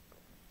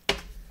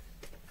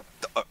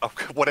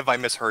 What have I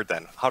misheard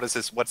then?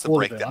 What's the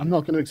breakdown? I'm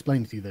not going to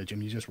explain to you there,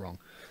 Jim. You're just wrong.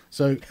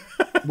 So,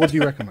 what do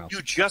you reckon, Ralph?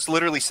 You just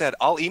literally said,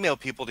 I'll email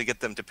people to get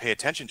them to pay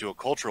attention to a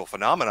cultural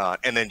phenomenon,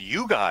 and then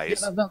you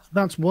guys... Yeah,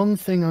 that's one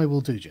thing I will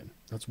do, Jim.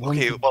 That's one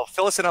thing. Well,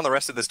 fill us in on the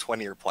rest of this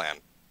 20-year plan.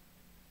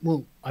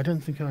 Well, I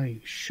don't think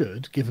I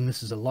should, given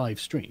this is a live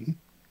stream.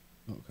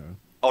 Okay.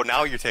 Oh,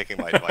 now you're taking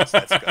my advice.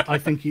 That's good. I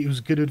think it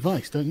was good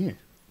advice, don't you?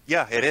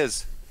 Yeah, it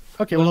is.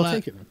 Okay, well, I'll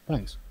take it then.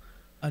 Thanks.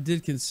 I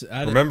did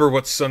Remember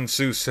what Sun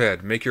Tzu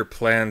said: "Make your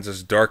plans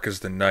as dark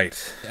as the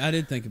night." I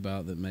did think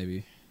about that.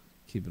 Maybe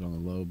keep it on the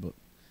low, but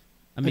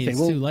I mean, Okay, it's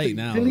well, too late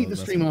now. Delete though,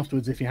 the stream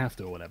afterwards if you have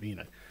to, or whatever, you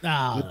know.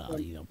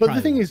 You know. But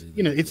the thing is,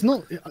 you know, it's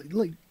not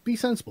like, be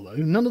sensible though.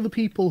 None of the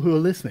people who are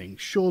listening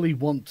surely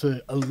want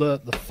to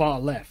alert the far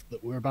left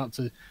that we're about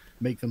to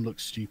make them look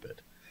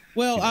stupid.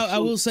 Well, I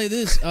will say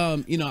this.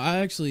 You know, I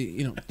actually,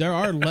 you know, there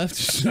are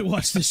leftists who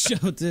watch the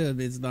show too. I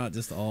mean, it's not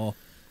just all.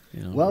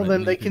 You know, well,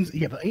 then they can.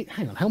 Yeah, but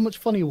hang on. How much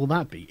funnier will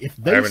that be if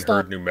they I haven't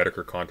heard new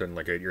Medicare content in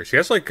like 8 years. He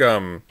has like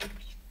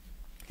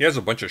he has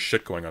a bunch of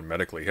shit going on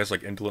medically. He has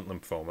like indolent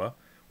lymphoma,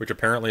 which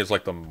apparently is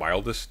like the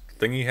mildest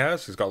thing he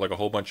has. He's got like a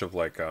whole bunch of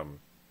like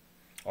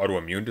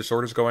autoimmune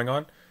disorders going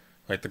on.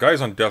 Like the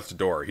guy's on death's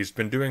door. He's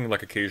been doing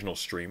like occasional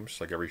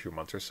streams like every few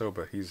months or so,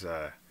 but he's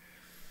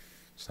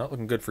it's not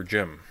looking good for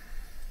Jim.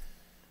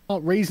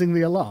 Not raising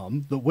the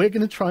alarm that we're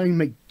going to try and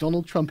make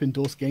Donald Trump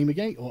endorse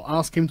Gamergate or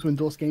ask him to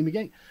endorse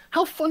Gamergate.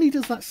 How funny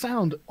does that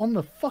sound on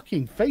the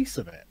fucking face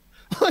of it?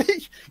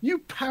 Like, you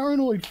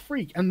paranoid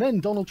freak. And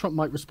then Donald Trump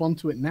might respond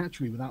to it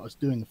naturally without us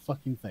doing the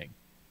fucking thing.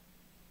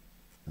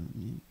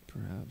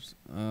 Perhaps.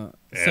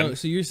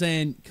 So you're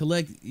saying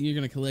you're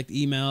going to collect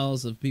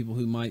emails of people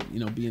who might,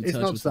 you know, be in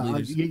touch with the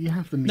leaders? You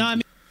have to meet. No, I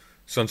mean,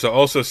 Sun Tzu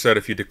also said,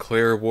 if you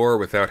declare war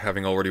without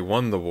having already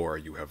won the war,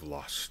 you have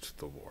lost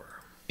the war.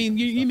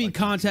 You mean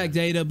contact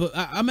data, but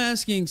I'm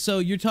asking, so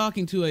you're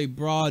talking to a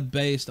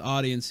broad-based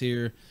audience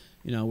here.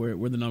 You know, we're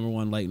the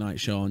 #1 late night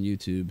show on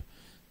YouTube.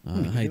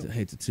 I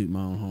hate to toot my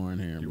own horn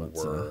here,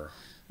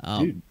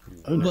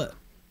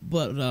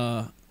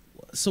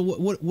 so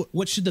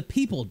what should the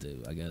people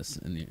do, I guess?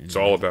 It's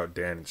all about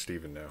Dan and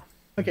Steven now.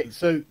 Okay,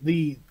 so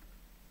the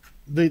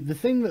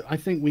thing that I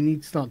think we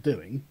need to start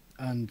doing,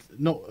 and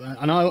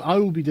I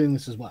will be doing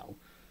this as well,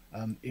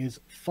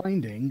 is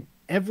finding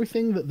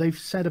everything that they've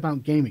said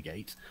about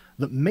Gamergate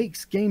that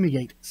makes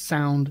Gamergate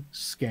sound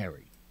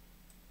scary,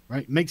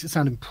 right? Makes it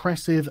sound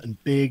impressive and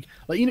big.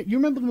 Like, you know, you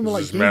remember them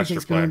like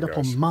Gamergate's going to end up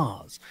on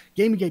Mars.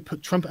 Gamergate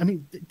put Trump. I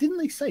mean, didn't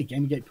they say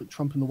Gamergate put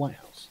Trump in the White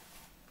House?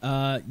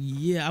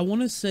 Yeah, I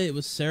want to say it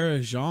was Sarah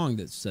Zhang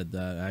that said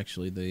that.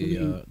 Actually,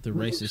 the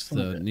racist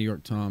New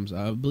York Times.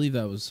 I believe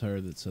that was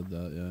her that said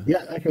that.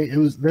 Yeah. Yeah. Okay.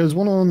 There was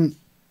one on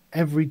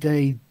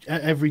everyjoe.com.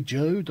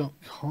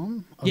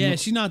 Yeah,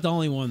 she's not the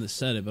only one that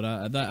said it, but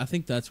I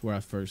think that's where I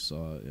first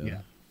saw it.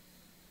 Yeah.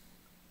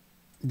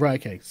 Right.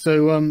 Okay.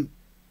 So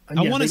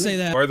I want to say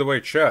that. By the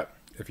way, chat,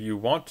 if you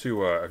want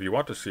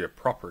to see a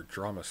proper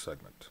drama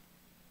segment,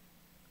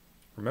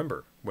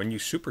 remember when you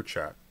super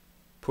chat,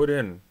 put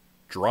in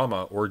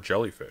drama or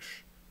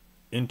jellyfish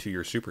into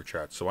your super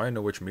chat, so I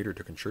know which meter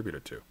to contribute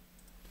it to.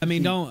 I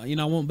mean,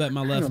 I won't bet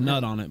my left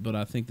nut on it, but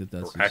I think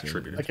that's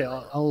attributed. Okay,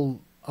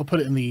 I'll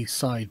put it in the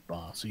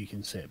sidebar so you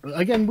can see it. But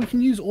again, we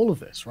can use all of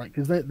this, right?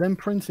 Because them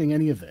printing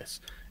any of this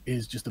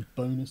is just a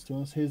bonus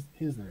to us. Here's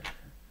the.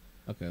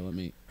 Okay, let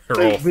me.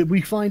 So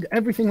we find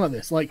everything like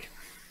this, like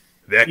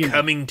they're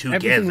coming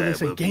together.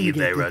 Will be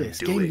their undoing.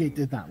 Gamergate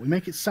did that. We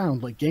make it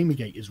sound like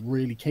Gamergate is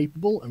really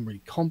capable and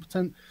really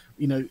competent.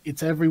 You know,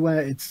 it's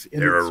everywhere.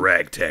 They're a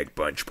ragtag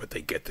bunch, but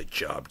they get the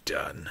job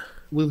done.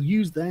 We'll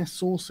use their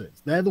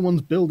sources. They're the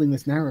ones building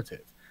this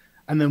narrative,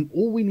 and then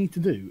all we need to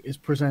do is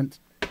present.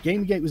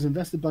 Gamergate was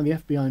invested by the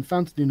FBI and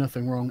found to do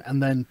nothing wrong,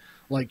 and then,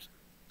 like,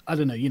 I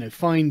don't know, you know,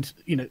 find,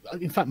 you know,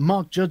 in fact,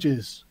 Mark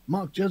Judge's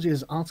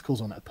articles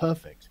on it are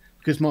perfect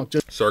because Mark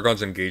Judge.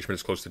 Sargon's engagement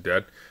is close to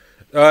dead.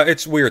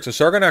 It's weird. So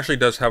Sargon actually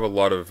does have a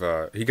lot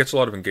of, he gets a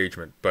lot of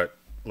engagement, but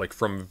like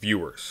from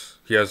viewers,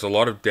 he has a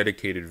lot of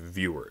dedicated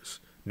viewers.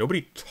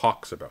 Nobody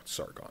talks about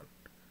Sargon.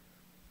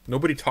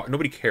 Nobody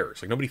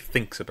cares. Like nobody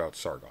thinks about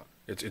Sargon.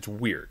 It's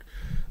weird.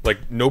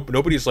 Like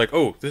nobody's like,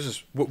 oh, this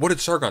is what did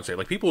Sargon say?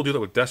 Like people will do that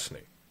with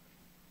Destiny.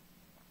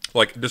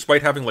 Like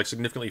despite having like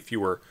significantly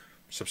fewer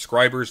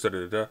subscribers,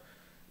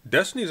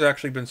 Destiny's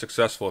actually been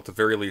successful at the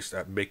very least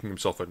at making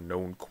himself a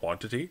known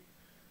quantity.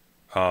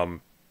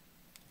 Like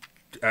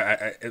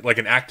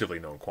an actively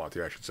known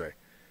quantity, I should say.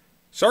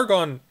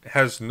 Sargon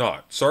has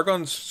not.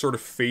 Sargon's sort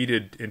of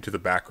faded into the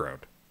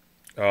background.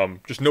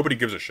 Just nobody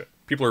gives a shit.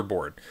 People are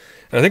bored.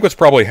 And I think what's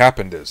probably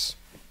happened is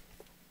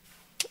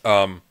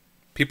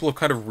people have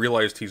kind of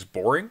realized he's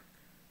boring.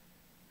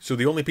 So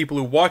the only people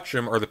who watch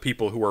him are the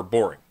people who are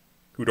boring,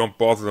 who don't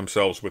bother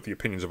themselves with the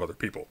opinions of other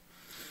people.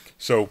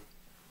 So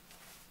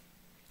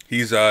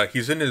he's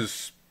in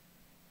his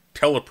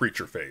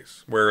telepreacher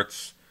phase, where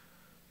it's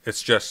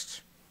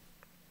just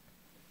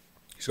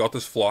he's got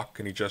this flock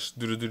and he just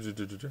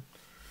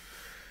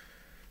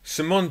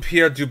Simon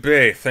Pierre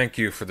Dubé, thank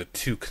you for the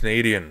 2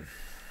 Canadian.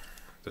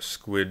 The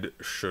squid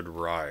should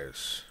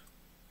rise.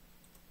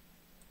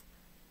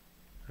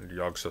 And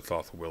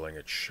Yog-Sothoth willing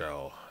it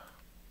shall.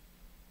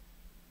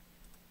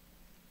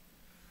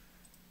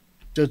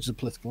 Judge the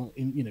political,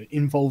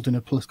 involved in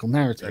a political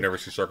narrative. I never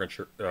see Sargon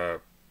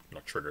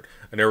not triggered.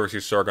 I never see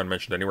Sargon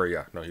mentioned anywhere.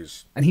 Yeah, no,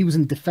 he's. And he was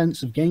in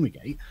defense of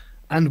Gamergate,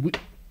 and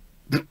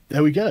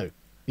there we go.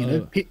 You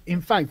know,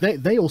 in fact,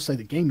 they all say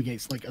that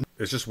Gamergate's like.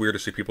 It's just weird to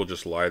see people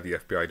just lie. The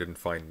FBI didn't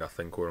find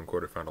nothing, quote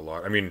unquote. It found a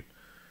lot. I mean,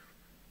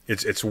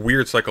 it's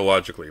weird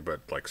psychologically,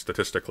 but like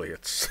statistically,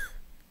 it's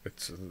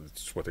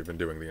what they've been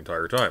doing the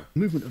entire time.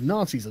 Movement of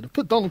Nazis that have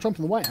put Donald Trump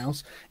in the White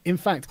House. In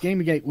fact,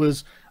 Gamergate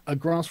was a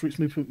grassroots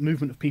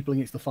movement of people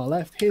against the far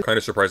left. Kind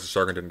of surprised the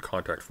Sargon didn't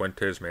contact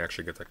Fuentes. May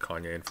actually get that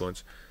Kanye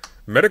influence.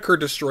 Medicare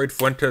destroyed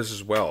Fuentes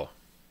as well.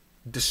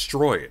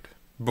 Destroyed.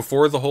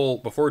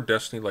 Before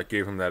Destiny like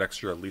gave him that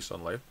extra lease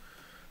on life,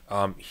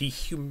 he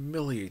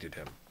humiliated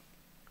him.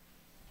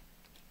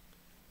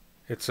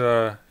 It's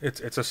a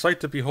sight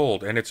to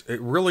behold, and it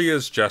really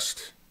is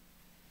just.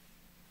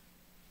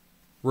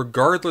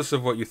 Regardless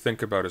of what you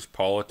think about his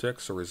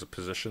politics or his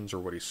positions or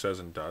what he says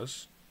and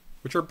does,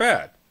 which are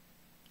bad,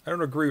 I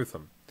don't agree with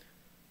him.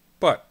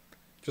 But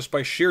just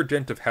by sheer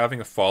dint of having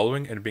a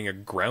following and being a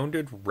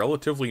grounded,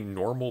 relatively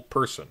normal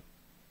person,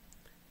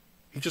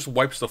 he just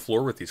wipes the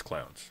floor with these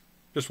clowns.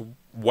 Just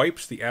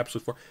wipes the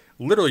absolute floor.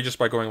 Literally just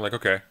by going like,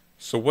 okay,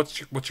 so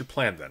what's your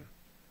plan then?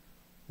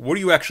 What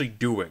are you actually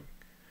doing?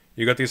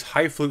 You got these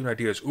highfalutin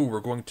ideas. Ooh, we're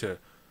going to...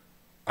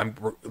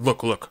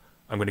 Look.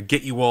 I'm going to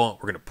get you all.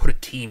 We're going to put a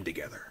team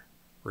together.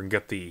 We're going to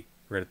get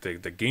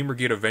the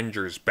Gamergate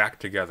Avengers back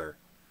together.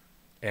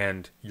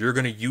 And you're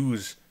going to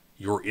use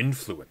your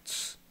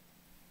influence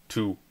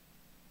to...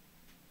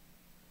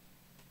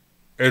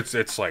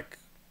 It's like...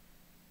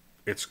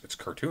 It's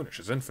cartoonish.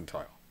 It's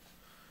infantile.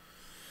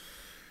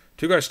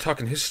 Two guys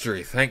talking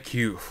history. Thank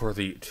you for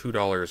the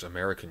 $2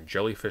 American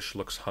jellyfish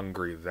looks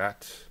hungry.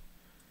 That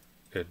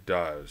it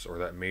does. Or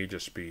that may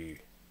just be...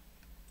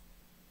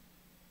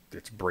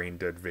 It's brain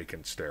dead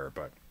vacant stare,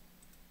 but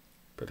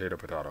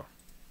potato.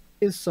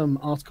 Here's some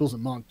articles that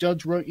Mark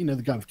Judge wrote. You know,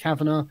 the guy with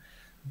Kavanaugh.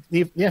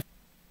 Yeah.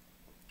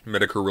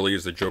 Medicare really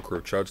is the Joker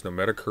of chuds. No,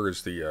 Medicare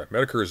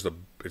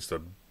is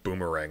the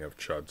boomerang of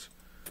chuds.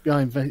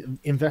 FBI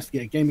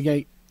investigated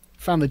Gamergate,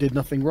 found they did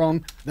nothing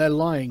wrong. They're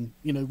lying.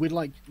 You know, we'd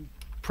like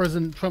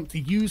President Trump to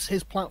use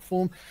his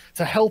platform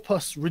to help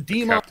us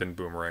redeem Captain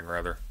Boomerang,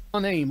 rather.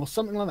 Our name or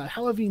something like that.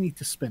 However you need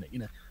to spin it, you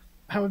know,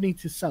 however you need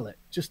to sell it.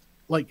 Just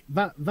like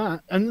that,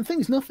 and the thing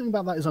is, nothing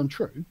about that is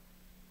untrue.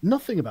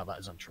 Nothing about that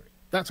is untrue.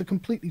 That's a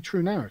completely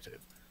true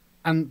narrative.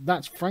 And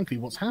that's frankly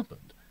what's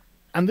happened.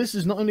 And this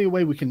is not only a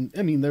way we can,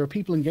 I mean, there are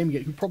people in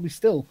Gamergate who probably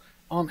still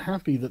aren't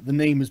happy that the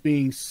name is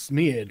being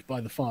smeared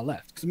by the far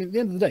left. Because, I mean, at the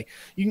end of the day,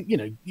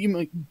 you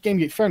might,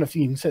 Gamergate, fair enough,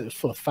 you can say it was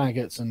full of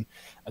faggots and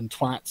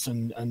twats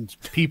and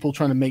people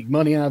trying to make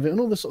money out of it and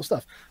all this sort of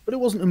stuff. But it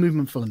wasn't a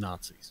movement full of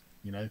Nazis,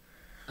 you know?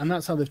 And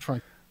that's how they've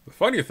tried. The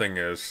funny thing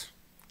is,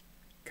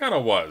 kind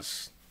of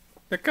was.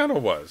 It kind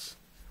of was.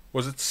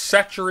 Was it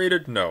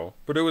saturated? No,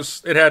 but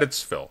it had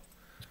its fill.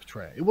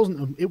 It wasn't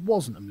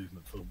a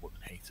movement full of women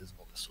haters and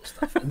all this sort of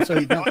stuff. And so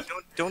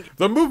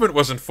the movement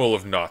wasn't full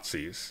of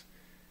Nazis.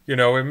 You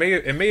know, it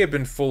may have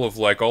been full of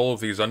like all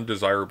of these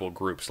undesirable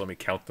groups. Let me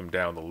count them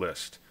down the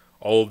list.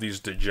 All of these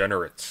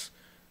degenerates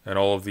and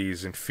all of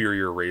these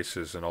inferior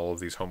races and all of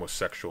these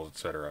homosexuals,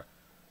 etc.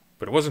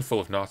 But it wasn't full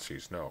of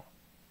Nazis. No.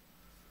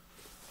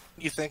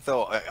 You think,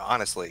 though,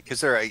 honestly,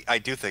 because I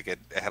do think it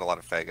had a lot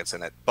of faggots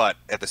in it, but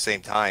at the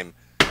same time,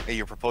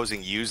 you're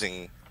proposing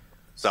using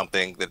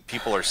something that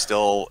people are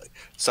still,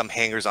 some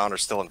hangers-on are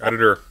still involved.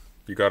 Editor,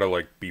 you gotta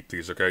like beep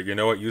these, okay? You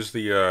know what? Use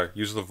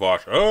the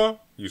Vosh.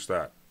 Use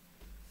that.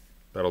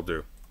 That'll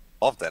do.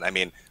 Then, I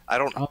mean, I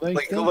don't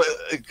like.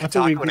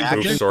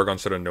 Sargon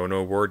said a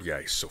no word.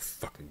 Yeah, he's so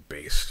fucking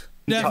based.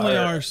 Definitely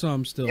are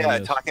some still. Yeah,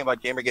 talking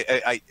about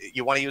Gamergate,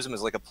 you want to use them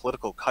as like a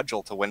political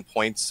cudgel to win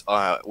points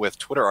with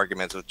Twitter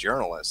arguments with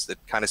journalists. It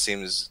kind of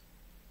seems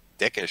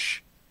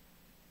dickish.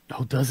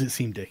 Oh, does it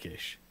seem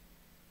dickish?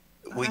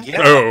 Well,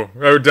 yeah.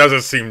 Oh, does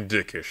it seem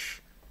dickish?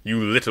 You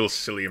little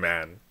silly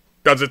man.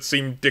 Does it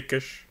seem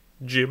dickish,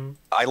 Jim?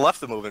 I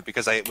left the movement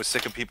because I was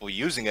sick of people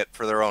using it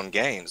for their own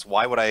gains.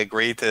 Why would I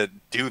agree to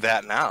do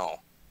that now?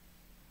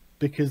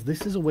 Because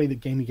this is a way that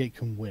Gamergate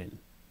can win.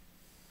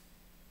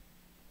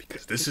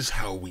 Because this is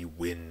how we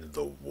win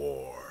the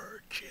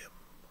war, Jim.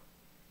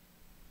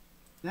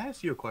 Can I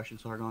ask you a question,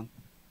 Sargon?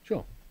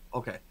 Sure.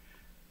 Okay.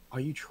 Are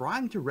you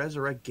trying to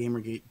resurrect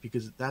Gamergate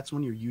because that's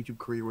when your YouTube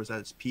career was at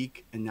its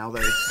peak, and now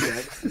that it's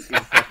dead,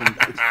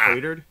 it's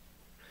cratered?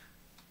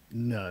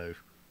 No.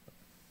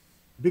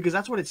 Because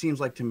that's what it seems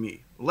like to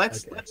me.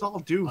 Let's all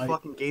do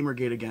fucking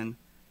Gamergate again.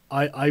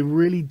 I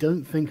really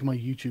don't think my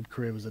YouTube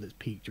career was at its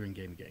peak during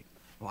Gamergate.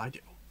 Well, I do.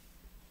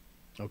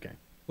 Okay.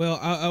 Well,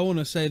 I want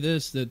to say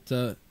this,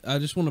 that I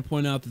just want to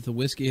point out that the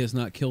whiskey has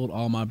not killed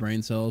all my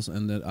brain cells,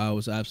 and that I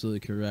was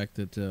absolutely correct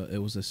that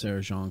it was a Sarah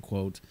Jean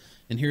quote.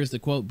 And here's the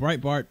quote: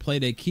 Breitbart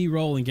played a key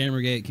role in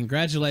Gamergate.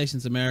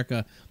 Congratulations,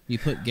 America. You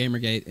put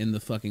Gamergate in the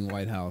fucking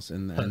White House,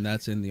 and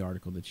that's in the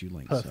article that you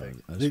linked.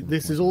 Perfect. So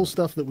this is all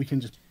stuff that we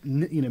can just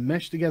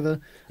mesh together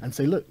and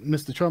say, look,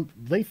 Mr. Trump,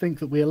 they think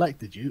that we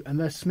elected you, and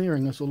they're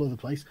smearing us all over the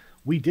place.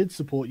 We did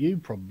support you,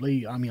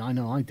 probably. I mean, I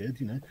know I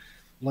did,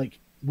 like,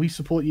 we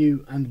support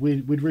you, and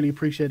we'd really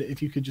appreciate it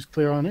if you could just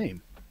clear our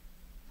name.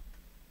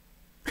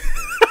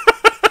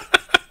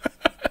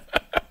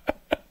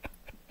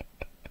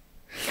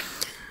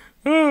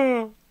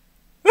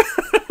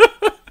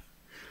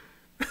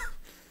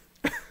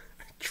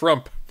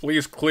 Trump,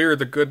 please clear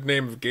the good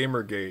name of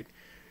Gamergate.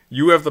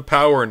 You have the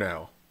power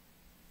now.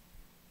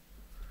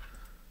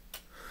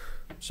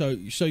 So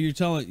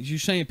you're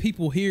saying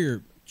people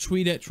here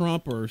tweet at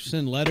Trump or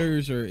send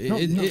letters or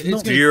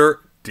it's dear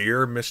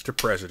Mr.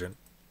 President.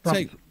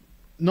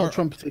 Not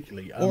Trump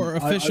particularly, or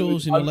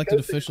officials, elected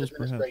officials,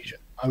 perhaps.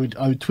 I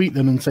would tweet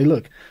them and say,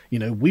 look,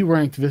 we were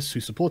activists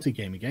who supported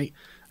Gamergate,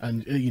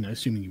 and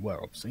assuming you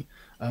were, obviously,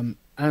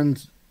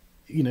 and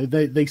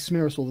they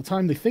smear us all the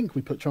time. They think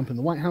we put Trump in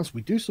the White House.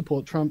 We do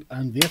support Trump,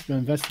 and the FBI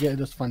investigated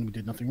us to find we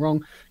did nothing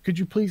wrong. Could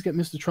you please get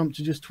Mr. Trump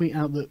to just tweet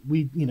out that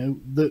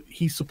that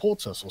he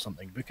supports us or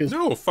something? Because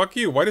no, fuck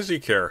you. Why does he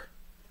care?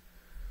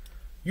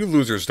 You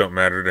losers don't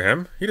matter to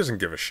him. He doesn't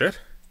give a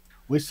shit.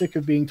 We're sick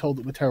of being told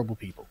that we're terrible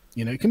people.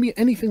 It can be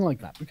anything like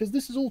that, because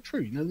this is all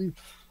true.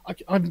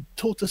 I've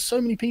talked to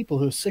so many people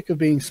who are sick of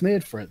being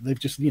smeared for it. They've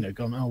just,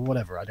 gone, oh,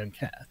 whatever, I don't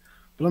care.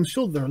 But I'm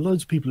sure there are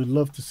loads of people who'd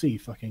love to see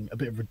fucking a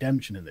bit of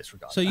redemption in this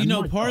regard. So,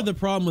 part of the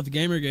problem with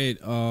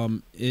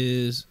Gamergate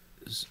is,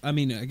 I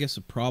guess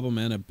a problem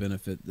and a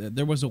benefit.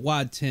 There was a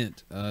wide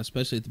tent,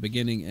 especially at the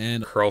beginning.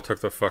 And Carl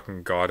took the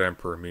fucking God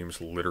Emperor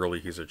memes literally.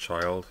 He's a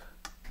child.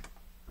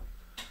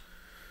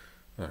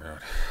 Oh, God.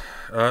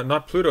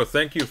 Not Pluto,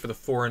 thank you for the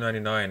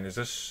 $4.99. Is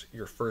this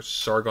your first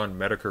Sargon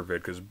Medicare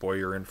vid? Because, boy,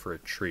 you're in for a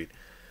treat.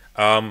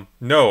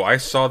 No, I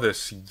saw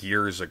this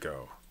years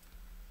ago.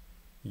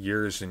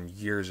 Years and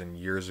years and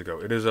years ago.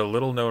 It is a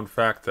little-known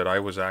fact that I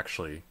was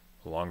actually,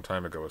 a long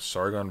time ago, a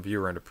Sargon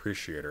viewer and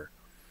appreciator.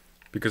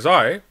 Because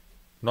I,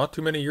 not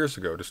too many years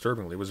ago,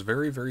 disturbingly, was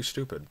very, very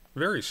stupid.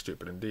 Very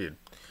stupid indeed.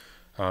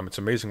 It's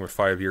amazing what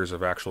 5 years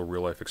of actual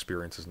real-life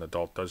experience as an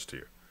adult does to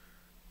you.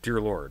 Dear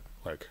Lord,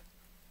 like...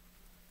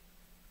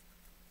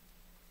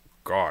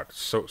 God,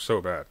 so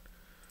bad.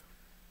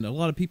 A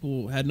lot of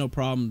people had no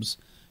problems,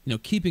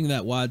 keeping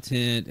that wide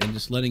tent and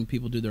just letting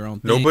people do their own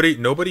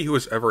thing. Nobody who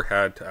has ever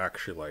had to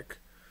actually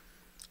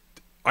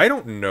I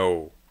don't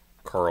know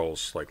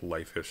Carl's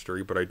life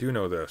history, but I do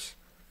know this.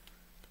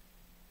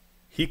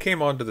 He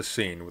came onto the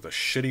scene with a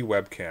shitty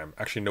webcam,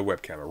 actually no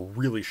webcam, a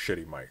really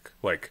shitty mic,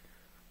 like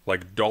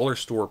dollar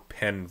store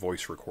pen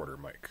voice recorder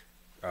mic.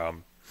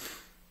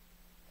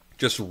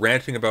 Just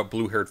ranting about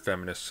blue-haired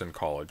feminists in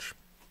college.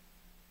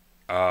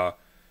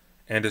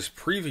 And his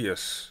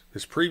previous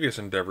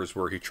endeavors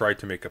were he tried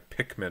to make a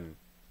Pikmin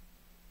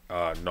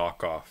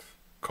knockoff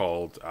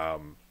called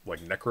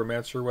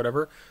Necromancer or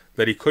whatever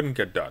that he couldn't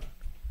get done.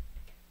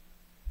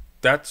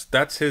 That's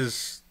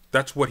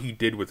what he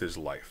did with his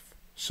life.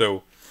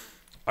 So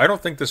I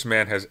don't think this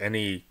man has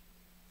any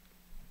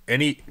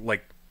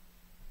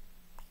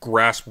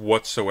grasp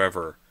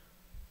whatsoever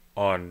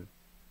on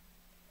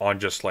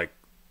just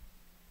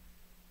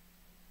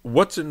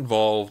what's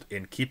involved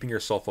in keeping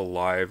yourself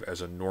alive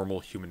as a normal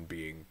human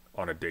being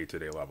on a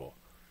day-to-day level.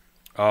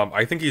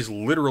 I think he's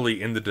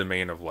literally in the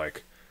domain of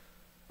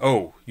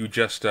oh, you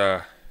just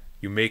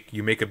you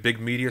make a big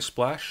media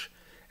splash,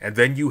 and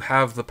then you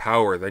have the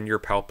power, then you're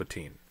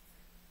Palpatine.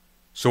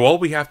 So all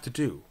we have to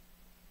do,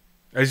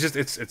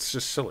 it's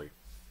just silly.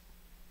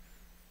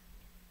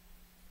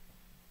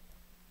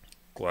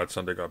 Glad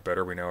Sunday got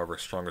better. We now have our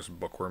strongest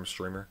bookworm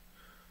streamer.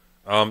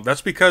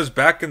 That's because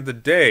back in the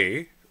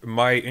day,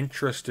 my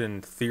interest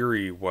in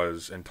theory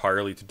was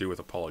entirely to do with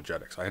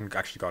apologetics. I hadn't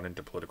actually gotten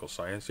into political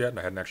science yet, and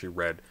I hadn't actually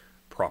read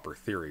proper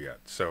theory yet.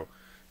 So,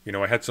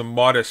 I had some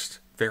modest,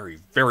 very,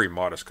 very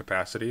modest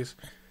capacities,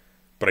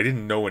 but I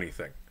didn't know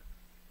anything.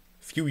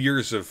 A few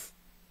years of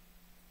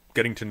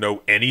getting to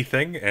know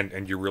anything,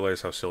 and you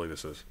realize how silly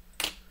this is.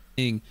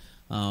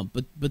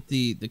 But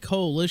the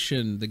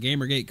coalition, the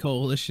Gamergate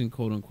coalition,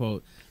 quote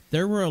unquote,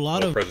 there were a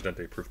lot of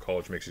Presidente-proof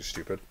college makes you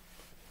stupid.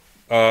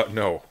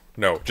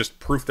 No, just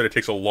proof that it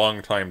takes a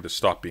long time to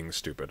stop being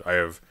stupid. I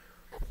have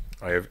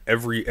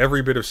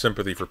every bit of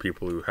sympathy for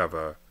people who have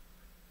a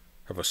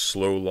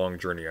slow, long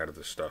journey out of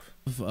this stuff.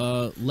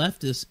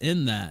 Leftists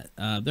in that.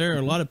 There are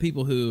a lot of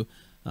people who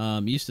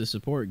used to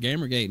support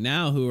Gamergate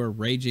now who are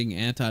raging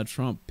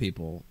anti-Trump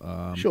people.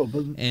 Sure,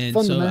 but and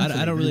so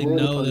I don't really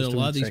know that a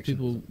lot of these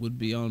people would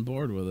be on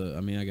board with it.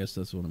 I guess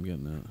that's what I'm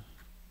getting at.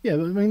 Yeah,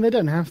 but they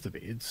don't have to be.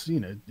 It's we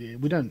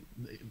don't.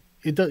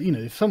 It does.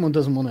 If someone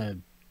doesn't want to,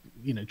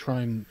 try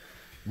and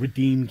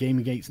redeem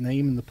Gamergate's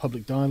name in the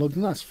public dialogue,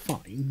 then that's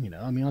fine. I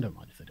don't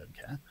mind if they don't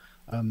care.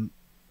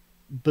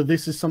 But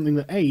this is something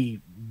that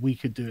we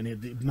could do.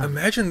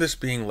 Imagine this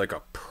being like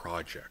a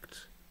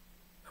project.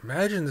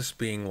 Imagine this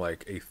being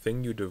like a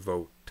thing you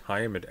devote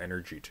time and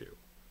energy to.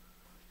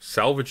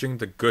 Salvaging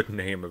the good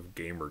name of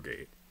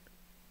Gamergate.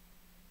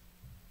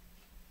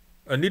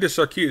 Anita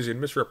Sarkeesian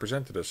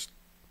misrepresented us,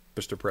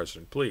 Mr.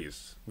 President.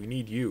 Please, we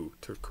need you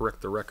to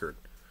correct the record.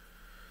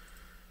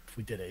 If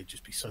we did it, it'd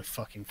just be so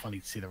fucking funny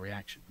to see the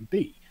reaction.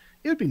 B,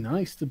 it would be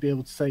nice to be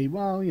able to say,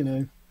 well,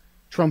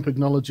 Trump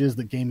acknowledges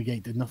that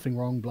Gamergate did nothing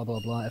wrong, blah, blah,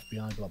 blah,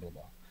 FBI, blah, blah,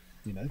 blah.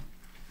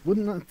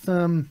 Wouldn't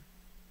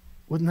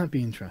that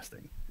be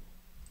interesting?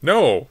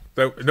 No,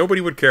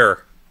 nobody would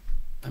care.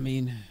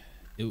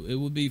 It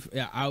would be.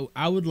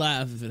 I would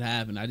laugh if it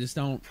happened. I just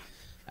don't.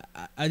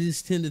 I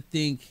just tend to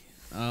think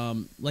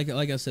like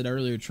I said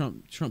earlier,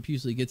 Trump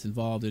usually gets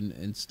involved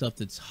in stuff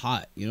that's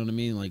hot. You know what I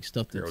mean? Like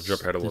stuff that's. Here, I'll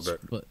jump ahead a little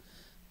bit. But,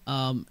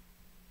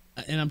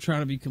 and I'm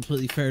trying to be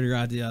completely fair to your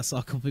idea. I saw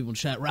a couple people in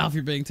chat. Ralph,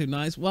 you're being too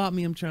nice. Well, I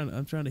mean, I'm trying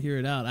to hear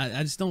it out.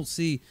 I just don't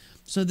see.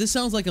 So this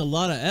sounds like a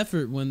lot of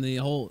effort when the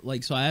whole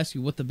like. So I asked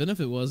you what the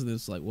benefit was, and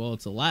it's like, well,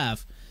 it's a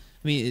laugh.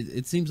 I mean,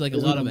 it seems like a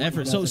lot of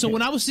effort. So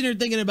when I was sitting there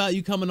thinking about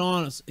you coming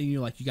on, and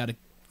you're like, you got a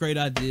great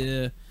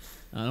idea.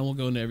 I won't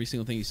go into every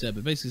single thing you said,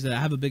 but basically said, I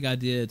have a big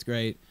idea. It's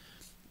great.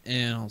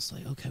 And I was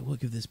like, okay, what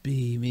could this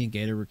be? Me and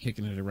Gator were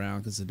kicking it around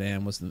because the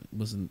Dan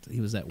wasn't. He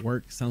was at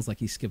work. Sounds like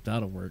he skipped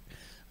out of work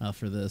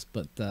for this,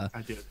 but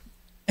I did.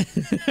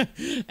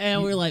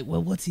 And we're like,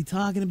 well, what's he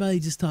talking about? He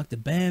just talked to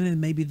Bannon,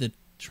 maybe the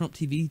Trump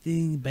TV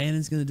thing.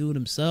 Bannon's gonna do it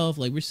himself.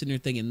 Like we're sitting there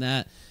thinking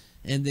that,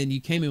 and then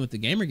you came in with the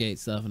Gamergate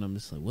stuff, and I'm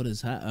just like, what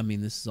is that? I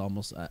mean, this is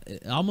almost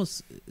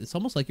it's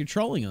almost like you're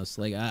trolling us.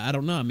 Like I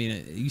don't know. I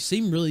mean, you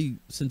seem really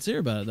sincere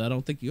about it. I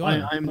don't think you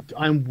are. I'm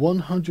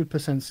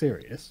 100%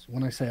 serious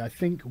when I say I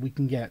think we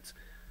can get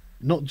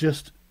not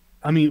just.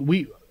 I mean,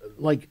 we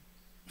like,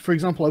 for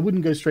example, I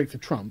wouldn't go straight for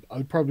Trump. I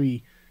would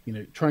probably.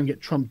 Try and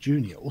get Trump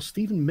Jr. or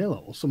Stephen Miller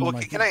or someone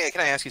like that.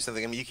 Can I ask you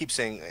something? I mean, you keep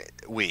saying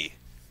we,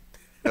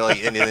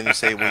 and then you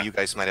say, well, you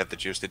guys might have the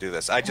juice to do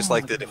this. I just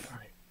like that.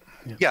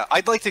 Yeah,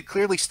 I'd like to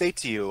clearly state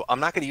to you, I'm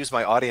not going to use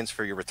my audience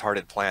for your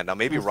retarded plan. Now,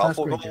 maybe Ralph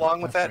will go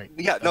along with that. Great.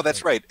 Yeah, no,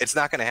 that's right. It's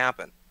not going to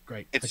happen.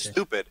 Great. It's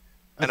stupid,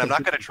 and I'm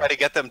not going to try to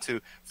get them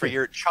for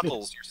your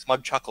chuckles, your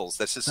smug chuckles.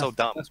 That's just so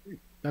dumb.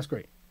 That's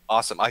great.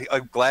 Awesome.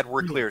 I'm glad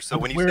we're clear. So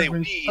when you say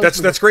we...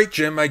 That's great,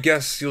 Jim. I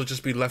guess you'll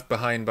just be left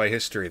behind by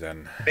history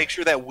then. Make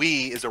sure that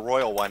we is a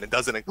royal one. It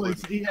doesn't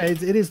include me. Yeah,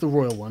 it is the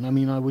royal one. I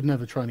mean, I would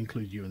never try and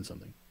include you in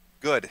something.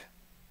 Good.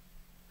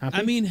 Happy?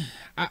 I mean,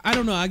 I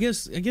don't know. I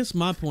guess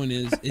my point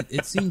is,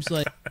 it seems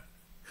like...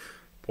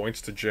 Points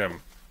to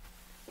Jim.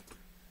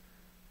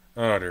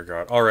 Oh, dear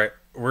God. All right.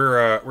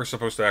 We're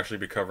supposed to actually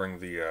be covering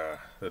the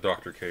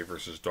Dr. K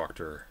versus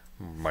Dr.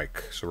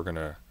 Mike. So we're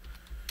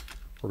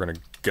gonna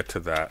get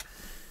to that.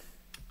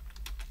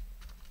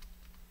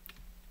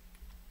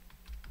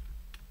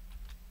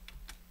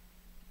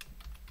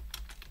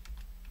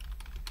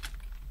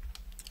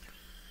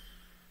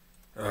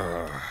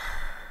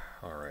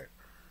 All right.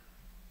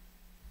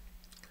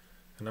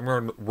 And I'm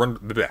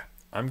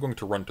going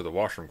to run to the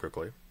washroom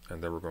quickly,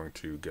 and then we're going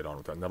to get on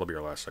with that. And that'll be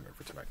our last segment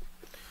for tonight.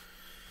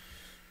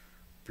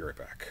 Be right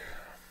back.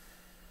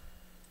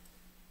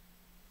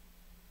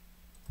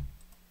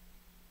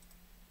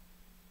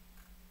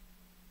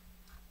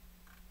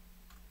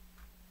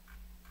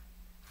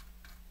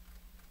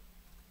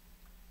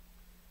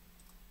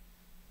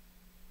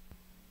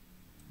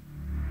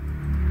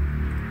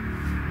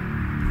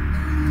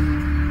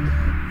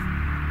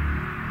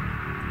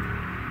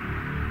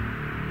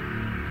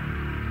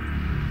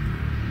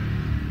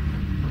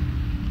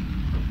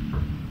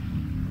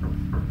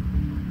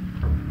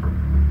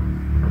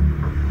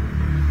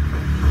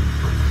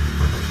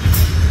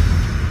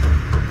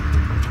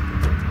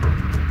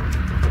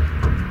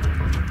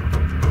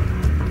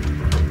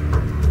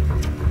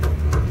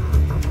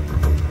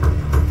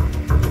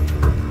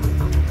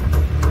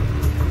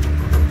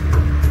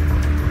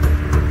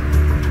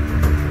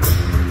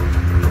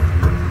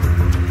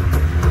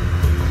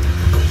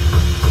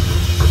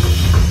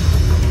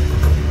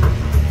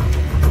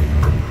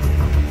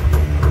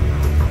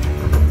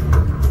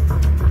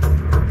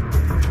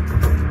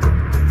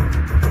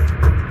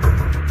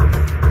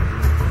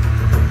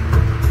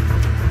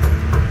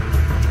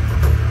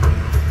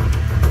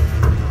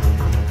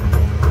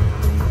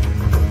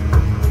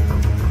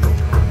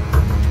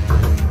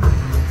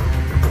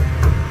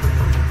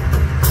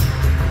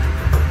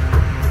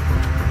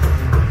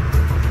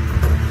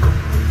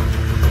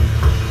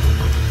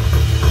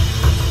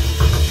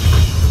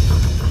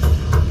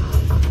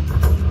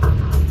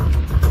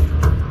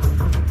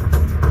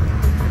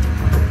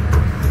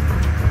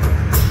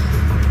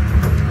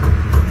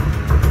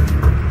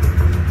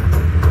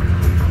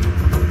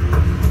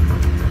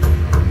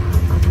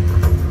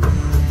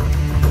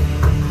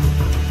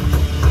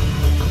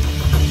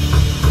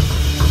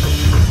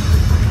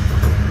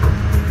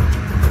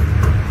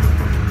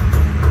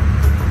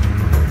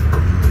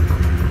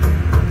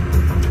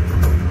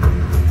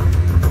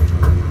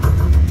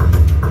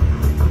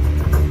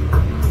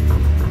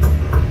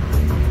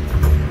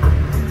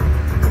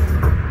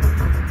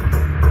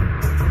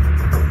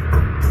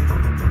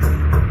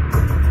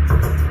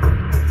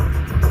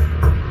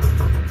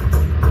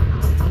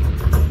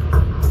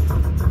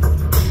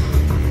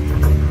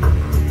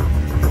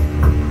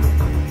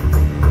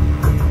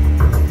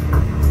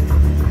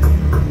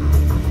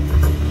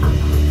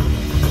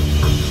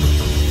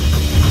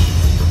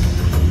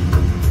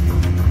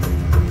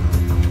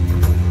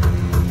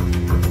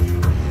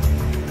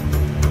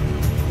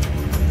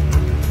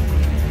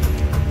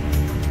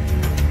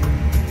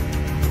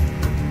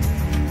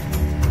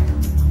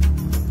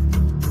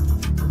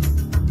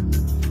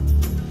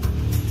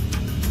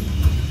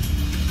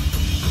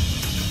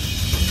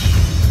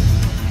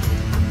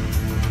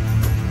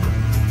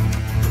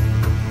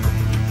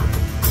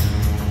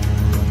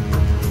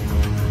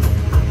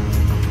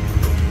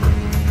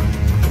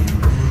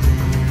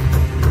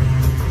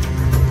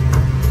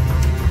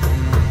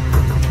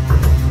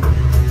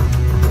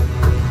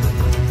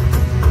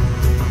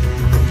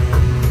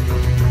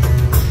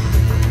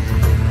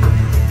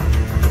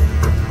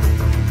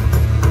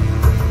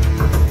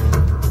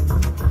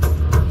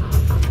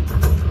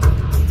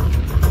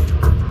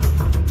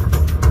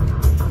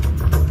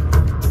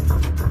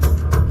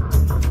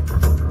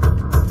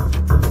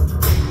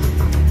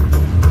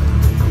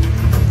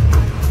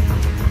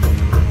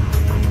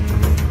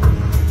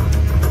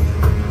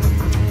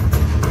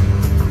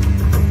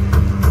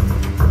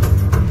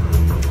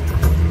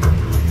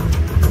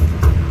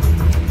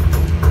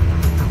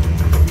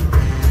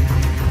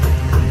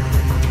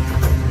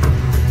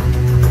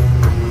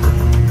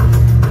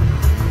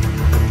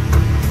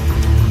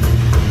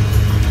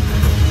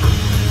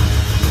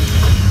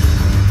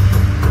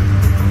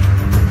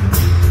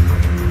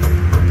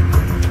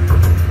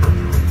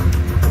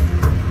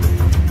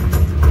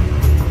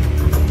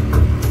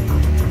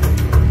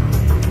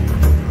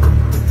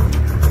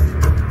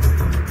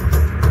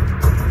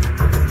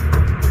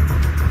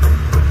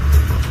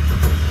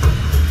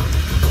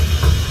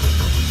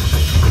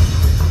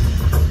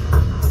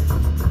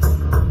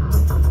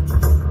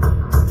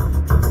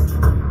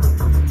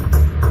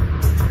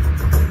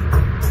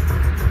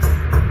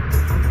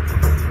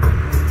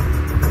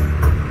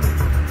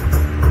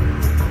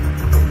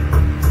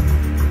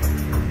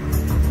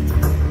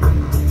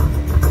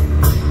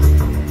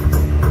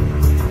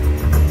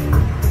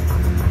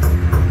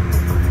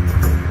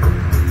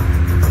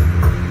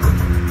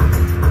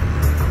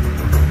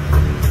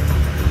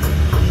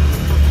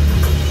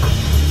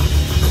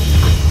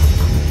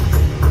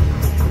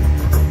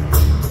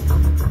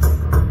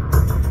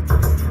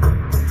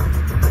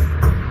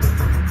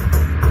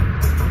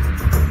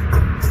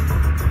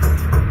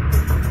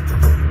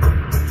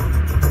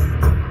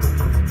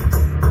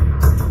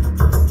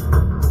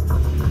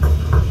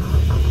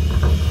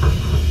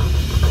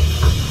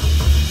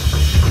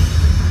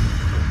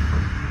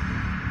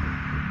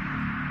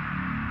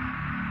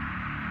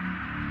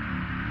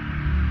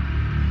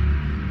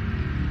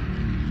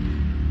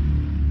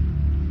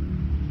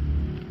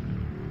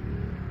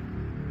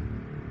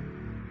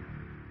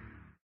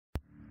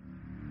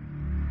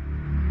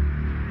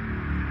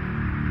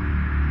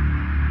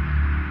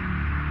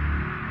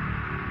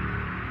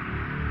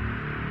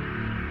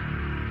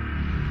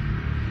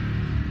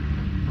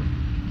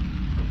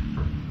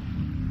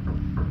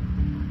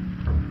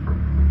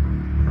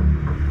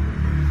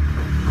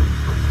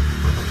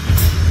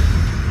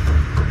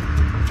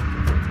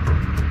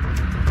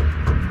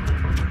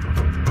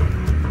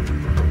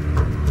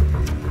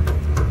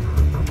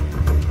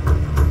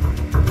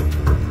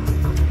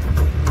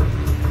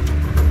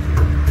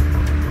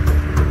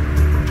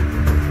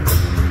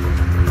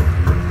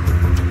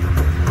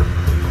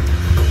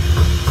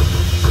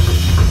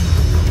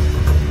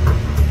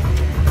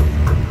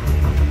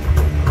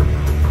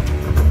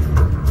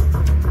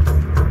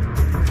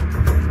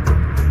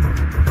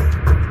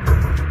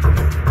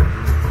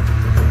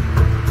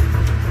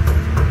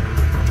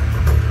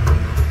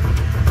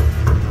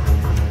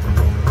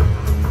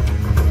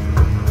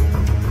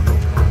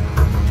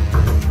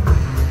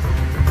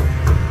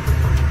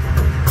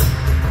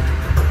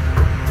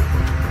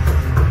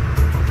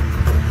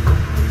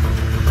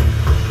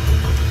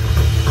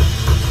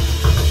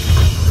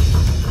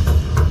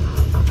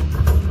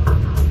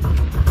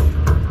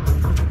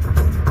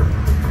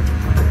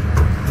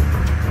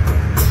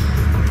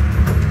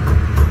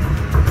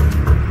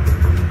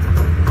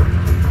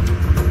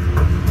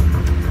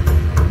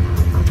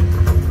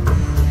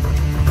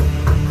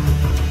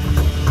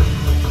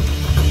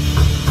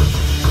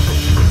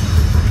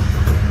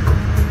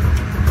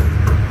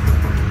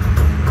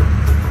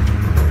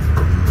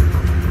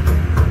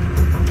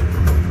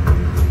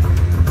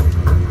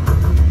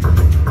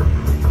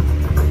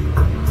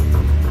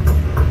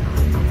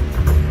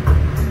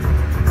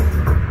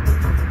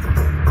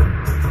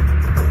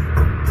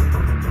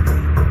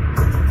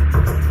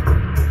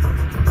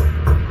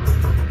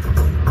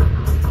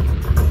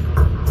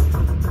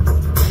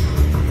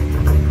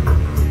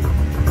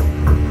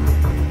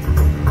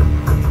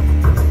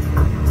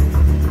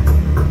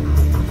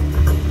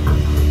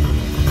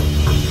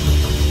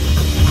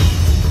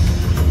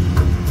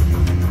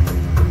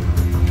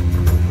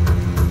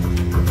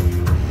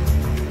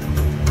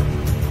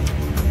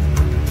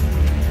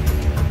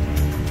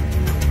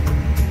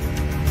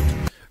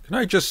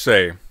 I just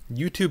say,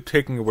 YouTube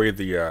taking away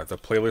the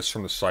playlist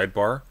from the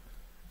sidebar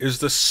is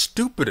the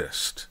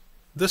stupidest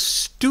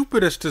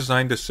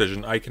design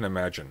decision I can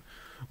imagine.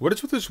 What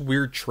is with this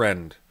weird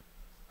trend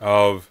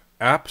of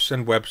apps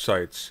and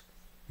websites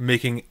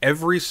making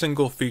every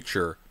single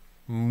feature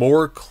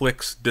more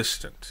clicks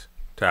distant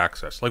to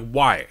access? Like,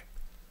 why?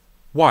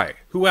 Why?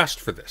 Who asked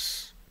for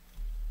this?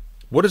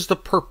 What is the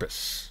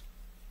purpose?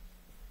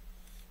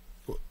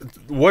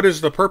 What is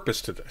the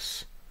purpose to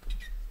this?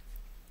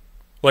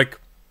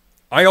 Like,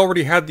 I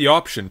already had the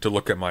option to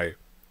look at my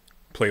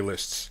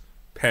playlists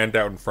panned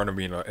out in front of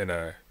me in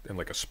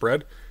like a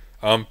spread,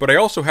 but I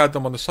also had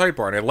them on the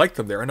sidebar, and I liked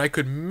them there, and I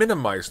could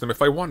minimize them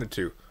if I wanted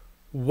to.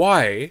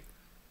 Why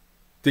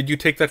did you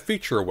take that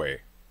feature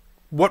away?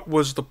 What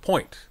was the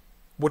point?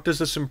 What does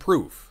this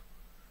improve?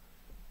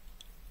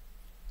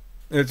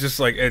 It's just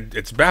like,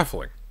 it's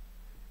baffling.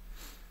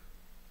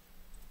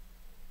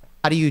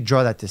 How do you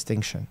draw that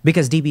distinction?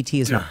 Because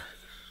DBT is not.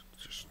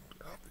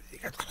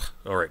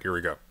 All right, here we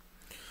go.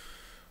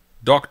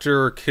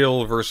 Dr.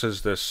 Kill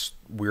versus this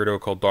weirdo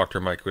called Dr.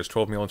 Mike, who has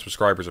 12 million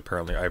subscribers,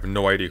 apparently. I have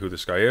no idea who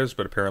this guy is,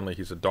 but apparently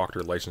he's a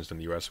doctor licensed in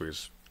the US, so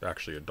he's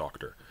actually a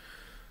doctor.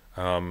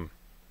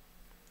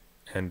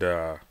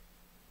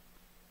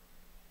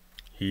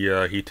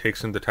 He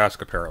takes him to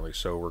task, apparently,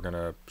 so we're going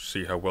to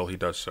see how well he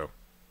does so.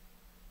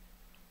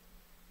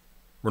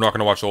 We're not going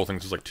to watch the whole thing,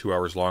 it's like 2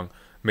 hours long.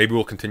 Maybe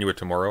we'll continue it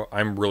tomorrow.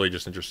 I'm really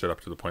just interested up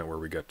to the point where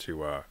we get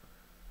to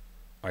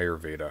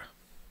Ayurveda.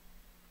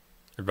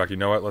 In fact, you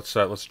know what?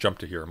 Let's jump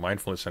to here.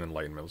 Mindfulness and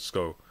enlightenment. Let's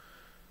go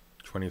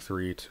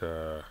 23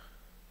 to...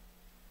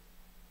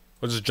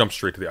 Let's just jump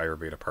straight to the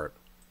Ayurveda part.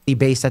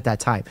 Based at that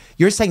time.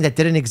 You're saying that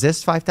didn't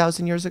exist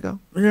 5,000 years ago?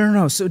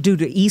 No. So,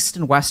 dude, East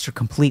and West are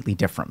completely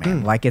different,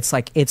 man. Like it's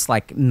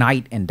like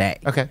night and day.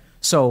 Okay.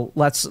 So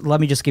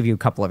let me just give you a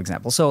couple of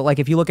examples. So, like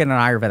if you look at an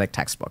Ayurvedic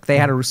textbook, they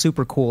had a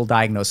super cool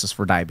diagnosis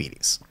for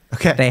diabetes.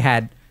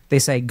 Okay. They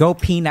say go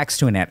pee next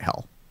to an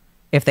anthill.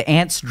 If the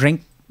ants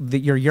drink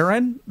your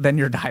urine, then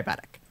you're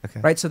diabetic. Okay.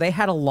 Right. So they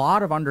had a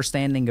lot of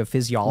understanding of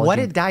physiology. What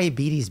did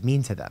diabetes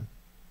mean to them?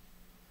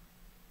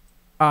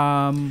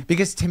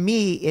 Because to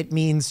me, it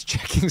means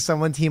checking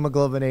someone's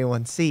hemoglobin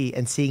A1C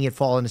and seeing it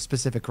fall in a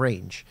specific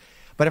range.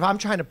 But if I'm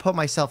trying to put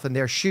myself in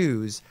their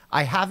shoes,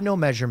 I have no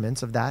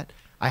measurements of that.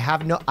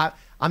 I'm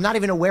not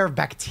even aware of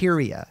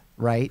bacteria,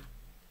 right?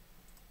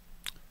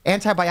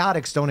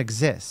 Antibiotics don't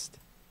exist.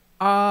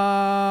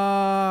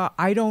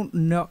 I don't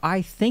know.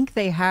 I think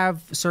they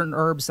have certain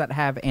herbs that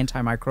have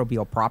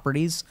antimicrobial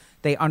properties.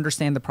 They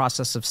understand the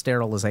process of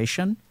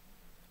sterilization.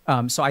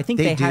 So I think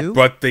they do.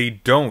 But they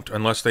don't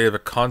unless they have a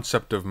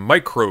concept of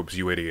microbes,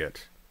 you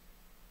idiot.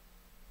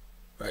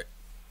 Right.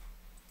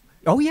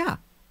 Oh, yeah.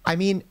 I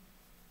mean,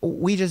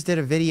 we just did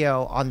a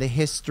video on the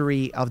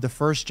history of the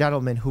first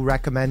gentleman who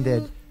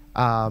recommended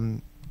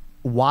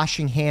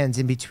washing hands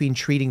in between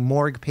treating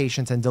morgue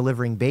patients and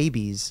delivering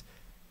babies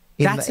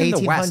in That's the in 1800s.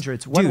 The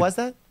West. When Dude. was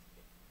that?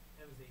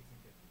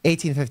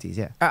 1850s,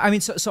 yeah. I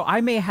mean, so I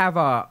may have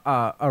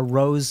a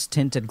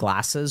rose-tinted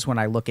glasses when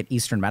I look at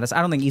Eastern medicine.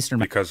 I don't think Eastern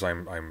because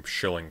I'm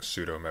shilling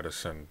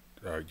pseudo-medicine,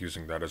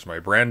 using that as my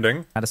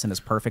branding. Medicine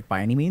is perfect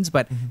by any means,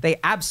 but they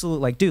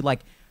absolutely, like, dude, like,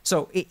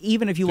 so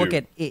even if you look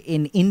at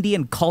in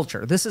Indian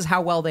culture, this is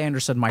how well they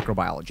understood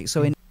microbiology.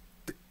 So in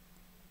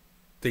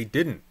they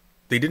didn't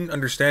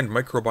understand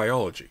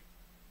microbiology.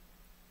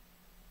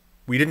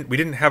 We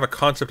didn't have a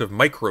concept of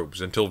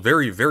microbes until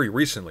very, very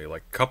recently,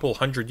 like a couple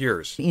hundred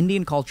years. In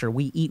Indian culture,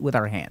 we eat with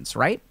our hands,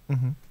 right?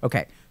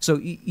 Okay. So,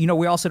 you know,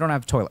 we also don't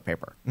have toilet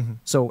paper.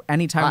 So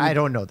anytime... I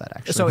don't know that,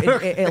 actually. So,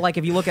 like,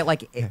 if you look at,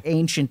 like,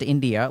 ancient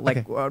India,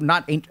 like,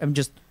 I'm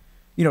just...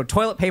 You know,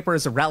 toilet paper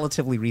is a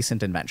relatively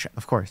recent invention.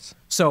 Of course.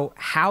 So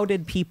how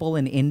did people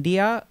in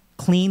India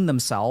clean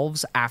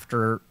themselves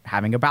after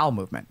having a bowel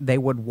movement? They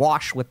would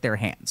wash with their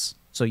hands.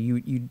 So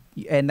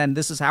and then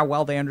this is how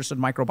well they understood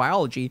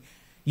microbiology.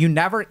 You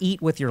never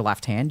eat with your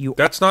left hand.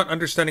 That's not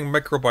understanding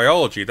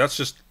microbiology. That's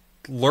just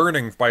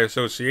learning by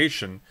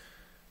association.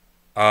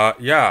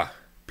 Yeah.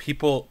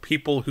 People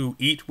who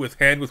eat with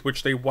hand with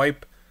which they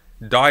wipe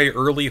die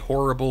early,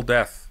 horrible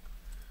death.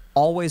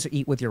 Always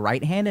eat with your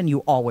right hand and you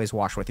always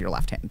wash with your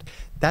left hand.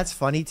 That's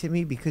funny to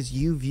me because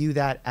you view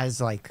that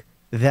as like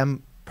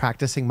them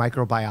practicing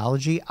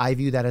microbiology. I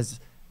view that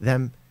as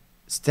them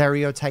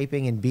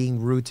stereotyping and being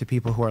rude to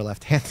people who are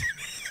left-handed.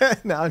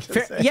 No, I'm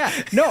just saying. Yeah,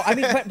 no, I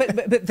mean,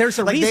 but there's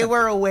a reason. They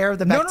were aware of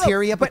the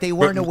bacteria, but they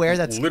weren't aware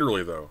that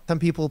literally though some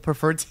people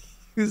preferred to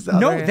use the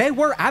other hand. They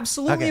were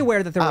absolutely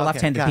aware that there were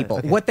left-handed people.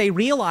 Okay. What they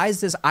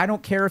realized is, I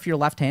don't care if you're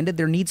left-handed.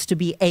 There needs to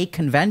be a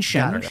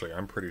convention. Actually,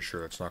 I'm pretty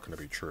sure that's not going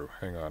to be true.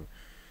 Hang on.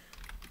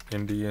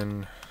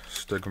 Indian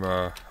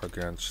stigma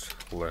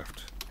against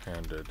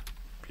left-handed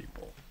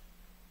people.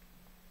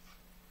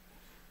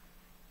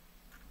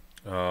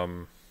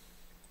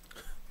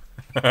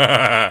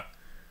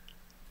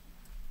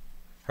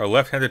 How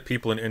left-handed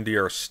people in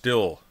India are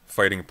still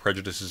fighting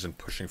prejudices and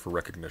pushing for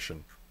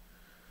recognition.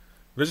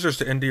 Visitors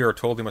to India are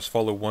told they must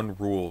follow one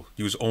rule: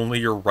 use only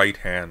your right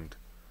hand.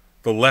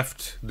 The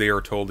left, they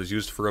are told, is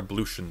used for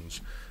ablutions,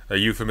 A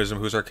euphemism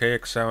whose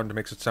archaic sound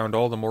makes it sound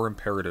all the more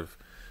imperative.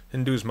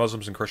 Hindus,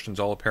 Muslims, and Christians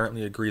all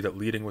apparently agree that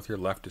leading with your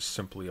left is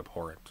simply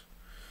abhorrent.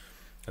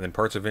 And in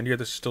parts of India,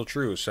 this is still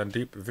true.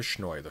 Sandeep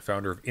Vishnoi, the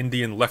founder of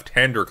Indian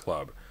Left-Hander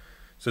Club,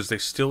 says they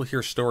still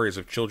hear stories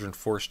of children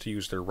forced to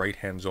use their right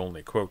hands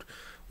only. Quote,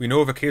 "We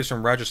know of a case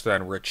from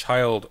Rajasthan where a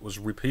child was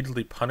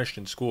repeatedly punished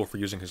in school for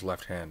using his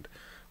left hand,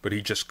 but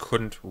he just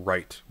couldn't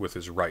write with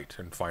his right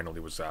and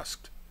finally was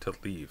asked to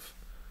leave."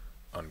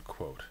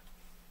 Unquote.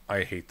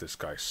 I hate this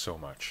guy so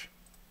much.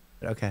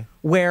 Okay.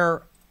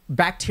 Where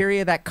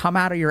bacteria that come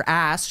out of your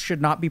ass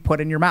should not be put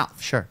in your mouth.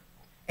 Sure.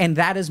 And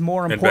that is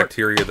more And important.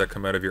 bacteria that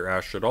come out of your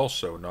ass should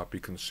also not be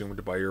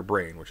consumed by your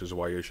brain, which is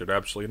why you should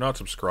absolutely not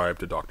subscribe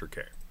to Dr.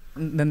 K.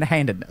 Than the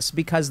handedness,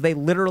 because they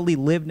literally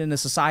lived in a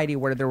society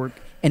where there were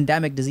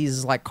endemic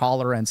diseases like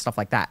cholera and stuff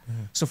like that.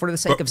 So for the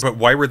sake of... But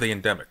why were they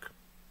endemic?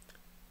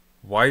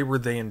 Why were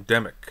they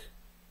endemic,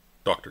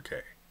 Dr.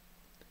 K?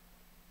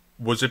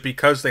 Was it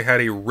because they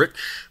had a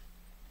rich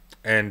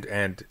and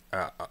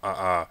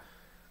a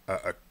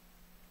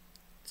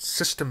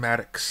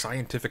systematic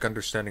scientific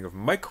understanding of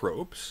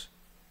microbes?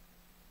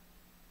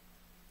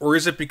 Or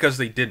is it because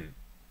they didn't?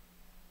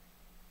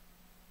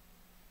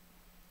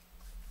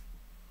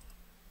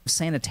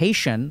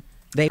 Sanitation,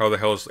 How the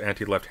hell is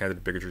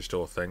anti-left-handed bigotry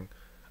still a thing?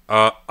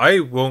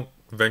 I won't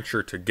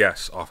venture to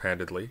guess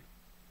offhandedly,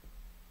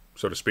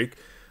 so to speak,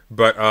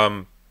 but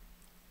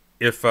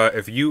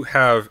if you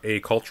have a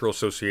cultural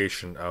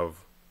association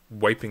of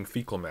wiping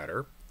fecal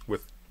matter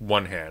with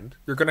one hand,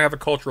 you're going to have a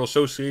cultural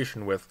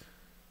association with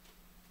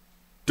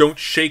don't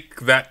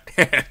shake that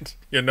hand,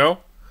 you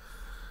know?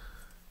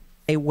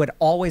 they would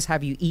always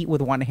have you eat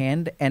with one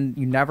hand and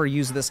you never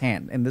use this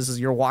hand. And this is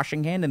your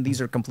washing hand, and these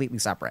are completely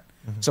separate.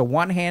 So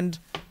one hand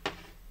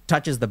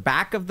touches the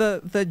back of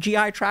the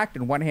GI tract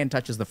and one hand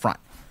touches the front.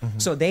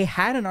 So they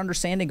had an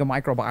understanding of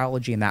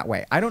microbiology in that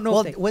way. I don't know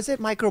if they... was it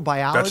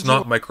microbiology? That's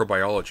not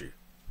microbiology.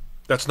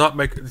 That's not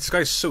this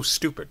guy's so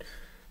stupid.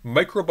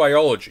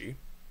 Microbiology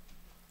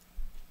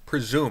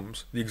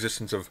presumes the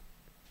existence of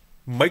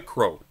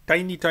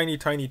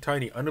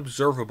tiny,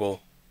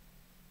 unobservable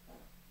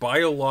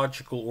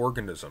biological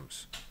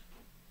organisms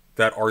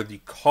that are the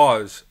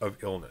cause of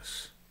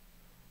illness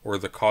or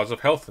the cause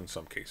of health in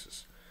some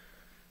cases.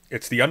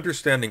 It's the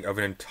understanding of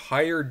an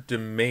entire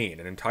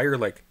domain, an entire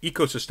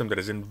ecosystem that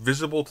is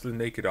invisible to the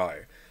naked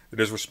eye, that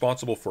is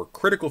responsible for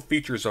critical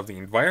features of the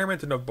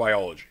environment and of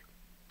biology.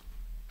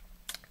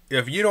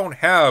 If you don't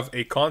have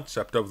a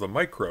concept of the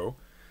micro,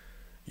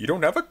 you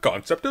don't have a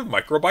concept of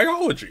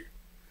microbiology.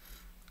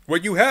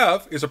 What you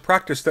have is a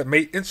practice that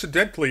may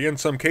incidentally, in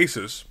some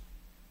cases,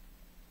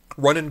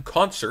 run in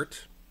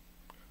concert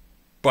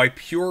by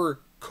pure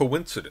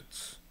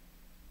coincidence,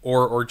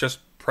 or just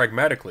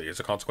pragmatically as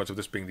a consequence of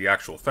this being the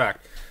actual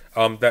fact,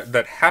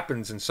 that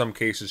happens in some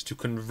cases to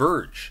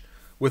converge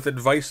with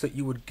advice that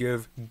you would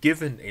give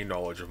given a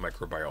knowledge of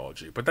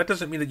microbiology. But that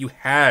doesn't mean that you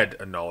had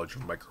a knowledge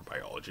of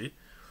microbiology.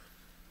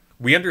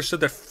 We understood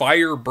that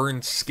fire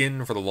burns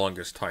skin for the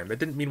longest time. That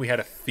didn't mean we had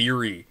a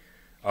theory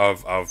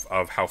of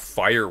how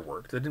fire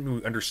worked. That didn't mean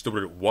we understood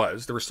what it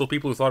was. There were still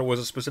people who thought it was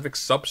a specific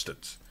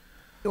substance.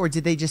 Or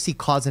did they just see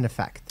cause and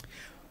effect?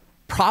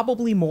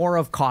 Probably more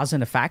of cause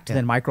and effect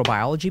than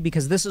microbiology,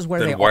 because this is where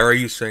then why are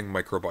you saying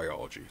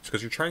microbiology? It's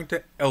because you're trying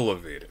to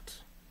elevate it.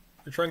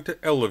 You're trying to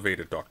elevate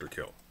it, Dr.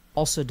 Kill.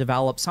 Also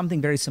develop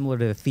something very similar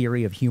to the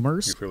theory of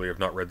humors. You clearly have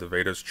not read the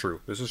Vedas.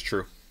 True. This is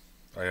true.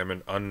 I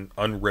am an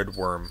unread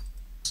worm.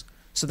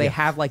 So they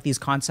have these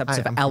concepts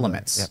of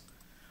elements.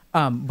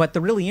 But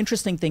the really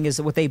interesting thing is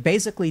that what they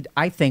basically,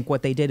 I think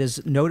what they did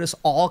is notice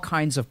all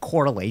kinds of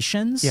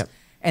correlations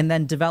and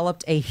then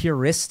developed a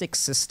heuristic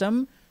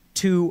system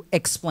to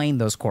explain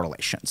those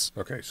correlations.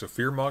 Okay, so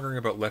fear-mongering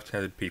about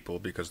left-handed people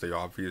because they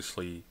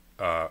obviously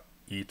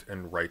eat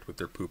and write with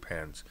their poop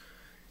hands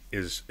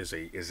is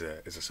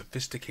a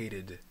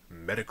sophisticated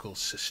medical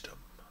system.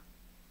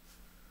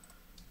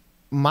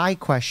 My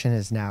question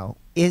is now,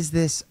 is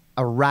this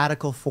a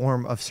radical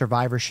form of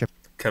survivorship?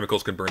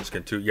 Chemicals can burn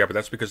skin too. Yeah, but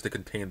that's because they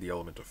contain the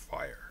element of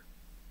fire.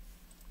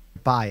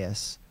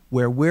 Bias,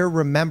 where we're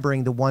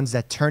remembering the ones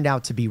that turned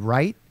out to be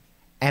right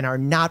and are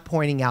not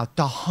pointing out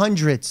the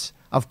hundreds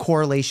of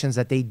correlations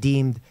that they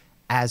deemed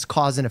as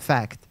cause and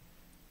effect.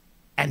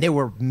 And they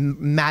were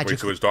magical. Wait,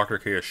 so is Dr.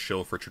 K a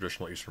shill for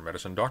traditional Eastern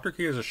medicine? Dr.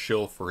 K is a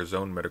shill for his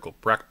own medical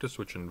practice,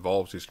 which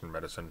involves Eastern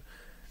medicine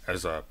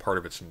as a part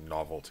of its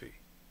novelty.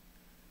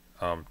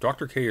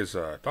 Dr. K is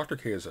a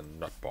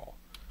nutball.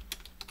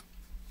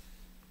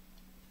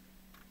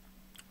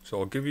 So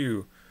I'll give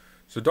you...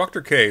 So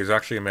Dr. K is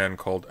actually a man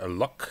called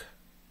Alok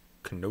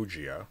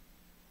Kanogia.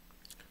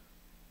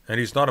 And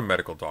he's not a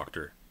medical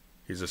doctor.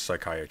 He's a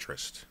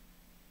psychiatrist.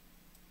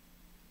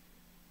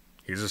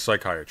 He's a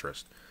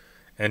psychiatrist.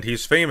 And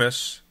he's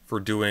famous for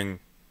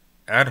doing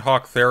ad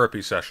hoc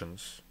therapy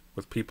sessions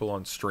with people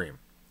on stream,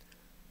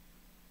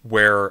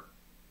 where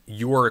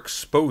you are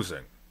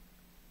exposing,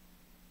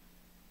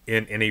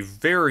 in a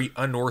very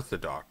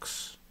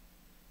unorthodox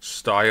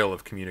style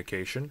of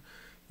communication,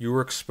 you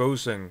are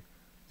exposing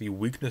the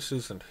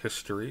weaknesses and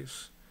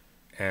histories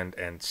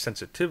and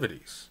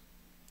sensitivities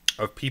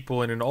of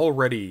people in an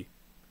already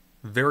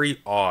very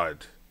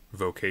odd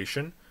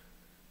vocation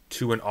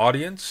to an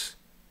audience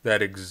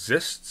that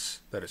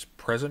exists, that is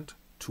present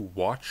to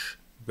watch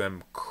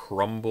them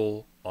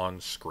crumble on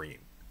screen.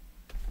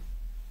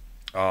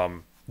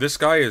 This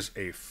guy is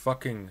a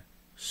fucking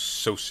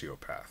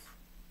sociopath.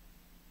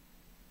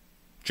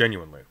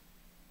 Genuinely.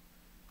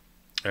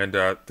 And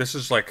this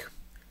is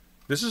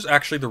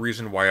actually the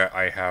reason why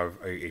I have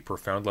a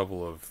profound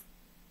level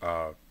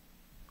of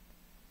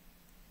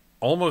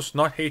almost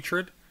not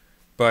hatred,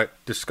 but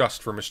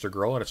disgust for Mr.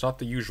 Girl, and it's not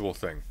the usual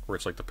thing where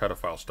it's like the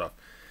pedophile stuff.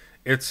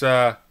 It's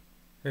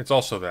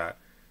also that,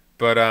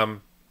 but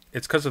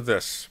it's because of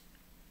this.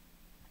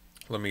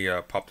 Let me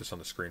pop this on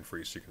the screen for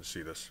you so you can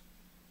see this.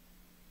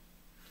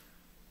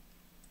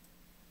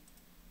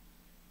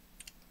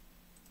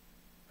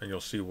 And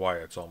you'll see why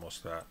it's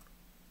almost that.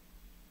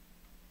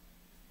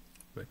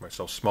 Make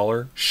myself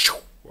smaller.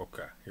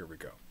 Okay, here we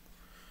go.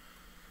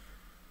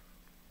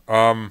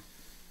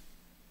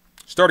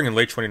 Starting in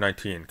late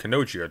 2019,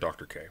 Kanogia,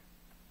 Dr. K.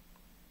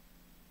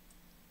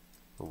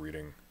 We're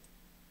reading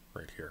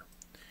right here.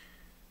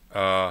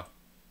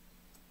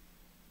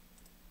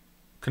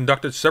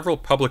 Conducted several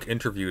public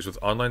interviews with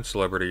online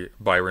celebrity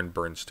Byron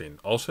Bernstein,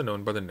 also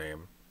known by the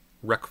name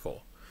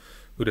Reckful,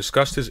 who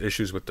discussed his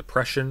issues with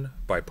depression,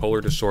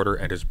 bipolar disorder,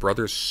 and his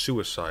brother's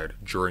suicide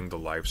during the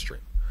live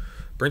stream.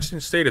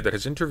 Bernstein stated that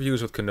his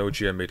interviews with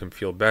Kanogia made him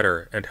feel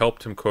better and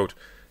helped him, quote,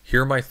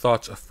 hear my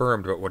thoughts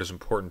affirmed about what is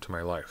important to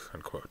my life,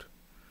 unquote.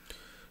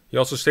 He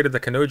also stated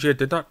that Kanogia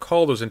did not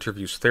call those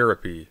interviews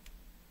therapy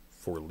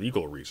for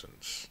legal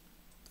reasons.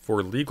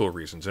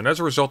 And as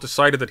a result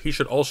decided that he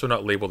should also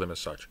not label them as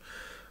such.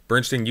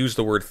 Bernstein used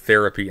the word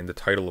therapy in the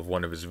title of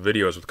one of his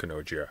videos with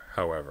Kanogia,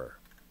 however.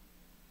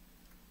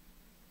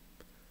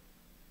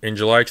 In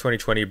July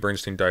 2020,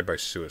 Bernstein died by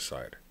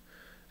suicide.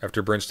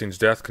 After Bernstein's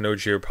death,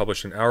 Kanogia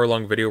published an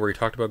hour-long video where he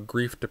talked about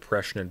grief,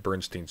 depression, and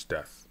Bernstein's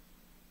death.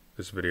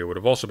 This video would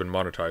have also been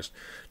monetized.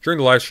 During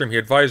the live stream, he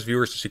advised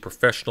viewers to see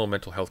professional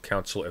mental health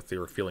counsel if they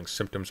were feeling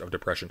symptoms of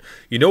depression.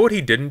 You know what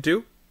he didn't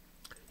do?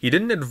 He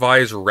didn't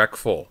advise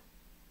Reckful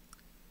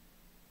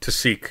to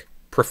seek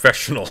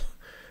professional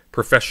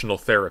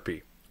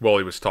therapy while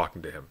he was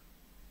talking to him.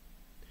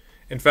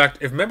 In fact,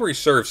 if memory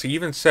serves, he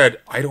even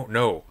said, I don't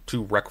know,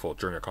 to Reckful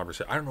during a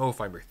conversation. I don't know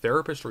if I'm your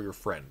therapist or your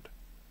friend.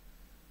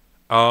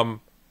 And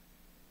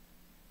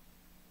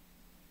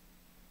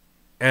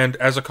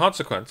as a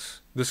consequence,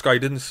 this guy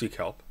didn't seek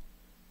help,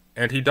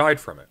 and he died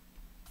from it.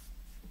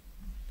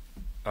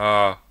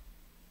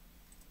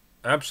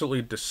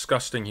 Absolutely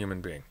disgusting human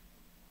being.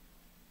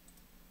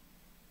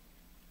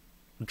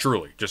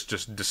 Truly,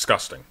 just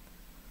disgusting.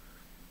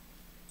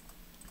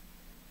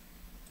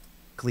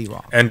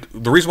 And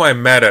the reason why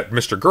I'm mad at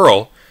Mr.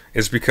 Girl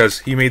is because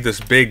he made this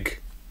big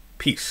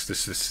piece,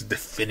 this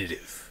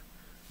definitive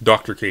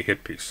Dr. K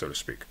hit piece, so to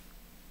speak.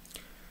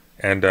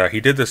 And he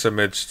did this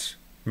amidst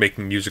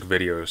making music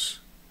videos,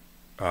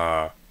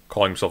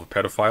 calling himself a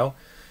pedophile.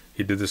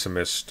 He did this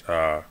amidst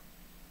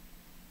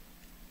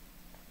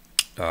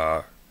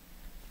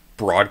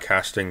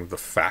broadcasting the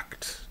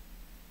fact,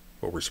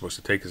 what we're supposed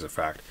to take as a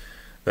fact,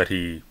 that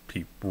he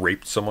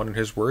raped someone in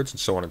his words, and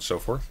so on and so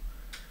forth.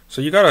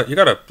 So you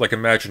gotta like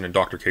imagine in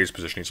Dr. K's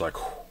position, he's like,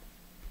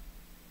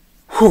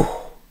 whew,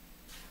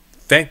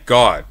 thank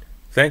God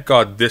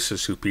this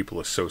is who people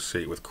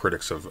associate with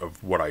critics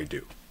of what I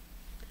do.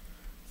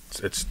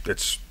 It's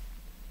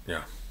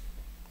yeah.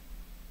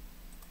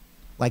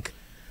 Like,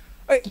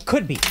 it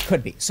could be.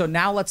 So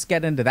now let's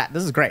get into that.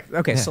 This is great.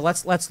 Okay, so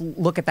let's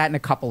look at that in a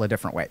couple of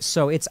different ways.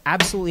 So it's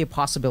absolutely a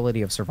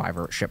possibility of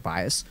survivorship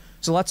bias.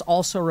 So let's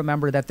also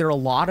remember that there are a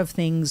lot of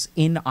things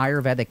in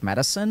Ayurvedic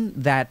medicine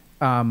that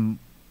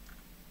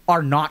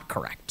are not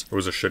correct. It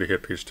was a shitty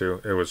hit piece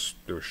too. It was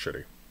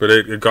shitty, but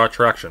it got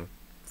traction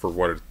for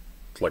what it,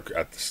 like,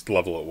 at this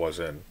level it was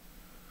in.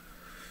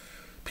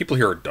 People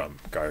here are dumb,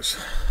 guys.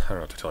 I don't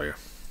know what to tell you.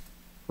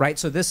 Right.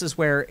 So this is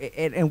where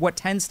and what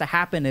tends to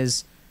happen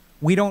is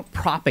we don't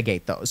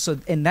propagate those. So,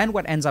 and then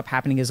what ends up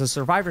happening is a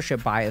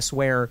survivorship bias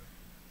where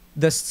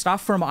the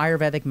stuff from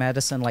Ayurvedic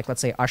medicine, like let's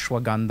say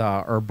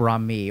ashwagandha or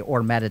Brahmi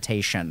or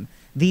meditation,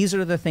 these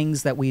are the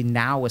things that we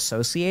now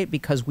associate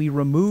because we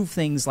remove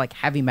things like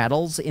heavy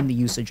metals in the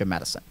usage of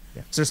medicine.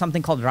 Yeah. So there's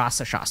something called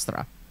Rasa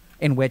Shastra,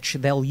 in which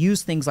they'll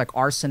use things like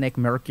arsenic,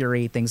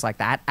 mercury, things like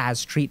that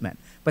as treatment.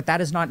 But that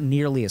is not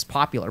nearly as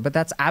popular, but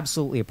that's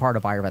absolutely a part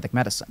of Ayurvedic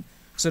medicine.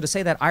 So to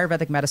say that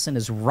Ayurvedic medicine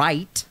is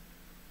right,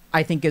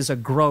 I think is a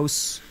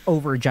gross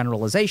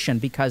overgeneralization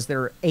because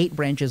there are 8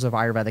 branches of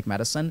Ayurvedic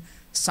medicine.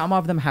 Some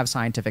of them have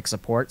scientific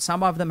support.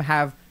 Some of them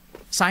have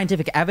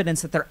scientific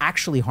evidence that they're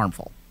actually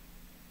harmful.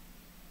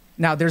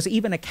 Now, there's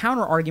even a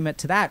counter argument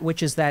to that,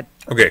 which is that...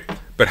 Okay,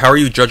 but how are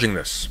you judging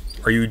this?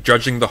 Are you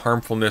judging the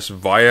harmfulness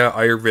via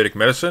Ayurvedic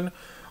medicine,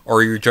 or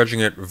are you judging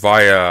it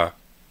via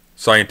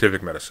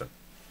scientific medicine?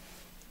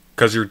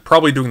 Because you're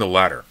probably doing the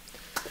latter.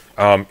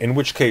 In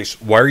which case,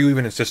 why are you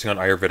even insisting on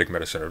Ayurvedic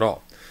medicine at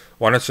all?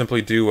 Why not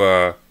simply do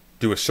a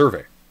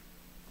survey?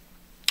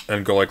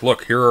 and go like,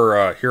 look, here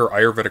are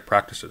Ayurvedic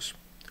practices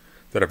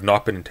that have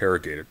not been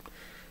interrogated,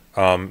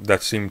 that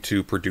seem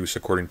to produce,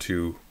 according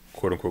to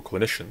quote-unquote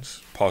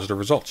clinicians, positive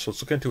results. So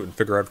let's look into it and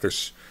figure out if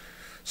there's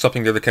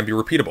something there that can be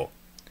repeatable.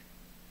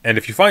 And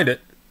if you find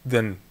it,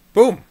 then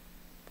boom,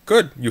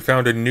 good. You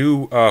found a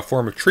new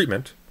form of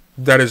treatment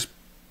that is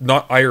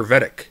not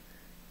Ayurvedic.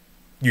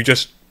 You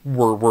just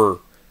were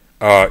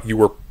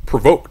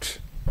provoked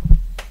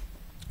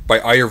by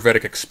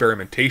Ayurvedic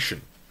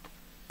experimentation,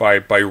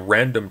 by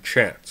random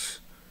chance,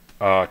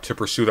 to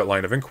pursue that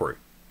line of inquiry.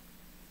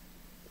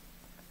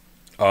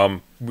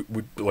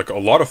 Like a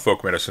lot of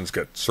folk medicines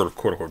get sort of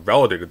quote-unquote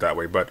validated that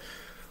way, but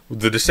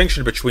the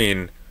distinction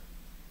between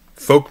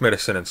folk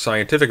medicine and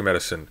scientific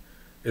medicine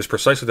is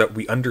precisely that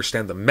we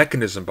understand the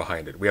mechanism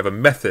behind it. We have a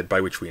method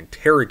by which we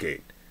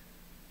interrogate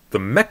the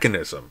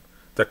mechanism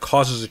that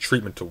causes a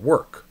treatment to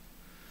work.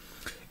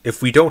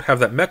 If we don't have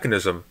that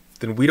mechanism,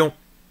 then we don't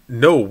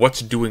know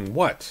what's doing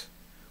what.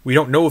 We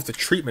don't know if the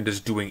treatment is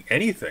doing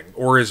anything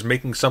or is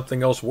making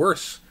something else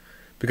worse,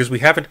 because we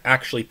haven't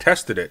actually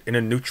tested it in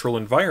a neutral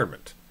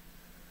environment.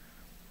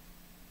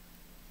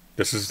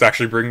 This is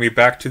actually bringing me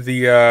back to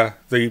the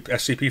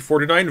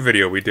SCP-49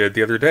 video we did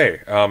the other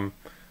day.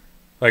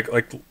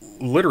 Like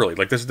literally,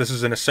 like this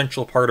is an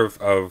essential part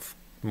of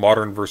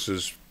modern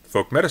versus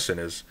folk medicine.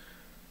 Is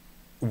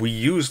we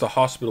use the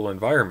hospital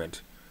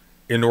environment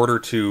in order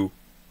to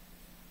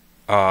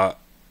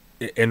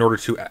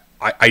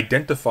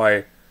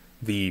identify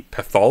the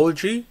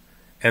pathology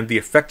and the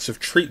effects of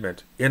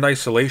treatment in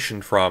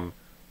isolation from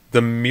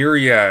the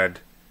myriad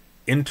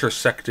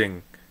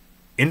intersecting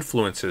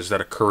influences that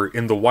occur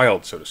in the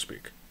wild, so to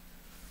speak.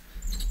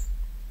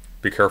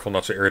 Be careful,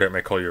 not so erudite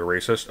might call you a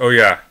racist. Oh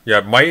yeah.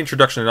 My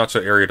introduction to not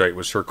so erudite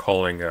was her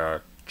calling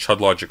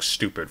Chud Logic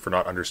stupid for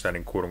not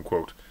understanding quote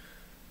unquote.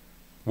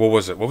 What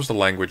was it? What was the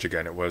language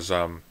again? It was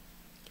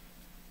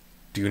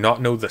do you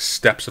not know the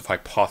steps of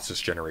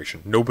hypothesis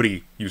generation?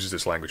 Nobody uses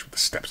this language with the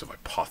steps of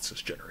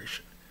hypothesis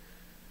generation.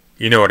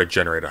 You know how to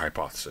generate a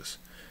hypothesis.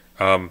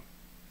 But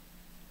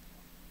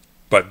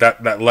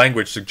that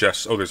language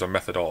suggests, oh, there's a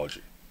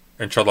methodology.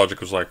 And Chud Logic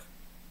was like,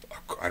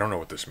 I don't know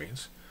what this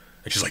means.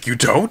 And she's like, you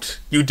don't?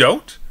 You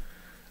don't?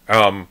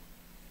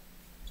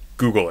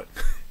 Google it.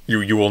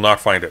 You will not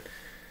find it.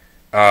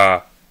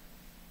 Yeah,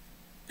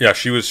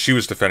 she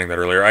was defending that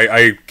earlier.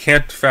 I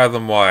can't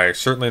fathom why.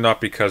 Certainly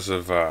not because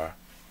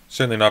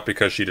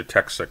she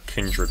detects a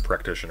kindred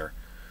practitioner.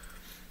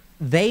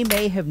 They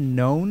may have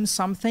known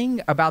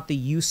something about the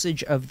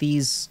usage of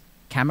these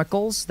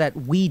chemicals that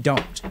we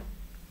don't.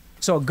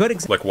 So a good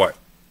example. Like what?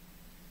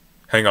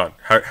 Hang on.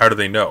 How do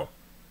they know?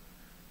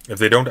 If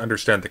they don't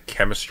understand the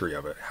chemistry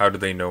of it, how do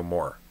they know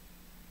more?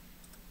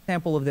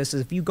 Example of this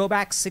is if you go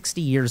back 60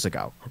 years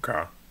ago.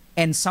 Okay.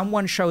 And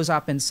someone shows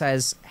up and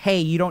says, hey,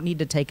 you don't need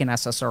to take an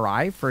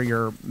SSRI for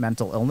your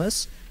mental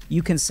illness.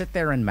 You can sit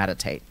there and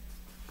meditate.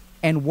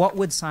 And what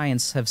would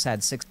science have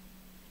said?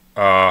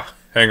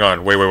 Hang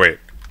on. Wait.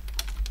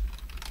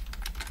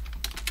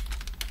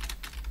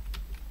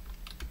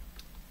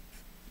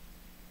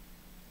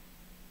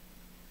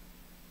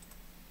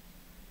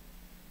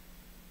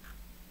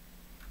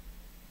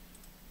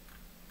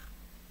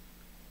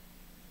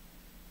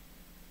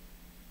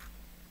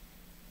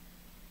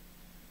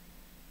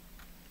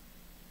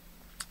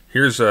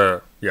 Here's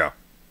yeah.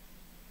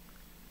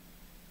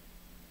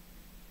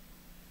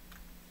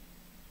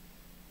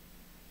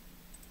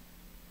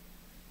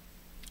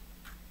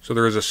 So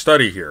there is a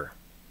study here.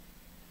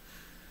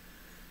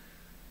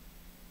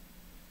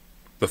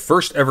 The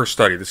first ever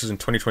study, this is in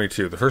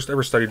 2022, the first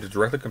ever study to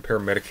directly compare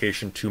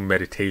medication to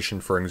meditation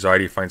for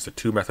anxiety finds the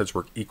two methods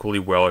work equally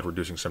well at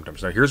reducing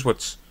symptoms. Now here's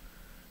what's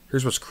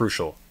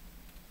crucial.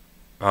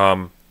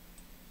 How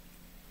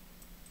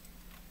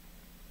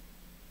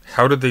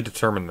did they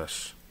determine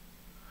this?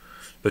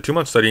 The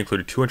 2-month study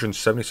included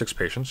 276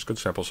 patients, good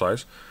sample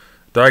size,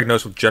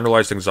 diagnosed with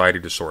generalized anxiety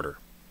disorder.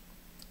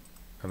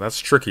 And that's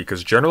tricky,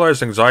 because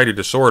generalized anxiety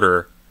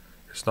disorder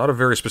is not a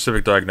very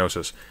specific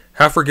diagnosis.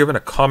 Half were given a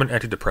common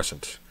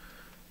antidepressant,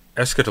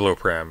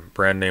 escitalopram,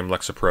 brand name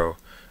Lexapro,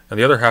 and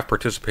the other half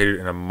participated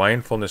in a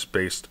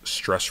mindfulness-based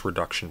stress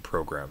reduction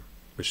program,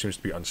 which seems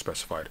to be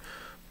unspecified.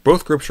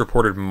 Both groups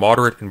reported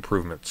moderate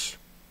improvements,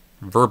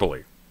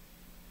 verbally.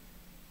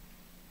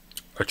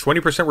 A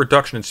 20%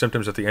 reduction in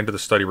symptoms at the end of the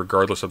study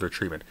regardless of their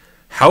treatment.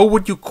 How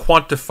would you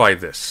quantify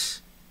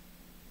this?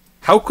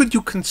 How could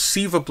you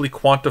conceivably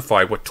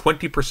quantify what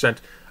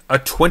a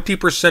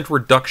 20%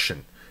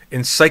 reduction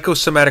in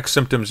psychosomatic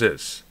symptoms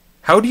is?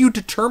 How do you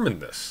determine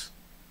this?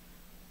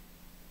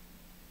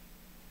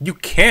 You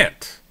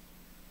can't.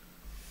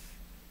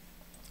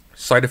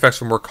 Side effects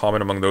were more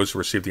common among those who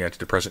received the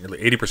antidepressant. Nearly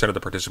 80% of the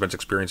participants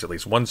experienced at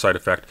least one side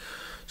effect,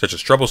 such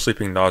as trouble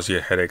sleeping, nausea,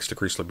 headaches,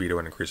 decreased libido,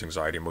 and increased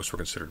anxiety. Most were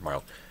considered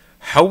mild.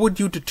 How would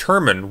you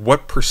determine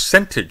what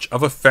percentage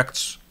of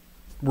effects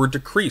were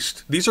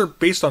decreased? These are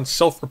based on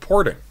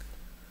self-reporting.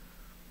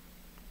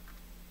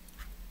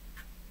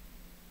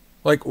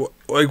 Is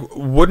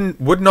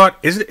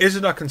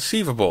it not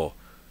conceivable?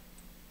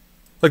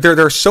 Like there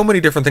are so many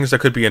different things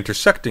that could be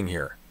intersecting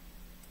here.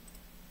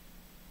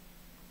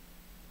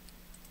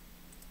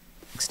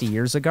 60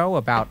 years ago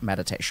about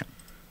meditation.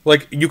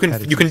 Like you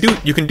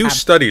can do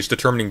studies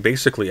determining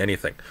basically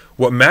anything.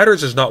 What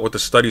matters is not what the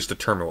studies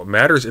determine. What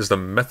matters is the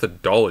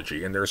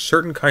methodology. And there are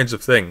certain kinds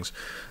of things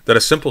that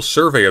a simple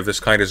survey of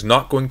this kind is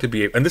not going to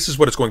be. And this is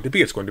what it's going to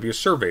be. It's going to be a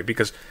survey,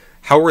 because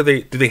how are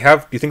they? Do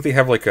you think they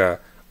have like a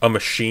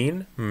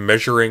machine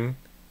measuring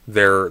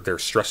their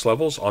stress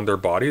levels on their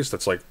bodies?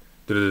 That's like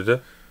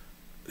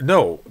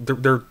no,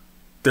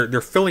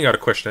 they're filling out a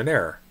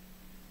questionnaire,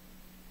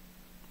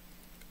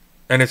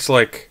 and it's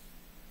like,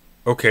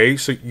 okay,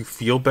 so you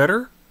feel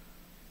better?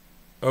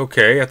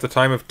 Okay, at the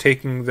time of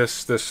taking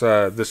this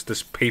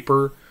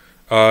paper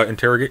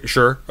interrogate,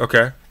 sure,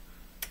 okay.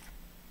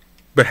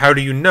 But how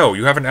do you know?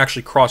 You haven't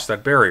actually crossed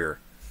that barrier.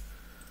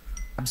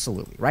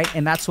 Absolutely, right?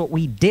 And that's what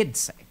we did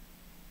say.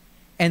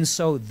 And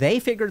so they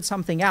figured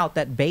something out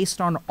that,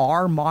 based on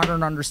our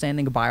modern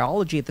understanding of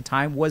biology at the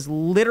time, was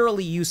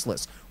literally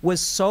useless,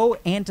 was so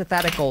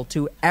antithetical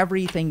to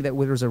everything that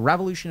was a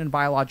revolution in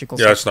biological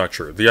science. Yeah, that's not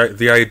true.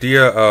 The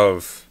idea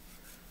of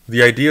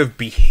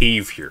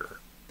behavior,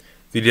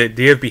 the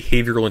idea of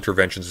behavioral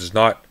interventions is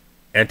not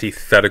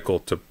antithetical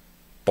to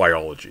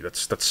biology.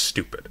 That's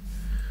stupid.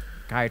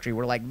 Psychiatry,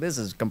 we're like, this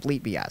is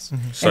complete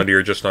BS. Sunday,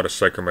 you're just not a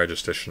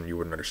psychomagistician. You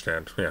wouldn't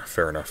understand. Yeah,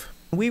 fair enough.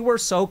 We were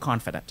so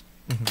confident.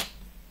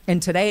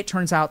 And today it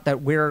turns out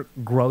that we're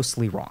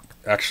grossly wrong.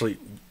 Actually,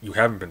 you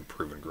haven't been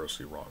proven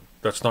grossly wrong.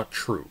 That's not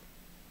true.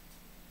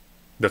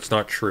 That's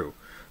not true.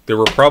 There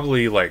were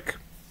probably like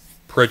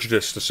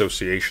prejudiced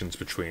associations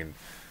between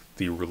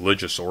the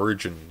religious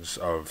origins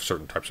of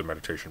certain types of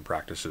meditation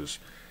practices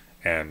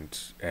and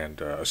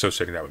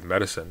associating that with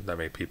medicine that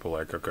made people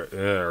like, okay,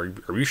 are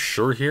we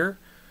sure here?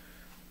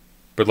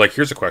 But like,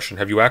 here's a question: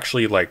 have you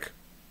actually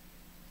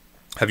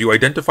have you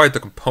identified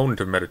the component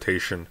of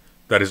meditation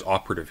that is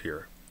operative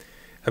here?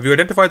 Have you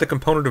identified the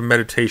component of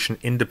meditation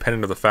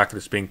independent of the fact that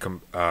it's being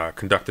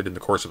conducted in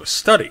the course of a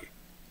study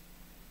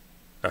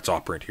that's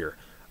operant here?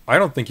 I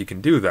don't think you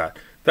can do that.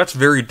 That's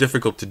very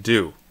difficult to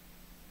do.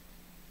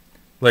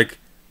 Like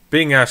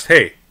being asked,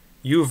 hey,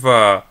 you've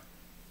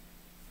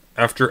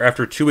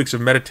after 2 weeks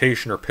of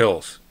meditation or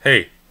pills,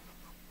 hey,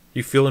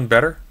 you feeling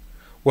better?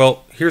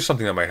 Well, here's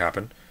something that might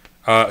happen.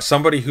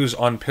 Somebody who's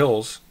on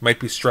pills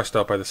might be stressed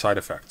out by the side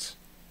effects,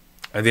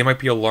 and they might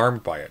be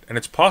alarmed by it. And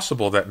it's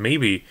possible that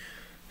maybe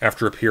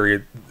after a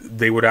period,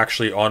 they would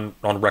actually, on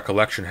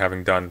recollection,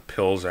 having done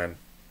pills and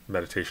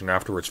meditation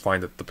afterwards,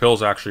 find that the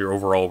pills actually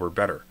overall were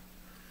better.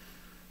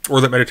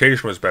 Or that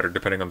meditation was better,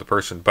 depending on the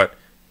person. But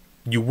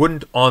you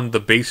wouldn't, on the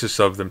basis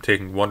of them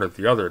taking one or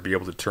the other, be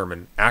able to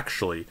determine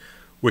actually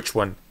which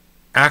one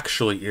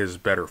actually is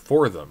better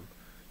for them.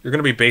 You're going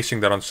to be basing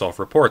that on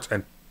self-reports.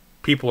 And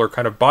people are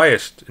kind of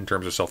biased in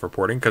terms of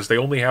self-reporting because they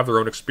only have their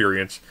own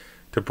experience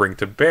to bring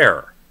to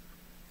bear.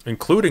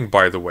 Including,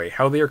 by the way,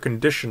 how they are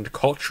conditioned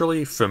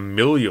culturally,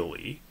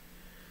 familially,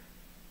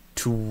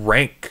 to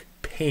rank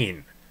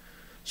pain.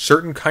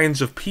 Certain kinds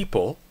of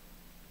people,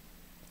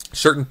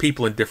 certain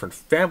people in different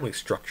family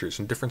structures,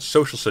 in different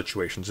social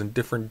situations, in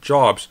different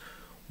jobs,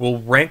 will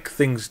rank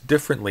things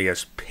differently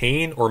as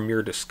pain or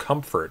mere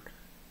discomfort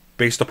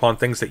based upon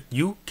things that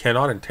you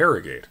cannot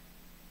interrogate.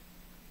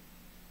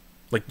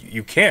 Like,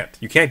 you can't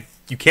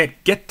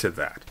get to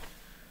that.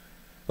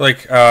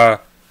 Like,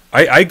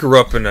 I grew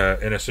up in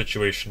a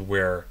situation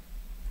where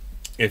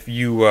if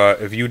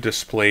you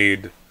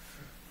displayed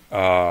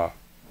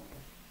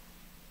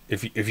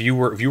if you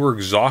were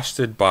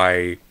exhausted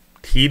by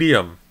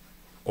tedium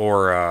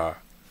or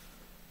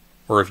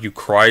if you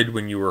cried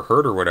when you were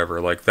hurt or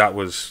whatever, like that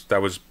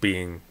was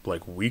being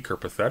like weak or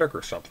pathetic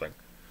or something.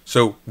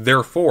 So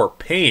therefore,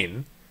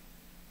 pain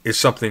is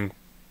something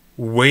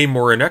way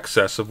more in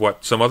excess of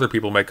what some other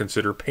people might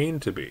consider pain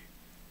to be.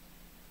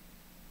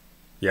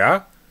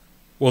 Yeah?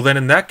 Well, then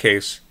in that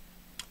case,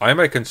 I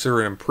might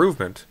consider an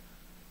improvement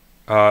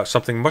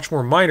something much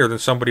more minor than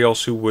somebody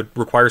else who would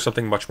require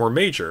something much more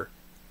major.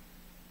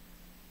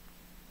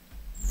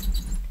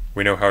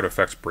 We know how it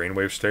affects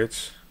brainwave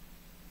states.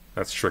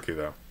 That's tricky,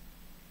 though.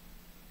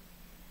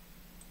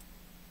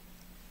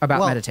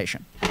 About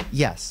meditation.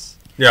 Yes.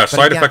 Yeah,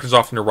 side effect is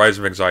often a rise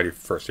of anxiety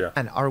first, yeah.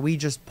 And are we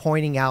just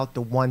pointing out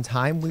the one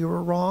time we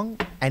were wrong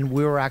and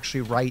we were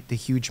actually right the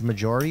huge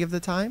majority of the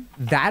time?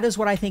 That is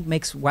what I think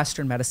makes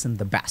Western medicine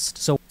the best.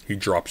 So he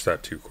drops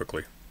that too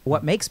quickly.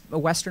 What makes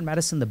Western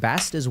medicine the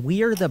best is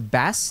we are the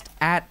best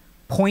at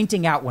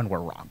pointing out when we're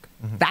wrong.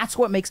 That's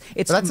what makes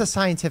it. But that's a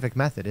scientific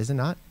method, is it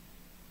not?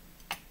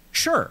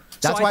 Sure.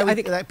 That's why I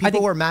think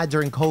people were mad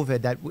during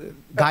COVID that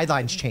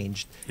guidelines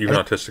changed. Even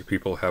autistic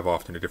people have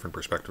often a different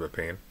perspective of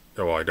pain.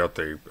 Oh, well, I doubt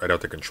they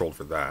controlled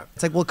for that.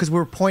 It's like, well, because we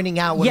were pointing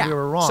out when we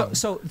were wrong.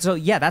 So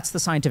yeah, that's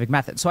the scientific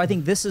method. So I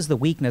think this is the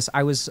weakness.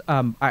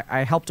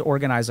 I helped to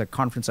organize a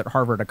conference at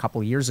Harvard a couple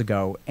of years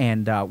ago,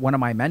 and one of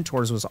my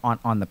mentors was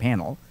on the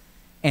panel,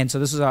 and so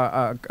this is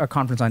a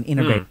conference on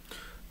integrate.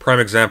 Prime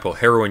example: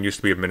 heroin used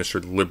to be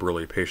administered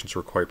liberally. Patients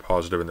were quite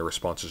positive in their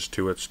responses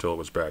to it. Still, it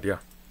was bad. Yeah.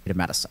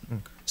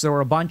 Medicine. So there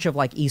were a bunch of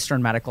like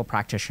Eastern medical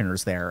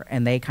practitioners there,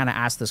 and they kind of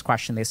asked this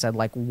question. They said,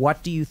 like,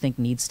 what do you think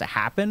needs to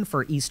happen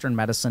for Eastern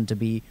medicine to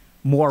be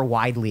more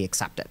widely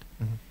accepted.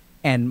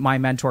 And my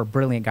mentor,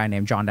 brilliant guy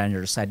named John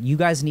Denninger, said, you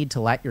guys need to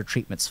let your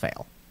treatments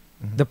fail.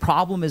 The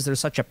problem is there's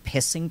such a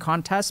pissing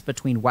contest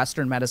between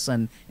Western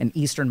medicine and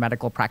Eastern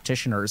medical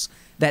practitioners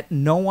that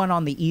no one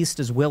on the East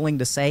is willing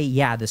to say,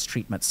 yeah, this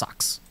treatment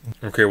sucks.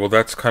 Okay, well,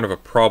 that's kind of a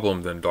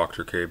problem then,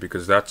 Dr. K,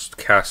 because that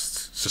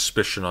casts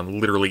suspicion on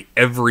literally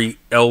every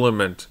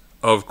element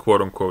of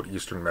quote-unquote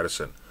Eastern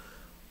medicine.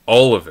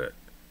 All of it.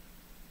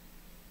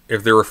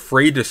 If they're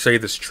afraid to say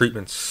this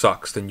treatment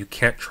sucks, then you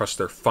can't trust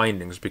their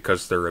findings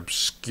because they're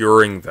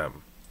obscuring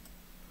them.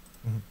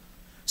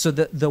 So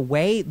the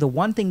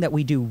one thing that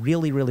we do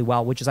really, really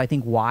well, which is I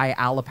think why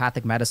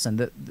allopathic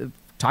medicine,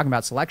 talking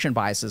about selection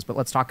biases, but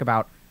let's talk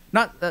about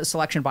not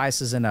selection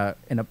biases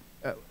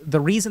the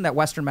reason that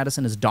Western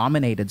medicine is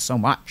dominated so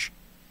much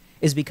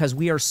is because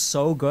we are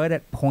so good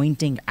at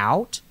pointing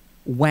out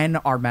when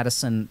our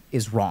medicine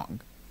is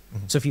wrong.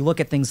 So if you look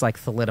at things like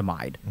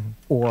thalidomide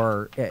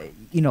or,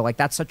 like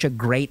that's such a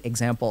great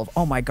example of,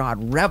 oh my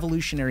God,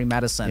 revolutionary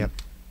medicine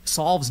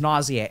solves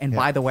nausea. And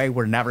by the way,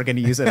 we're never going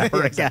to use it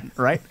ever again,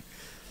 right?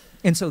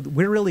 And so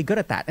we're really good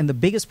at that. And the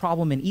biggest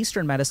problem in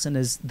Eastern medicine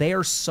is they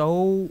are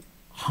so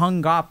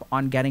hung up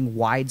on getting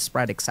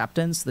widespread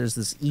acceptance. There's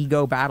this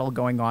ego battle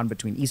going on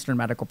between Eastern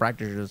medical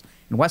practitioners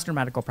and Western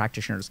medical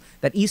practitioners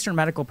that Eastern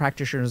medical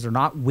practitioners are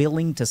not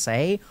willing to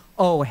say,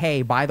 oh,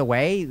 hey, by the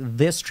way,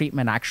 this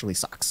treatment actually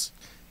sucks.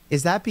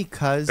 Is that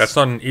because... That's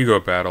not an ego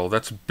battle.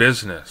 That's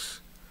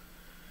business.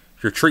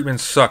 If your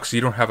treatment sucks,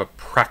 you don't have a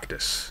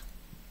practice.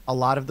 A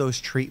lot of those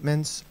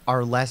treatments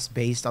are less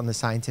based on the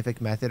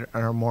scientific method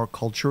and are more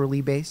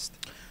culturally based?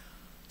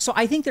 So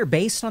I think they're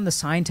based on the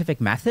scientific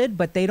method,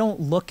 but they don't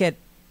look at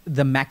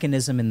the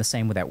mechanism in the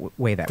same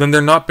way that then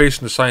they're not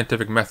based on the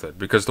scientific method,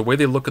 because the way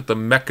they look at the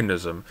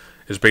mechanism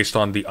is based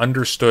on the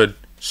understood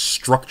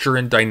structure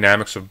and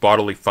dynamics of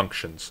bodily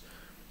functions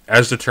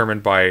as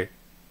determined by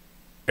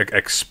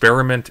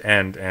experiment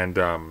and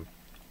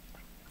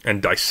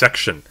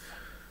dissection.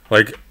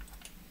 Like...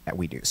 that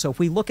we do. So if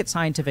we look at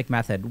scientific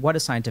method, what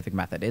is scientific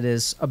method? It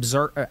is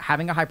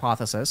having a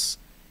hypothesis,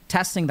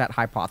 testing that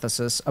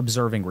hypothesis,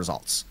 observing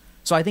results.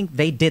 So I think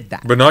they did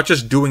that. But not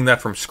just doing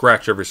that from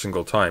scratch every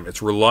single time.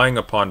 It's relying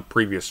upon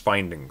previous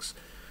findings,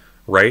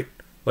 right?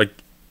 Like,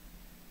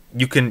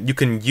 you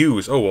can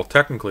use, oh, well,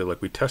 technically,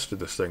 like, we tested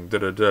this thing,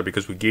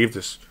 because we gave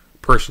this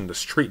person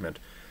this treatment,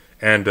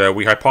 and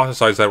we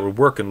hypothesized that it would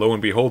work, and lo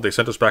and behold, they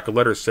sent us back a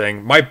letter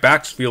saying, my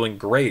back's feeling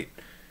great.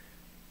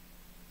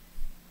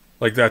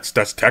 Like, that's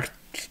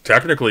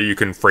technically, you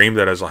can frame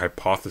that as a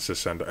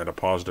hypothesis and a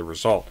positive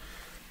result.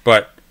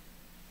 But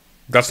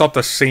that's not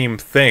the same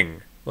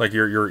thing. Like,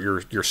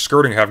 you're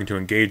skirting having to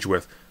engage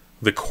with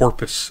the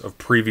corpus of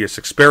previous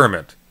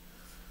experiment.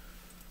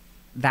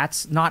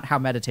 That's not how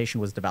meditation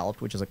was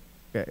developed, which is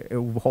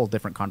a whole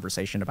different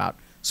conversation about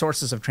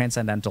sources of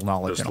transcendental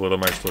knowledge. Does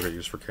thalidomide still get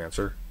used for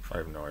cancer? I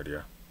have no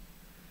idea.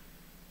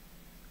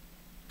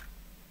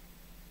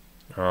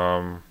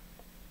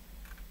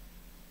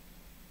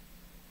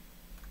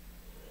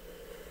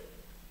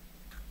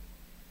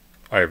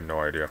 I have no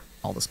idea.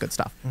 All this good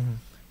stuff.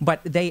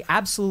 But they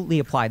absolutely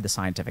applied the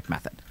scientific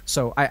method.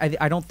 So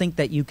I don't think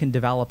that you can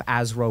develop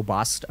as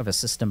robust of a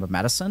system of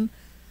medicine.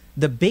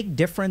 The big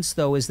difference,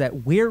 though, is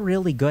that we're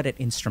really good at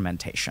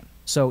instrumentation.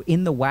 So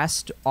in the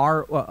West,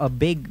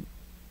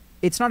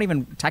 it's not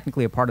even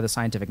technically a part of the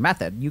scientific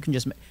method. You can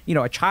just,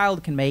 a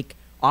child can make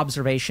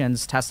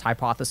observations, test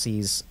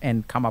hypotheses,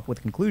 and come up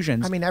with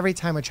conclusions. I mean, every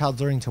time a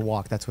child's learning to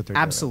walk, that's what they're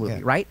Absolutely,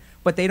 doing. right?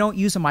 But they don't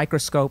use a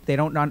microscope. They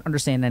don't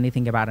understand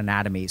anything about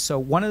anatomy. So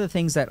one of the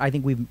things that I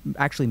think we've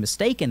actually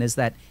mistaken is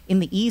that in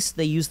the East,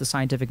 they use the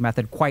scientific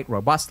method quite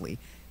robustly.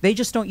 They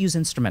just don't use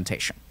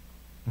instrumentation.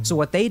 So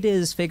what they did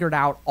is figured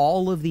out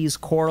all of these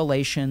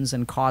correlations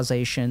and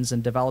causations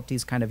and developed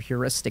these kind of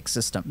heuristic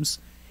systems.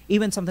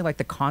 Even something like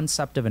the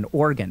concept of an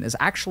organ is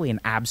actually an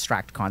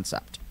abstract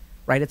concept.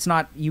 Right? It's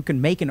not, you can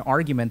make an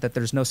argument that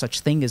there's no such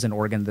thing as an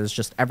organ, there's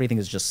just, everything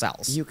is just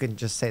cells. You can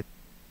just say...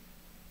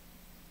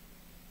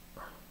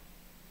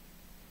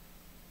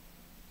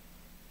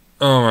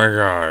 Oh my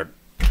god.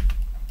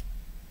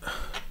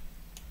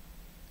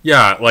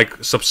 Yeah, like,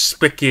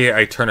 subspicie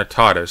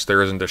aeternitatis,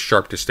 there isn't a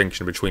sharp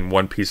distinction between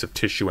one piece of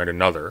tissue and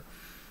another.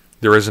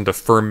 There isn't a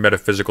firm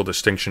metaphysical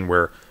distinction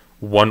where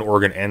one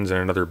organ ends and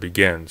another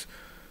begins.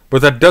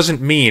 But that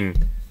doesn't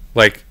mean,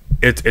 like,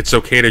 it's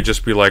okay to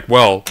just be like,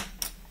 well...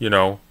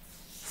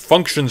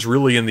 function's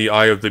really in the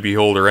eye of the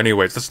beholder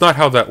anyways. That's not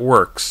how that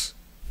works.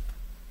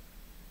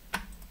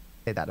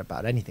 Say that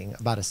about anything,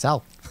 about a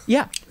cell.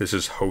 Yeah. This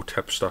is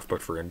Hotep stuff,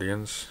 but for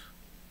Indians.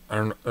 I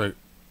don't know.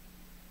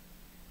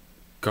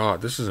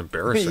 God, this is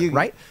embarrassing.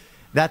 Right?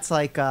 That's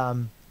like, I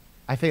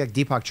feel like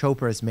Deepak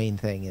Chopra's main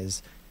thing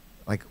is,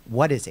 like,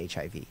 what is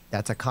HIV?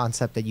 That's a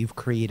concept that you've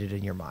created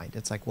in your mind.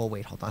 It's like, well,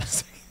 wait, hold on a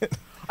second.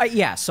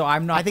 Yeah, so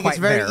I'm not I think it's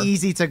very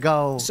easy to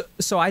go...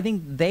 So I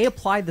think they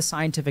applied the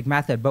scientific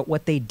method, but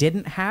what they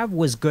didn't have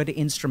was good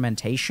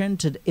instrumentation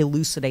to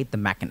elucidate the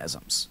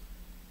mechanisms.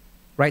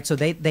 Right? So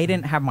they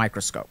didn't have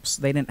microscopes.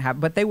 They didn't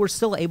have... But they were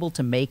still able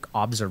to make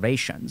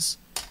observations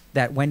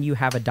that when you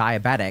have a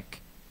diabetic,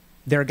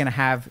 they're going to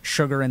have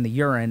sugar in the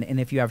urine, and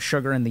if you have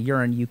sugar in the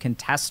urine, you can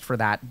test for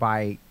that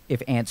by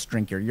if ants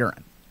drink your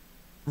urine.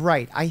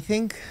 Right. I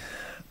think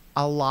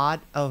a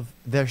lot of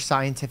their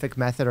scientific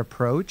method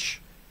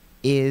approach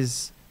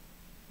is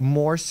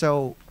more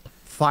so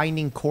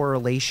finding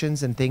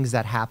correlations and things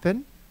that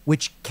happen,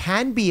 which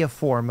can be a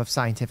form of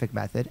scientific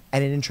method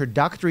and an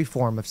introductory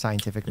form of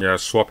scientific Yeah,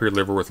 swap your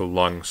liver with a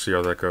lung, see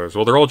how that goes.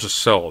 Well, they're all just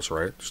cells,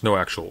 right? There's no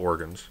actual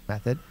organs.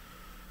 method.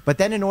 But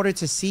then in order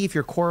to see if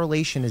your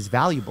correlation is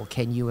valuable,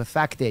 can you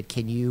affect it?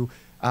 Can you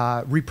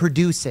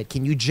reproduce it?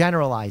 Can you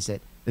generalize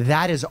it?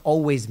 That is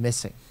always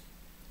missing.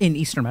 In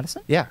Eastern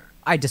medicine? Yeah.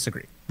 I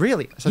disagree.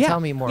 Really? So Yeah, tell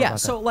me more yeah, about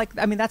so that. like,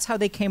 I mean, that's how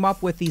they came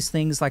up with these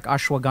things like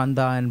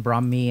ashwagandha and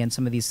brahmi and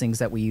some of these things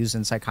that we use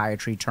in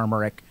psychiatry,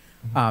 turmeric.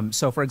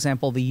 So, for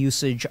example, the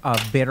usage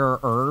of bitter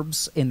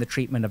herbs in the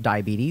treatment of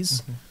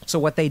diabetes. So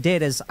what they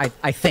did is,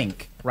 I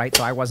think, right,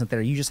 so I wasn't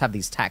there, you just have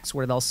these texts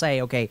where they'll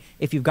say, okay,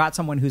 if you've got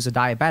someone who's a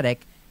diabetic,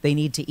 they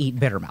need to eat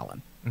bitter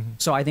melon.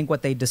 So I think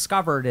what they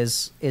discovered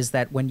is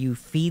that when you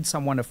feed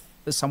someone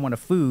a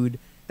food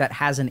that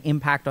has an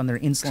impact on their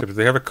insulin... So do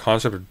they have a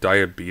concept of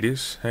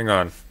diabetes? Hang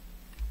on.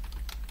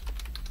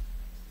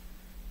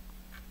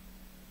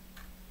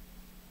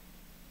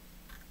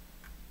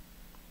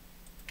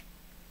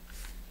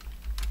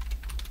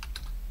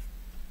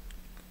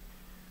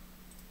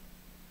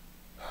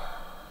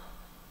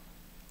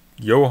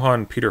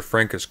 Johann Peter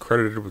Frank is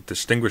credited with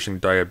distinguishing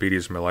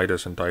diabetes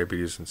mellitus and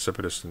diabetes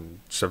insipidus in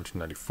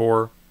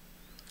 1794.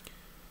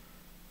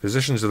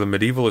 Physicians of the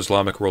medieval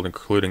Islamic world,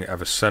 including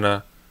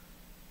Avicenna,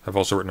 have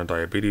also written on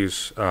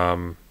diabetes.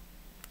 So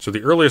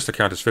the earliest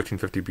account is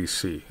 1550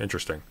 BC.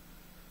 Interesting.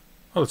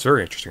 Oh, that's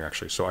very interesting,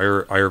 actually. So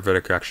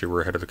Ayurvedic actually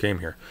were ahead of the game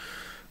here.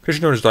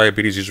 Condition known as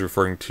diabetes is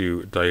referring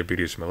to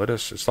diabetes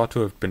mellitus. It's thought to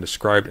have been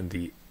described in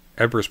the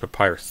Ebers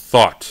Papyrus.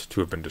 Thought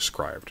to have been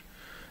described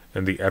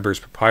in the Ebers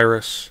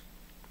Papyrus,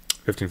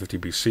 1550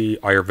 BC.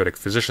 Ayurvedic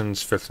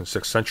physicians, 5th and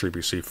 6th century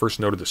BC,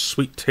 first noted the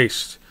sweet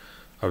taste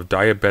of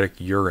diabetic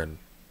urine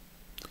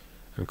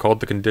and called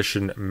the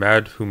condition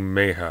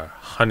madhumeha,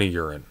 honey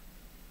urine.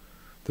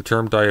 The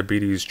term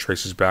diabetes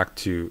traces back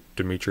to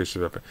Demetrius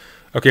of Ephesus.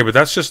 Okay, but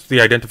that's just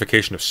the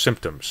identification of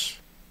symptoms.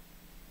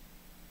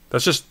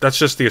 That's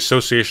just the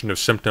association of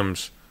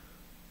symptoms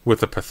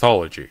with a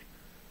pathology.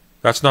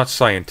 That's not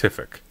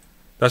scientific.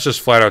 That's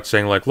just flat out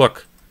saying, like,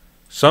 look,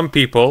 some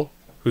people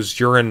whose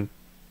urine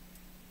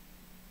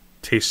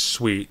tastes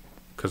sweet,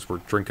 because we're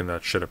drinking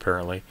that shit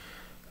apparently,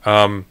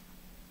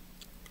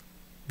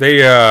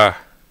 they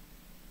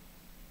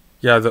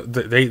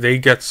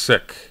get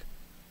sick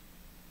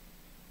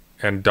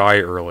and die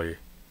early.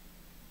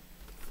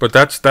 But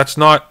that's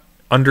not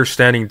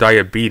understanding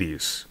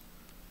diabetes.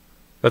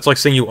 That's like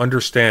saying you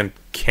understand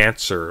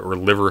cancer or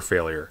liver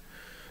failure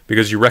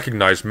because you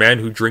recognize man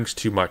who drinks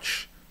too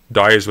much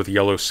dies with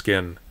yellow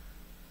skin.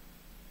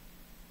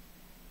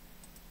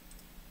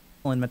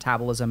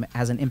 Metabolism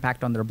has an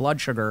impact on their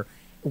blood sugar.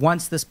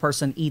 Once this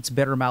person eats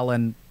bitter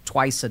melon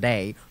twice a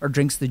day or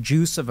drinks the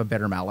juice of a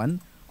bitter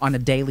melon on a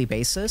daily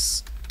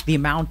basis, the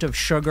amount of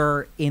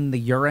sugar in the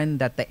urine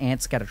that the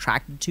ants get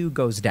attracted to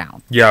goes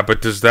down. Yeah,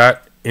 but does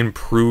that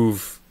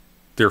improve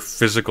their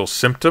physical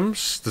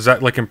symptoms? Does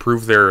that like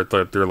improve their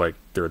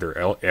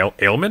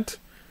ailment?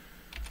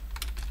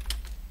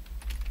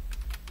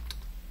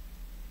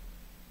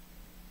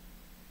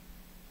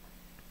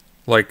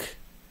 Like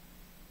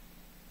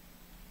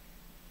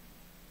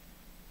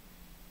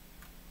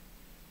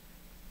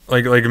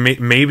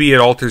maybe it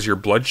alters your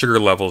blood sugar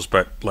levels,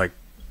 but like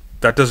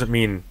that doesn't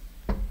mean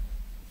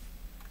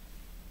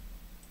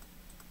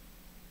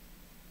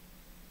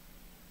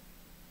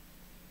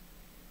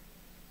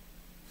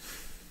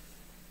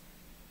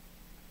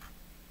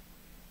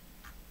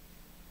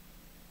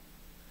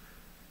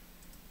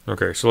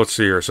Okay, so let's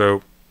see here.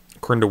 So,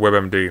 according to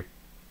WebMD,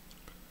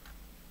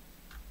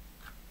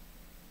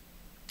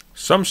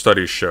 some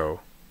studies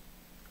show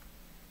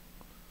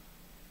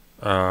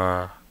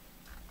bitter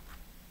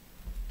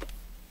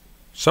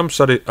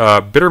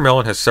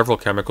melon has several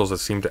chemicals that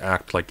seem to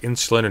act like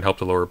insulin and help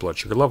to lower blood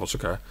sugar levels.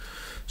 Okay.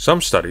 Some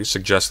studies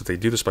suggest that they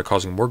do this by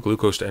causing more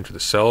glucose to enter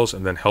the cells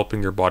and then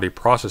helping your body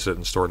process it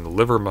and store it in the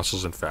liver,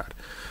 muscles, and fat.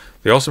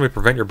 They also may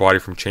prevent your body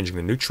from changing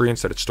the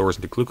nutrients that it stores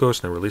into glucose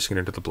and then releasing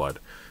it into the blood.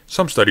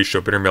 Some studies show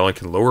bitter melon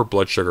can lower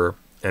blood sugar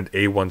and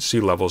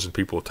A1C levels in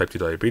people with type 2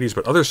 diabetes,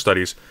 but other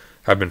studies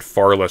have been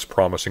far less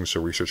promising,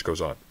 so research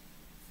goes on.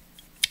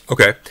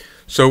 Okay,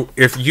 so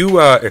if you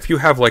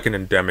have like an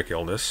endemic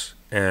illness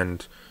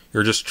and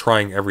you're just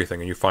trying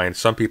everything and you find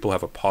some people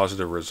have a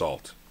positive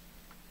result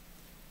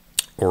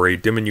or a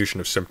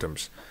diminution of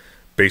symptoms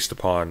based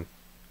upon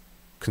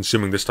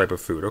consuming this type of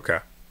food, okay.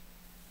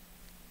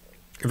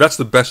 If that's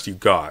the best you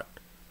got,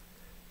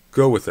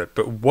 go with it.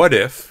 But what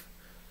if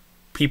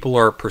people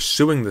are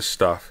pursuing this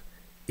stuff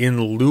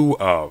in lieu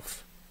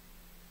of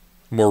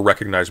more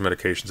recognized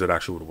medications that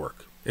actually would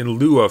work? In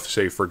lieu of,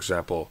 say, for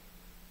example,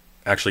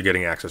 actually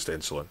getting access to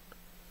insulin?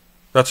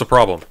 That's a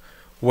problem.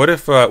 What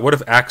if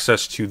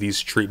access to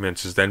these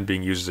treatments is then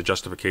being used as a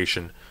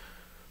justification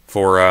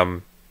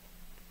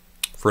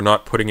for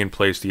not putting in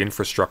place the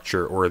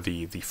infrastructure or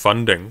the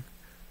funding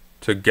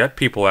to get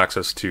people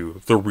access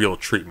to the real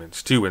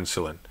treatments to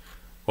insulin.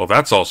 Well,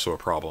 that's also a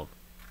problem.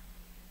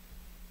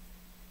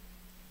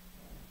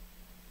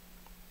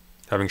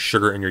 Having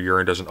sugar in your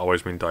urine doesn't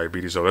always mean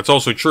diabetes, though. That's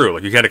also true.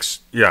 Like, you can't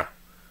yeah.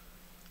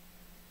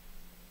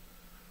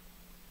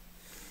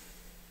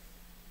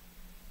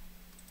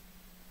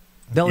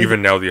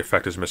 Even now, the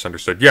effect is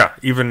misunderstood. Yeah,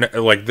 even,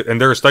 like, and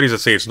there are studies that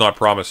say it's not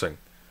promising.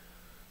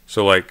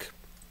 So, like...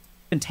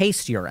 and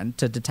taste urine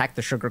to detect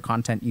the sugar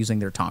content using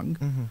their tongue.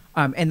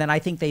 Mm-hmm. And then I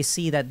think they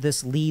see that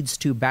this leads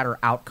to better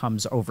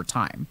outcomes over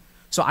time.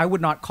 So I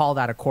would not call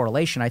that a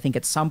correlation. I think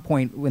at some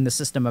point in the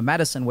system of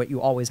medicine, what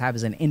you always have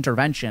is an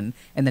intervention,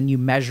 and then you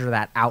measure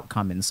that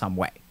outcome in some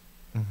way.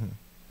 Mm-hmm.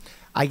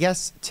 I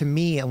guess, to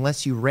me,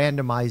 unless you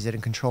randomize it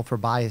and control for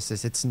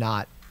biases, it's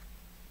not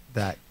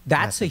that.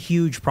 That's a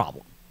huge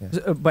problem.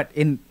 Yeah. But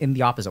in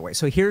the opposite way.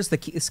 So here's the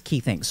key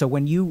thing. So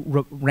when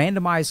you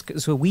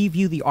randomize, so we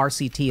view the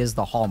RCT as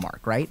the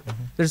hallmark, right?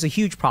 Mm-hmm. There's a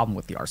huge problem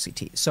with the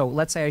RCT. So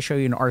let's say I show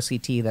you an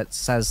RCT that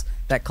says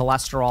that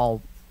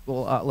cholesterol,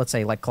 let's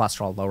say like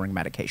cholesterol lowering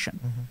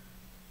medication.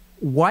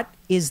 Mm-hmm. What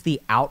is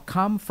the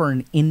outcome for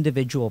an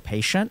individual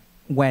patient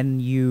when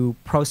you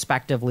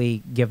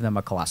prospectively give them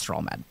a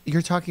cholesterol med?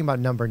 You're talking about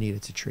number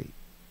needed to treat.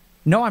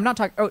 No, I'm not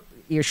talking. Oh,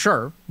 yeah,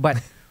 sure,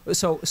 but.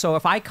 So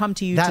if I come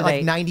to you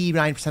today... like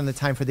 99% of the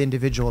time for the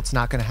individual, it's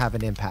not going to have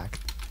an impact.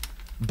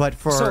 But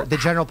for the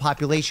general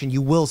population,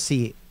 you will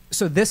see...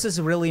 So this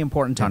is really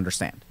important to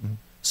understand. Mm-hmm.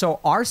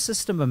 So our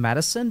system of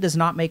medicine does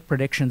not make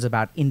predictions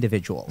about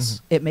individuals.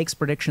 Mm-hmm. It makes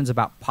predictions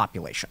about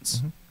populations.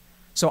 Mm-hmm.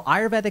 So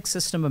Ayurvedic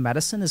system of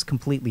medicine is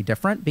completely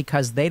different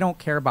because they don't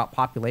care about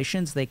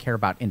populations, they care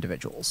about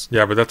individuals.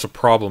 Yeah, but that's a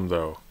problem,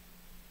 though.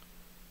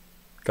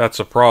 That's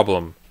a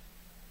problem.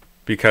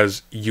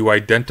 Because you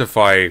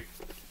identify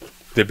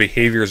the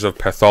behaviors of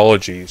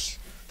pathologies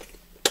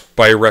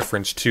by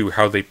reference to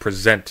how they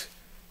present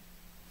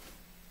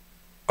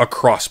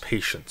across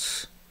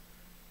patients.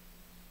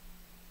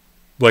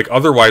 Like,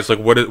 otherwise, like,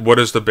 what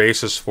is the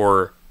basis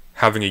for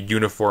having a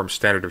uniform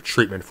standard of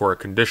treatment for a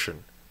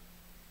condition?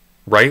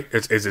 Right?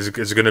 Is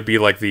it going to be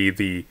like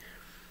the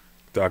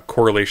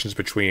correlations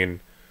between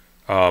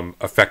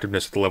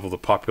effectiveness at the level of the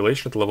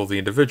population, at the level of the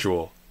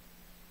individual?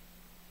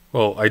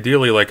 Well,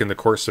 ideally, like in the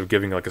course of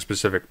giving like a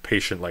specific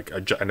patient like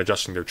and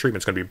adjusting their treatment,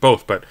 it's going to be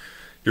both. But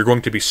you're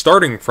going to be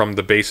starting from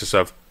the basis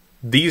of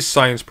these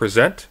signs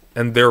present,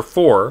 and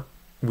therefore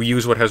we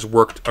use what has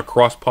worked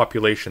across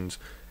populations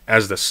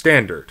as the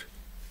standard.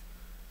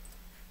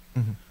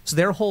 Mm-hmm. So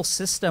their whole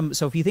system.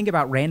 So if you think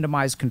about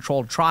randomized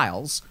controlled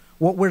trials,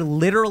 what we're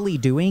literally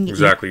doing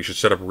exactly, you should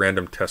set up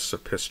random tests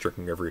of piss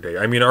drinking every day.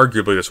 I mean,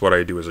 arguably, that's what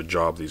I do as a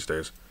job these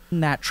days. In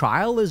that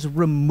trial is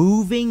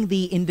removing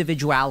the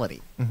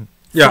individuality. Mm-hmm.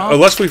 Yeah,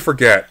 unless we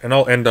forget, and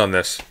I'll end on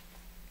this.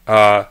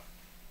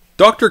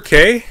 Dr.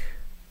 K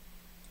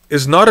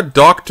is not a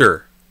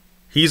doctor.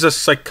 He's a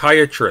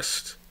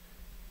psychiatrist.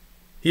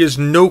 He has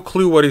no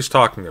clue what he's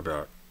talking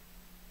about.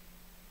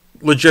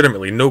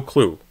 Legitimately, no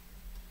clue.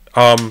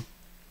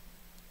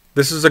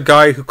 This is a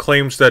guy who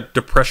claims that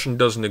depression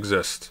doesn't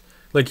exist.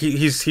 Like,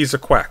 he's a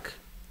quack.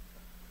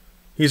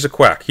 He's a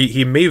quack.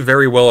 He may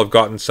very well have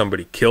gotten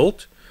somebody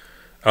killed.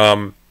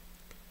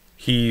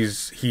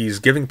 He's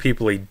giving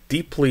people a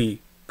deeply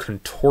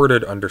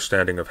contorted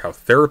understanding of how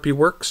therapy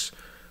works.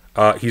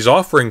 He's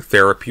offering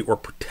therapy or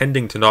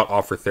pretending to not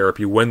offer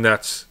therapy when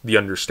that's the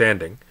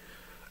understanding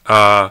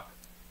to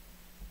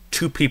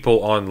people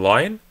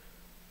online,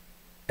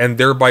 and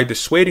thereby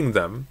dissuading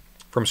them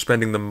from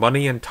spending the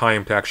money and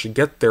time to actually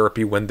get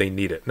therapy when they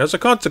need it. And as a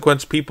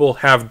consequence, people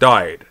have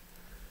died.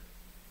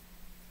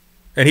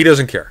 And he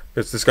doesn't care.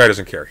 This guy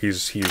doesn't care.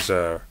 He's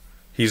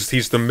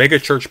the mega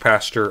church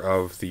pastor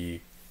of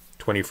the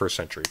 21st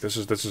century. This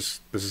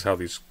is how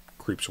these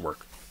creeps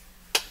work.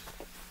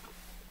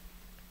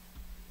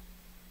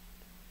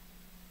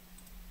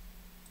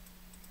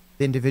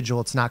 The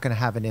individual, it's not going to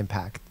have an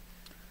impact.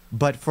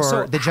 But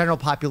for the general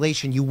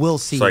population, you will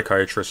see...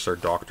 Psychiatrists are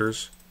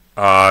doctors.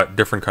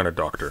 Different kind of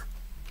doctor.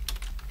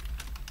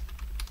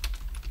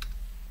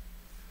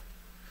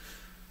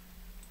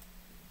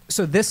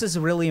 So this is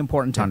really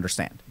important to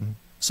understand. Mm-hmm.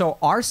 So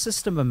our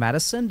system of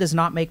medicine does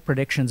not make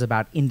predictions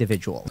about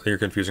individuals. You're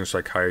confusing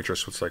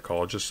psychiatrists with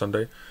psychologists,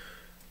 Sunday?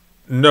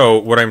 No,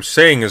 what I'm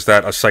saying is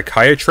that a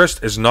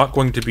psychiatrist is not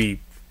going to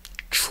be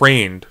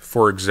trained,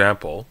 for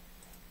example,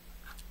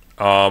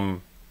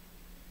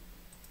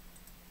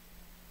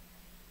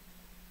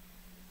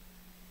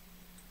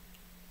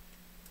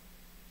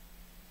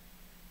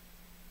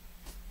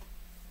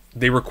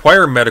 they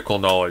require medical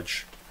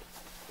knowledge,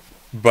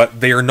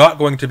 but they are not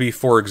going to be,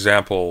 for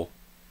example,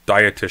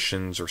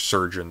 dietitians or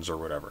surgeons or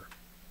whatever.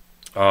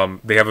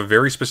 They have a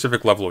very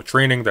specific level of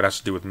training that has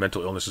to do with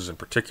mental illnesses in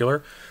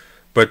particular,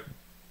 but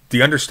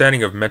the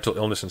understanding of mental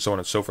illness and so on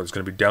and so forth is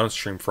going to be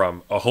downstream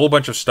from a whole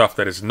bunch of stuff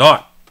that is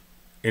not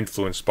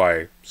influenced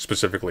by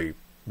specifically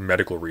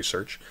medical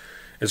research.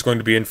 It's going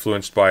to be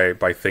influenced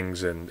by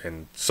things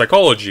in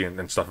psychology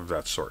and stuff of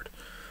that sort.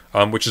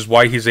 which is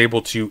why he's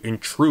able to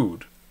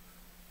intrude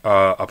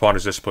upon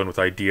his discipline with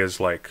ideas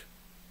like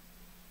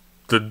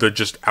the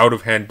just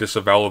out-of-hand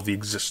disavowal of the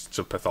existence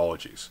of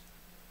pathologies.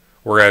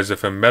 Whereas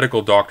if a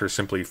medical doctor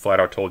simply flat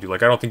out told you,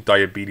 like, I don't think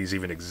diabetes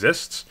even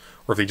exists,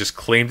 or if they just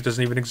claimed it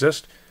doesn't even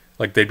exist,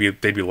 like, they'd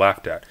be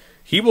laughed at.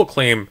 He will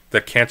claim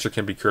that cancer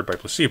can be cured by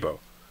placebo,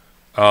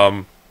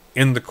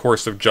 in the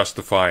course of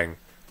justifying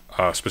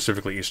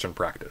specifically Eastern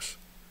practice.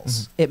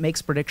 It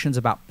makes predictions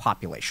about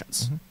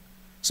populations.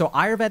 So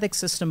Ayurvedic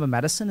system of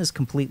medicine is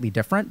completely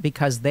different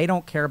because they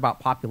don't care about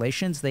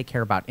populations, they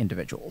care about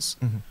individuals.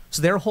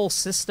 So their whole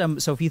system,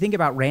 so if you think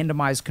about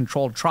randomized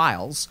controlled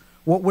trials,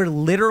 what we're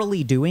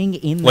literally doing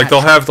in like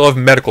they'll have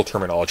medical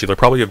terminology, they'll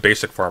probably have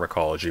basic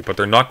pharmacology, but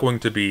they're not going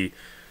to be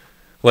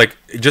like,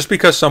 just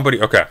because somebody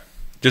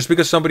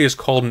is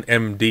called an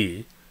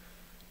MD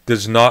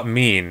does not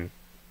mean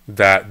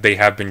that they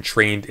have been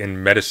trained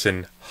in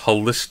medicine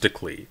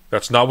holistically.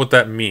 That's not what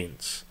that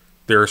means.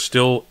 There are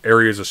still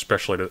areas of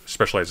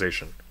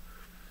specialization.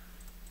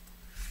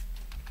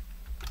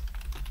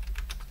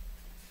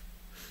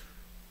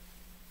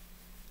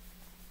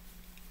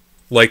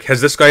 Like,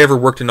 has this guy ever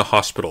worked in a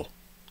hospital?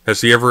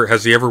 Has he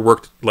ever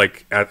worked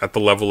like at the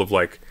level of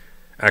like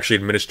actually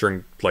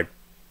administering like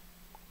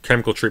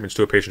chemical treatments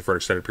to a patient for an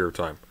extended period of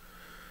time?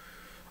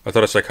 I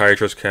thought a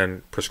psychiatrist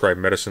can prescribe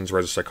medicines,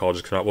 whereas a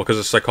psychologist cannot. Well, because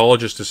a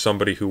psychologist is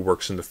somebody who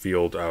works in the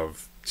field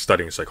of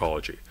studying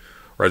psychology,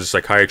 whereas a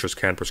psychiatrist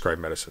can prescribe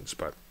medicines.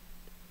 But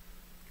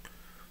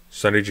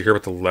Sunday, did you hear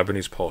about the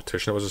Lebanese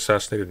politician that was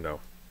assassinated? No.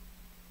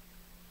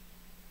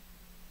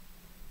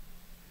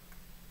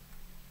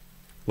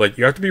 Like,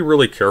 you have to be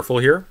really careful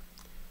here,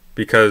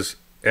 because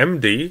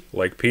MD,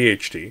 like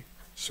PhD,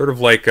 sort of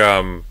like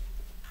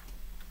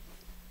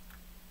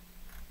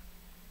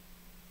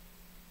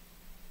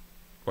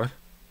what?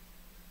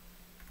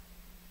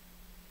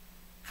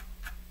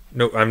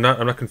 No, I'm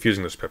not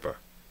confusing this, Pippa.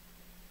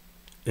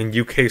 In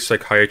UK,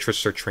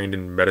 psychiatrists are trained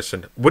in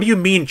medicine. What do you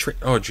mean?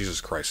 Oh, Jesus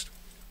Christ.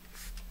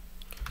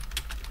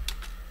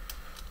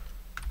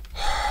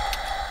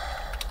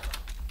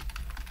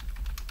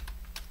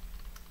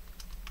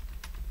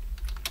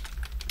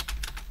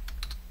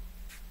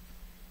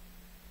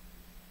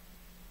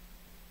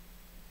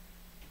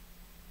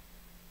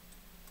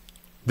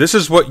 This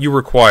is what you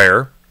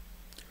require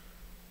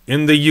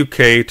in the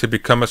UK to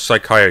become a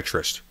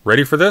psychiatrist.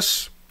 Ready for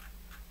this?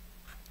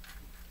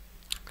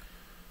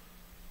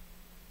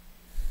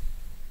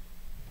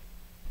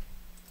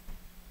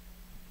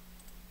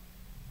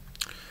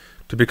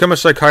 To become a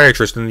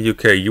psychiatrist in the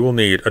UK, you will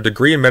need a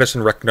degree in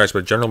medicine recognized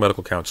by the General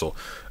Medical Council,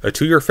 a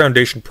 2-year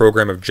foundation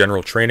program of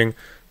general training,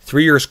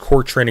 3 years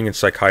core training in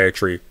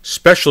psychiatry,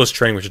 specialist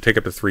training, which would take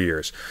up to 3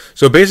 years.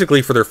 So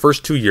basically, for their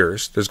first 2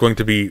 years, there's going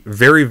to be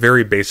very,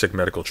 very basic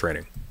medical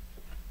training.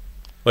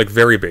 Like,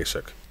 very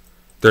basic.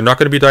 They're not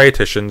going to be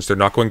dietitians, they're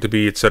not going to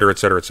be etc.,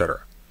 etc.,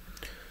 etc.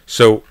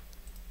 So,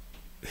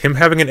 him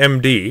having an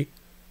MD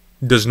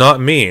does not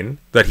mean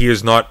that he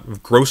is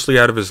not grossly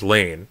out of his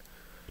lane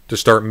to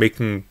start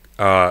making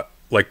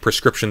like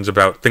prescriptions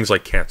about things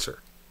like cancer.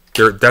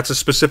 That's a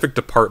specific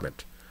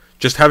department.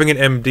 Just having an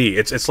MD,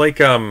 it's like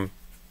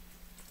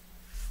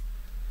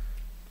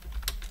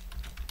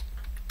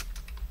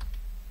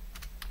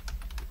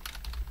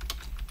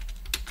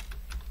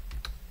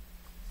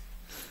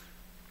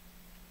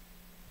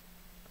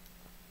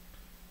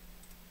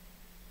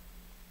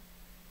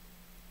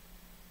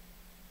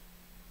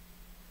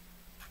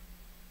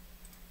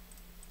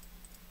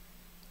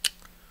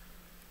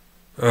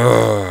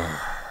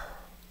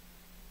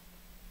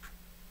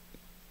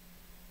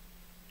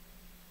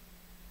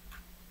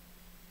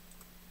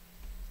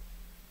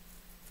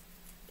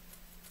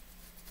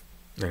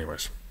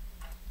anyways.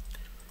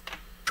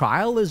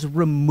 Trial is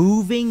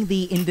removing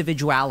the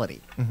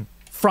individuality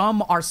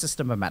from our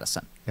system of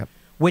medicine,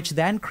 which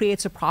then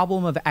creates a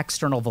problem of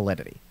external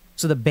validity.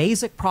 So the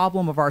basic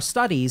problem of our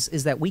studies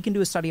is that we can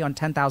do a study on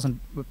 10,000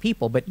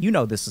 people, but you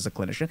know this as a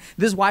clinician.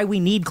 This is why we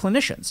need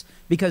clinicians,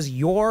 because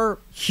your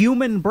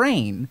human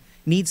brain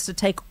needs to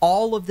take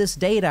all of this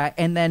data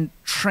and then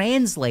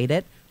translate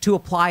it to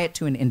apply it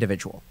to an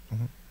individual.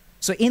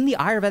 So in the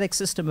Ayurvedic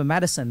system of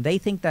medicine, they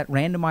think that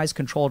randomized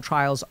controlled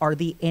trials are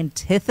the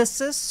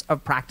antithesis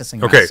of practicing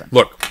medicine. Okay,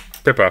 look,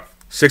 Pippa,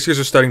 6 years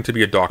of studying to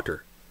be a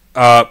doctor.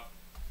 That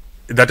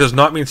does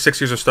not mean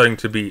 6 years of studying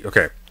to be...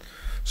 Okay,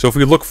 so if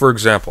we look, for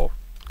example,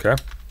 okay?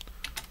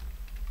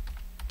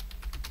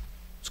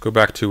 Let's go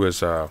back to his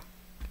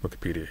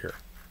Wikipedia here.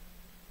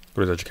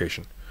 What is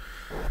education?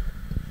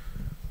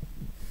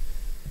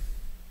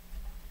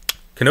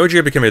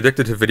 Kanojia became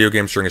addicted to video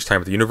games during his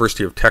time at the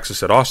University of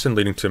Texas at Austin,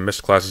 leading to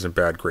missed classes and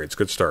bad grades.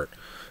 Good start.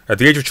 At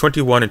the age of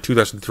 21 in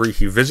 2003,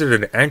 he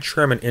visited an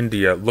ashram in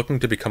India looking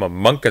to become a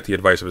monk at the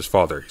advice of his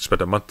father. He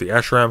spent a month at the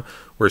ashram,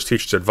 where his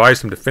teachers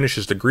advised him to finish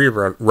his degree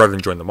rather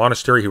than join the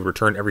monastery. He would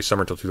return every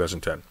summer until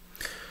 2010.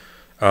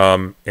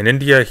 In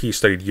India, he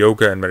studied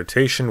yoga and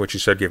meditation, which he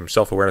said gave him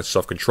self-awareness and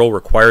self-control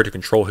required to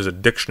control his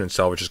addiction and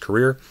salvage his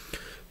career.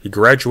 He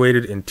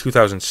graduated in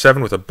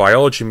 2007 with a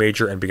biology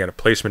major and began a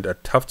placement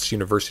at Tufts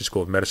University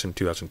School of Medicine in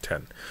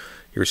 2010.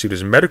 He received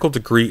his medical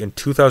degree in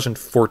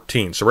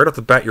 2014. So right off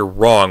the bat, you're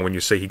wrong when you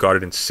say he got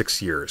it in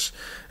 6 years.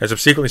 And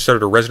subsequently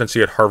started a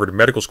residency at Harvard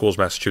Medical School's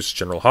Massachusetts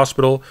General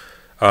Hospital,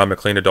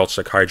 McLean Adult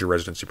Psychiatry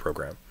Residency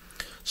Program.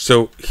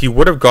 So he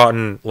would have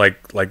gotten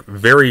like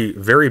very,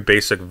 very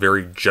basic,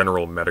 very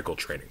general medical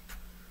training.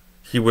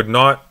 He would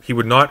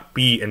not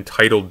be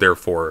entitled,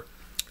 therefore,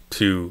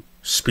 to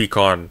speak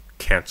on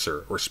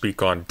cancer or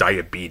speak on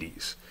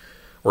diabetes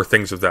or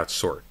things of that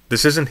sort.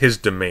 This isn't his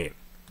domain,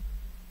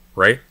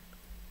 right?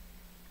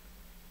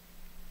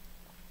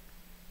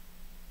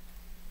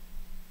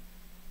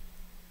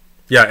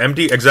 Yeah,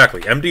 MD,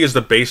 exactly. MD is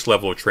the base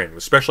level of training.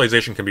 The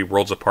specialization can be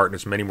worlds apart and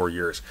it's many more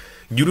years.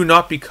 You do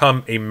not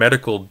become a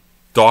medical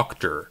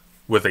doctor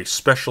with a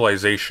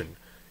specialization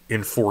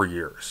in 4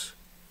 years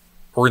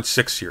or in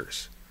 6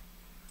 years.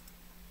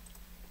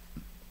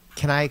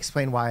 Can I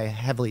explain why I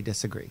heavily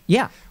disagree?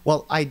 Yeah.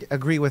 Well, I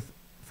agree with,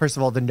 first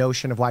of all, the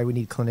notion of why we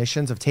need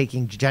clinicians, of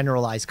taking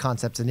generalized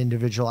concepts and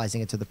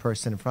individualizing it to the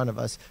person in front of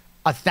us,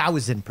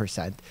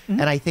 1,000%.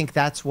 And I think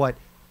that's what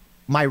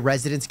my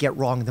residents get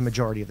wrong the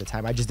majority of the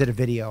time. I just did a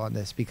video on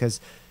this because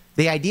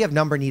the idea of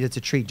number needed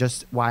to treat,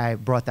 just why I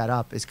brought that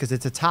up, is because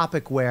it's a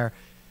topic where,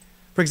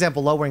 for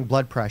example, lowering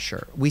blood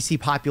pressure, we see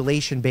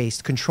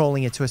population-based,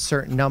 controlling it to a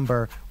certain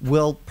number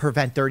will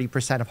prevent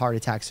 30% of heart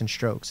attacks and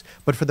strokes.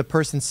 But for the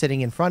person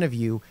sitting in front of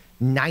you,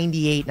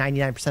 98,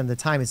 99% of the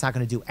time, it's not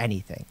going to do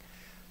anything.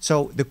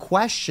 So the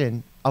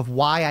question of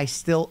why I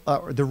still,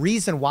 the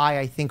reason why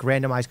I think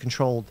randomized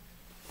controlled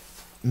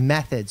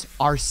methods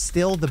are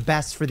still the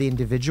best for the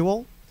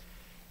individual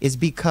is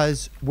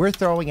because we're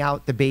throwing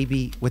out the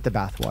baby with the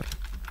bathwater.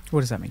 What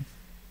does that mean?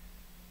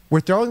 We're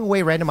throwing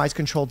away randomized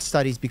controlled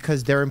studies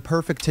because they're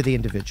imperfect to the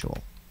individual.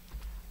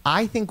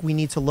 I think we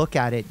need to look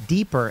at it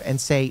deeper and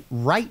say,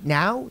 right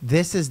now,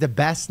 this is the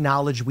best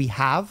knowledge we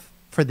have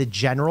for the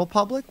general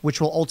public,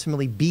 which will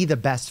ultimately be the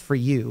best for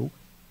you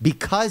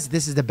because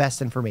this is the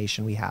best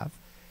information we have.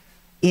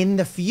 In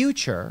the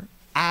future,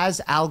 as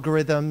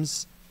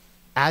algorithms,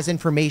 as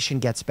information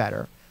gets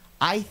better,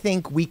 I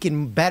think we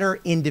can better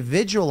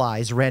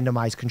individualize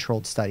randomized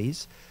controlled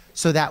studies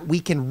so that we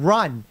can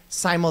run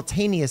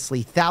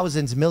simultaneously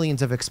thousands,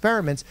 millions of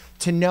experiments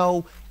to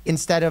know,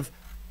 instead of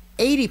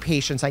 80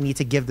 patients I need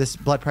to give this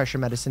blood pressure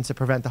medicine to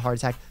prevent the heart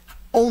attack,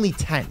 only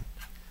 10.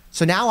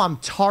 So now I'm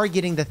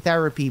targeting the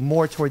therapy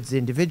more towards the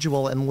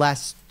individual and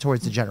less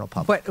towards the general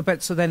public.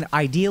 But so then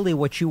ideally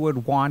what you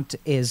would want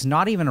is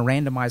not even a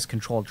randomized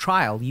controlled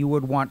trial. You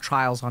would want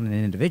trials on an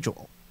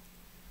individual,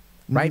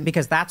 right?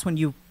 Because that's when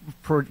you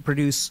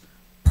produce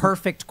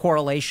perfect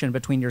correlation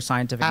between your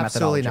scientific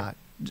Absolutely methodology. Not.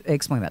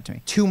 Explain that to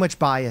me. Too much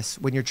bias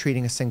when you're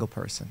treating a single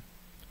person.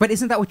 But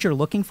isn't that what you're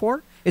looking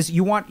for? Is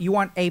you want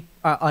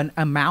an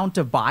amount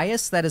of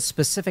bias that is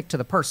specific to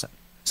the person.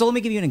 So let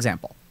me give you an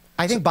example.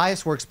 I think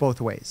bias works both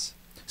ways.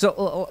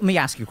 So let me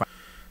ask you a question.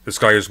 This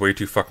guy is way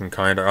too fucking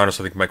kind. I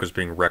honestly think Mike was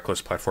being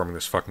reckless platforming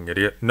this fucking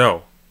idiot.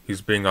 No,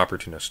 he's being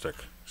opportunistic.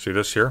 See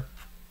this here?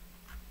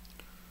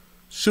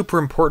 Super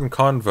important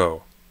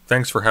convo.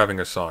 Thanks for having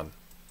us on.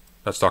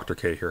 That's Dr.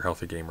 K here,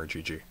 Healthy Gamer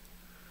GG.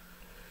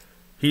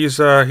 He's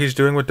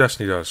doing what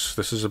Destiny does.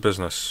 This is a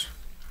business.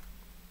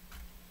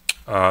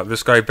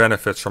 This guy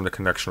benefits from the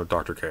connection with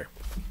Dr. K.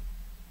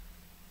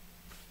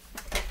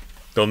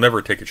 They'll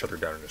never take each other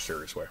down in a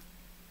serious way.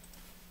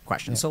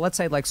 Question. Yeah. So let's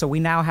say, so we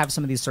now have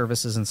some of these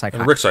services in psychiatry.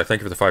 And Rickside, thank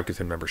you for the 5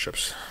 Thin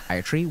memberships.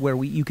 Psychiatry,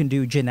 where you can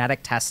do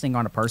genetic testing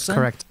on a person.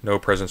 Correct. No,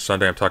 Present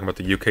Sunday. I'm talking about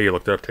the UK. You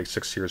looked it up. Takes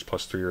 6 years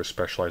plus 3 years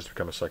specialized to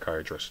become a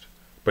psychiatrist.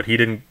 But he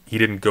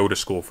didn't go to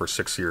school for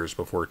 6 years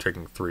before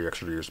taking 3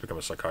 extra years to become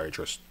a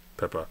psychiatrist,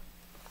 Pippa.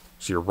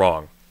 So you're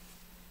wrong.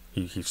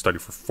 He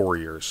studied for 4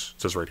 years.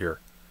 It says right here.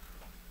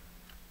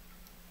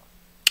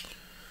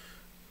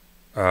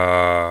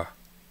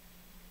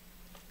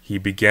 He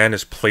began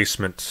his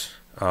placement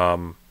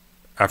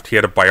after he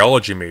had a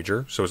biology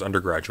major, so his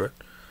undergraduate,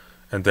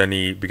 and then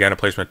he began a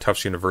placement at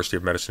Tufts University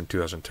of Medicine in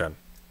 2010.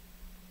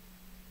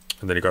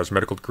 And then he got his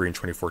medical degree in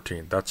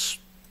 2014. That's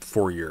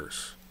 4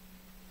 years.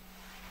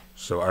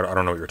 So I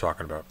don't know what you're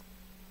talking about.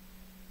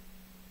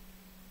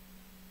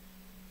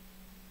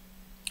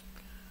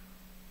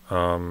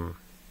 Do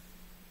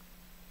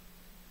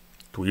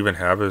we even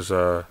have his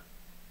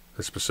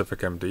specific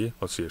MD?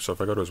 Let's see. So if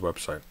I go to his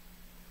website.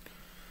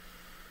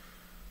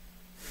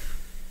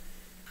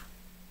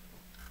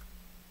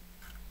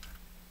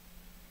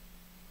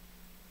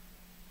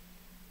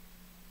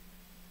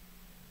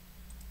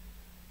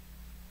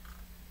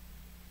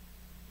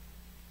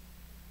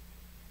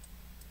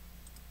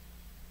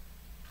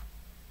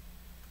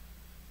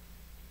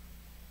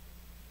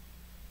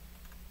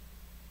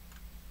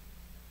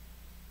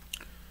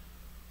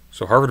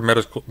 So Harvard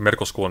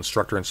Medical School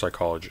instructor in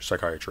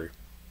psychiatry.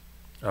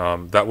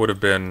 That would have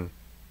been,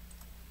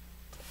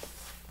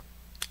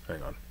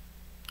 hang on.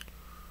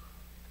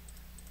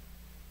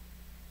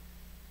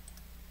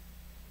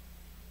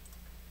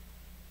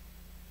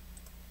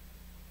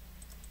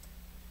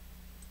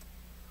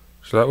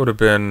 So that would have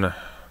been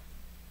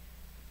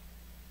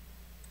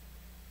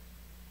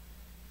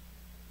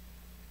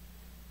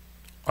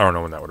I don't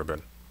know when that would have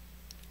been.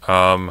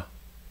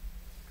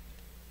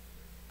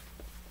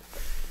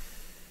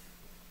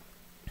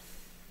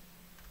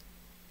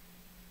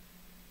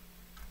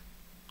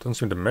 Doesn't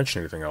seem to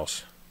mention anything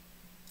else.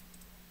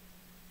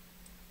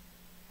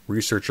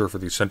 Researcher for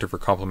the Center for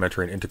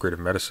Complementary and Integrative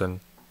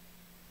Medicine.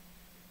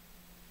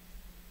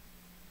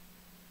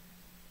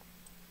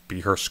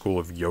 Bihar School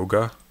of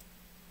Yoga.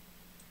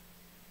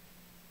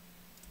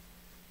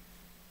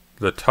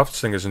 The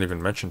Tufts thing isn't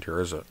even mentioned here,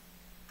 is it?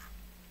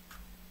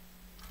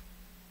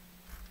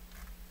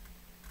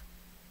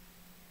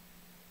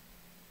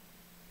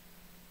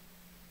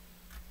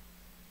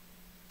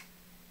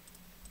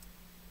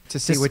 To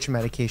see which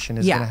medication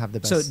is going to have the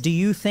best. So do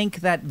you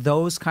think that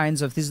those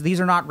kinds of these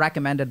are not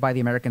recommended by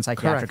the American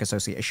Psychiatric Correct.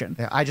 Association?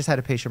 Yeah, I just had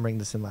a patient bring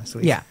this in last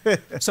week. Yeah.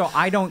 So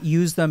I don't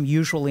use them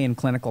usually in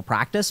clinical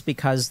practice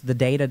because the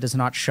data does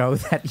not show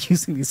that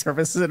using these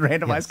services in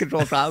randomized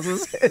controlled trials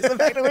is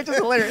effective, which is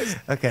hilarious.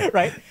 Okay.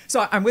 Right?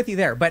 So I'm with you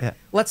there. But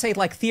let's say,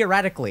 like,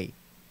 theoretically,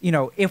 you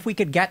know, if we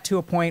could get to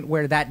a point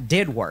where that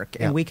did work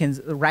and we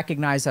can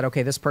recognize that,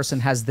 okay, this person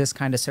has this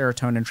kind of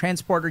serotonin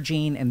transporter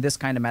gene and this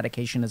kind of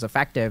medication is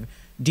effective,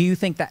 do you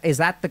think that is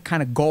that the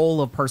kind of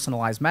goal of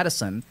personalized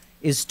medicine,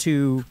 is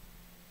to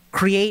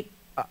create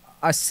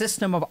a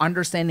system of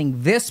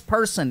understanding this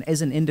person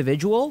as an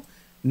individual,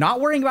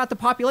 not worrying about the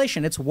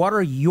population? It's what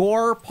are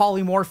your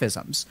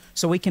polymorphisms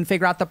so we can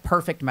figure out the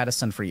perfect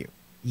medicine for you.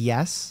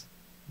 Yes,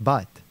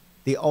 but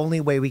the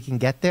only way we can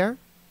get there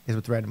is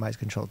with randomized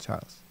controlled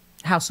trials.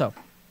 How so?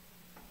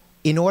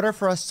 In order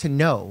for us to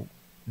know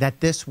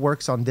that this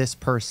works on this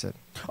person.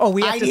 Oh,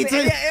 we have to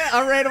say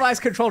a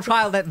randomized controlled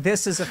trial that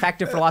this is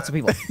effective for lots of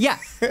people. Yeah.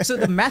 So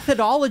the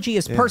methodology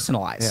is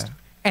personalized. Yeah.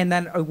 And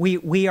then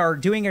we are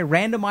doing a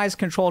randomized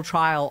controlled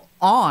trial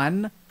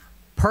on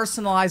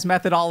personalized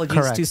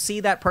methodologies to see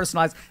that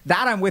personalized.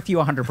 That I'm with you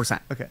 100%.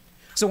 Okay.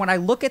 So when I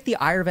look at the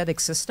Ayurvedic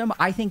system,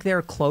 I think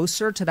they're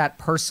closer to that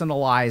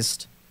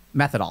personalized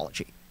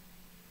methodology.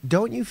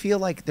 Don't you feel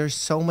like there's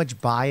so much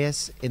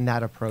bias in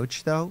that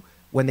approach, though,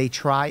 when they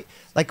try?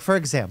 Like, for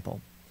example,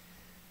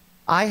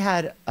 I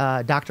had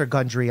Dr.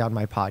 Gundry on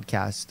my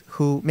podcast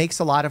who makes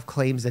a lot of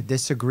claims that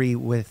disagree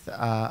with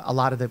a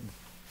lot of the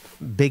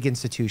big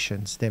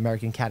institutions, the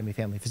American Academy of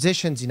Family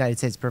Physicians, United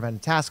States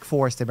Preventive Task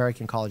Force, the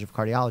American College of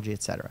Cardiology,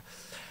 etc.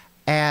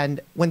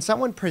 And when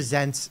someone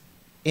presents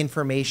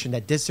information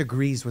that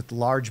disagrees with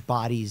large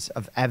bodies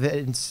of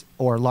evidence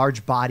or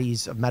large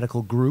bodies of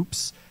medical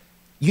groups,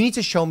 you need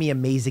to show me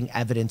amazing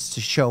evidence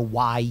to show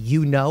why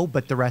you know,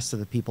 but the rest of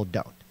the people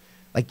don't.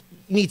 Like,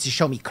 you need to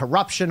show me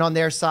corruption on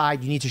their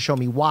side. You need to show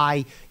me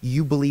why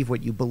you believe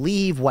what you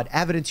believe, what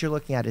evidence you're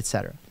looking at,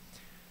 etc.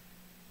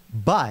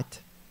 But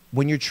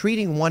when you're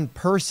treating one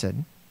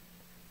person,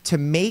 to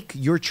make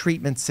your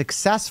treatment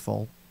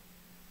successful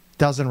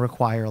doesn't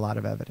require a lot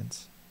of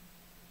evidence.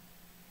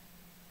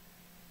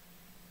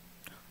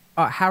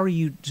 How are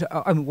you?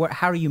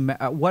 How are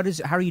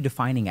you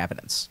defining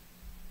evidence?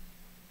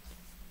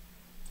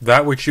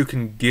 That which you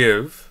can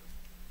give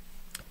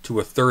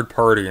to a third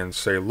party and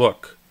say,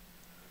 look,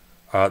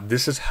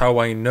 this is how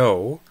I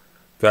know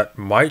that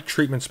my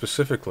treatment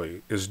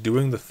specifically is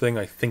doing the thing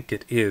I think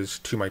it is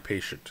to my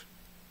patient.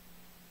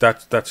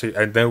 That's it.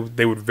 And then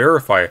they would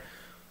verify,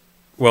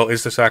 well,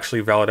 is this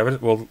actually valid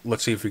evidence? Well,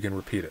 let's see if we can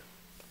repeat it.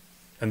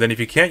 And then if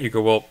you can't, you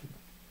go, well,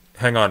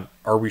 hang on,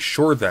 are we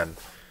sure then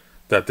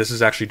that this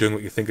is actually doing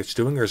what you think it's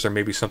doing, or is there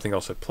maybe something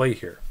else at play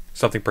here?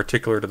 Something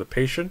particular to the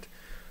patient,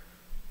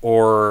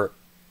 or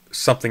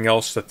something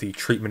else that the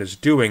treatment is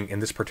doing in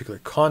this particular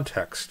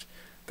context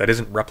that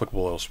isn't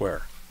replicable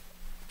elsewhere?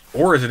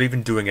 Or is it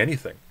even doing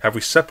anything? Have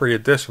we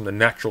separated this from the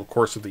natural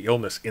course of the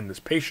illness in this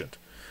patient?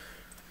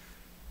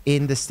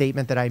 In the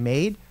statement that I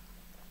made,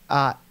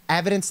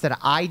 evidence that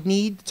I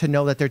need to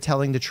know that they're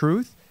telling the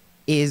truth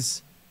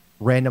is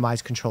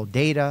randomized controlled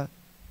data.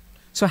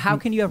 So how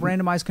can you have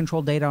randomized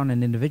controlled data on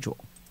an individual?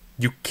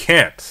 You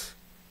can't.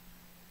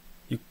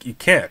 You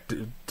can't.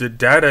 The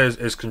data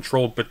is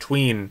controlled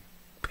between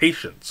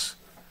patients.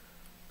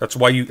 That's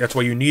why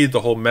you need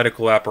the whole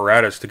medical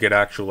apparatus to get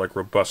actual, like,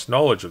 robust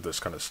knowledge of this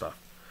kind of stuff.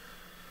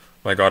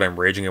 My God, I'm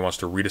raging. He wants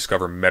to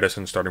rediscover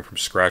medicine starting from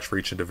scratch for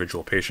each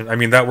individual patient. I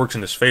mean, that works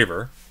in his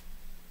favor.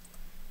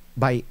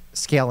 By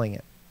scaling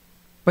it.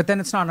 But then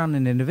it's not on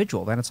an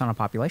individual. Then it's on a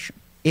population.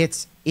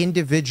 It's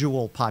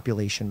individual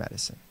population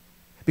medicine.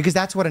 Because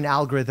that's what an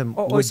algorithm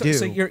would do.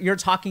 So you're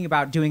talking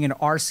about doing an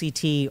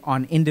RCT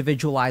on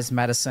individualized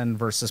medicine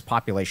versus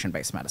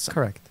population-based medicine.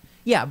 Correct.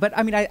 Yeah, but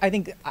I mean,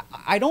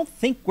 I don't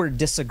think we're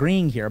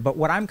disagreeing here. But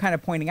what I'm kind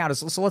of pointing out is,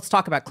 so let's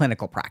talk about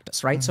clinical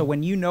practice, right? Mm-hmm. So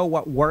when you know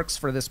what works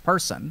for this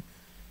person,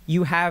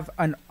 you have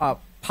a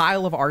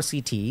pile of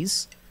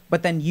RCTs,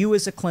 but then you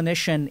as a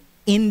clinician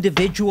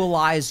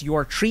individualize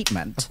your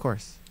treatment. Of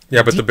course.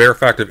 Yeah, but the bare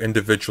fact of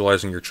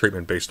individualizing your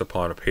treatment based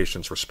upon a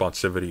patient's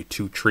responsivity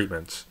to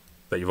treatments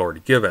that you've already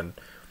given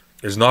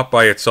is not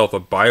by itself a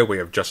byway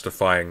of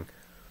justifying,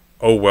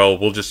 oh, well,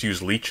 we'll just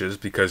use leeches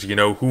because, you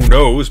know, who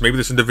knows, maybe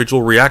this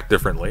individual react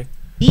differently.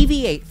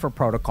 Deviate for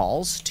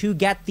protocols to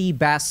get the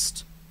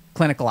best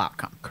clinical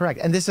outcome. Correct.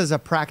 And this is a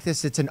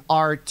practice. It's an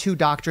art. Two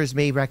doctors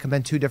may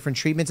recommend two different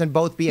treatments and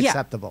both be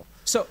acceptable.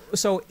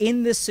 So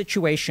in this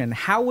situation,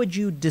 how would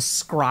you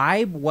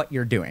describe what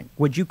you're doing?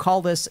 Would you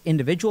call this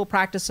individual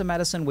practice of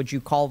medicine? Would you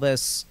call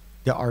this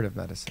the art of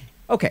medicine?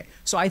 Okay,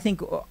 so I think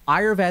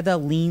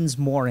Ayurveda leans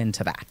more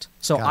into that.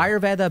 So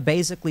Ayurveda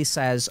basically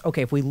says,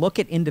 okay, if we look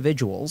at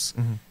individuals,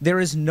 there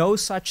is no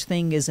such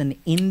thing as an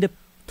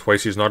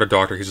Twice he's not a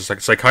doctor. He's a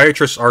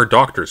psychiatrists are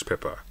doctors,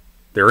 Pippa.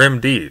 They're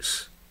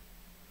MDs.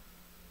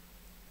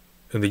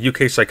 In the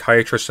UK,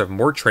 psychiatrists have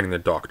more training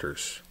than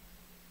doctors.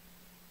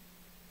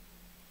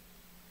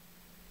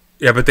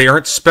 Yeah, but they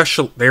aren't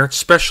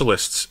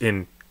specialists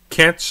in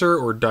cancer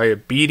or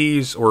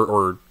diabetes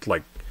or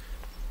like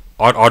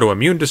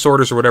autoimmune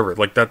disorders or whatever.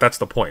 Like that's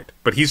the point.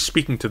 But he's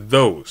speaking to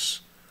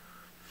those.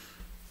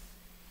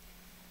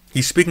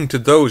 He's speaking to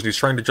those, and he's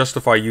trying to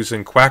justify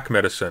using quack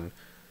medicine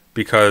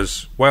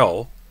because,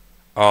 well,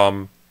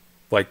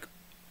 like,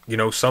 you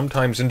know,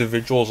 sometimes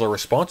individuals are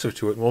responsive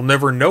to it. We'll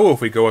never know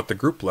if we go at the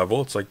group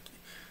level. It's like,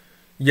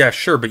 yeah,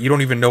 sure, but you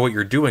don't even know what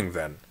you're doing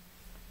then.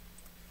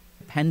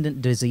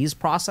 Independent disease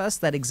process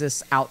that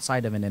exists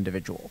outside of an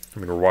individual. I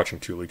mean, we're watching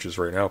two leeches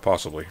right now,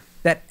 possibly.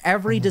 That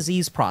every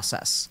disease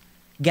process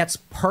gets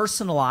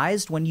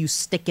personalized when you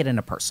stick it in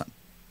a person.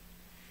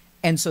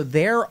 And so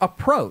their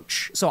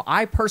approach, so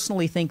I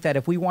personally think that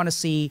if we want to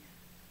see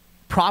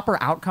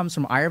proper outcomes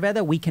from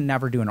Ayurveda, we can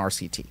never do an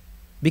RCT.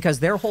 Because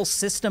their whole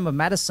system of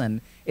medicine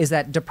is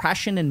that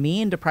depression in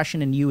me and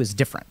depression in you is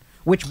different.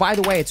 Which, by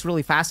the way, it's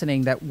really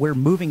fascinating that we're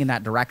moving in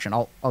that direction.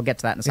 I'll get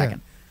to that in a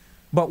second.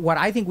 But what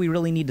I think we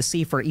really need to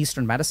see for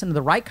Eastern medicine,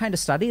 the right kind of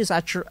study is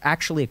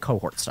actually a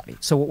cohort study.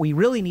 So what we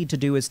really need to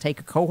do is take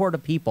a cohort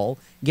of people,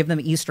 give them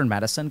Eastern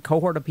medicine,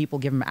 cohort of people,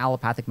 give them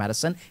allopathic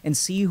medicine, and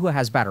see who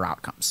has better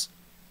outcomes.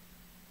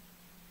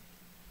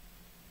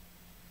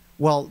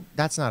 Well,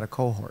 that's not a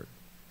cohort.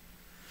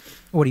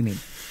 What do you mean?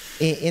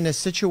 In a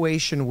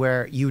situation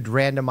where you'd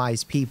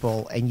randomize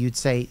people and you'd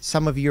say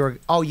some of you are,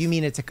 oh, you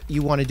mean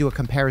you want to do a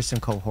comparison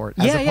cohort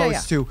as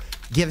opposed to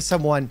give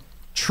someone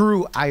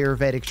true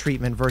Ayurvedic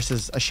treatment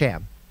versus a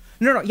sham.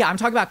 No, I'm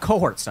talking about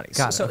cohort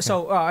studies.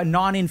 So a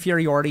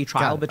non-inferiority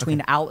trial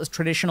between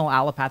traditional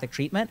allopathic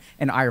treatment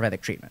and Ayurvedic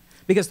treatment.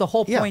 Because the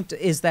whole point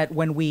is that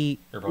when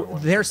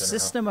their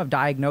system of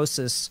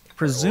diagnosis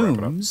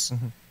presumes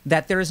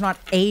that there is not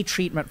a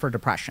treatment for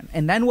depression.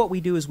 And then what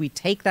we do is we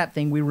take that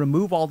thing, we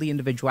remove all the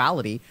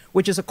individuality,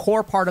 which is a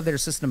core part of their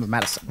system of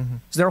medicine.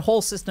 So their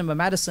whole system of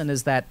medicine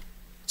is that,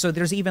 so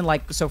there's even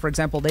like, so for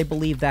example, they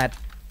believe that,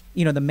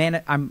 you know,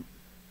 I'm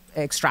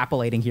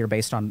extrapolating here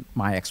based on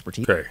my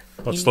expertise. Okay,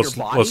 let's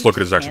look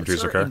at his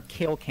expertise, okay? And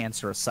kill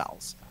cancerous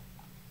cells.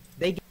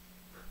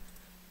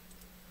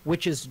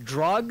 Which is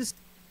drugs,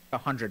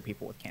 100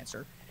 people with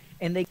cancer,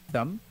 and they give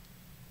them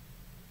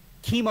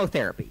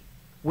chemotherapy,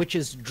 which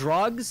is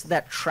drugs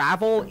that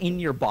travel in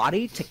your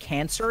body to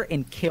cancer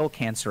and kill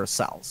cancerous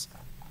cells.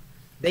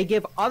 They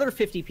give other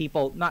 50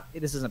 people,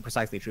 this isn't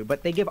precisely true,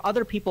 but they give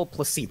other people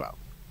placebo.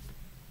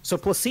 So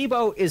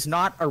placebo is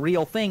not a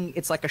real thing,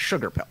 it's like a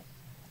sugar pill.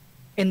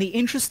 And the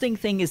interesting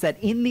thing is that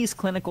in these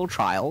clinical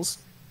trials,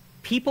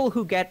 people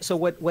who get, so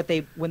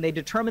when they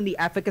determine the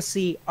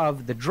efficacy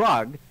of the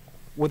drug,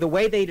 well, the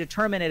way they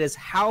determine it is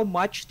how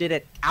much did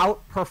it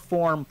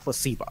outperform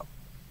placebo.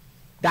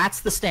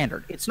 That's the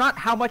standard. It's not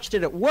how much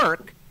did it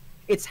work,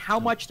 it's how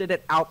much did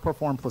it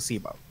outperform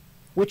placebo.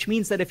 Which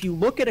means that if you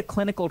look at a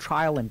clinical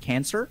trial in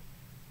cancer,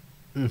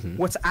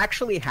 what's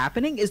actually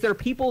happening is there are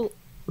people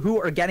who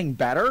are getting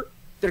better,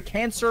 their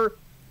cancer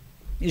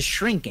is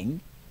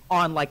shrinking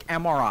on like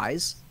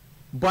MRIs,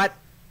 but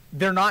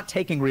they're not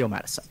taking real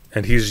medicine.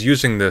 And he's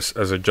using this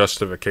as a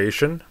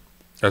justification,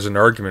 as an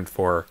argument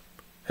for,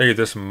 hey,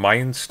 this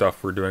mind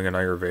stuff we're doing in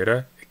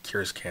Ayurveda, it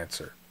cures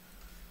cancer.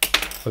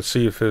 Let's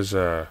see if his,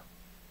 I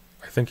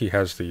think he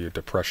has the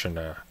depression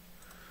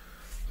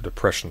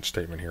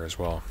statement here as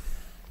well.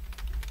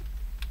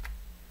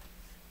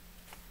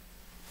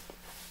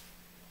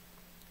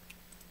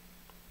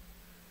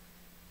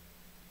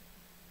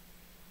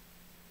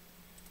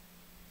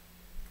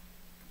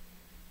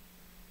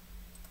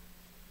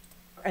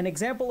 An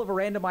example of a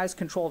randomized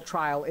controlled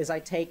trial is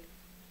I take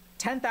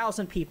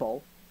 10,000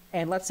 people,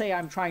 and let's say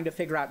I'm trying to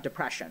figure out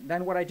depression.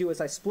 Then what I do is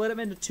I split them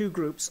into two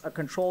groups, a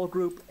control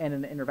group and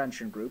an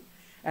intervention group.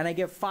 And I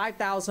give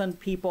 5,000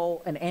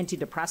 people an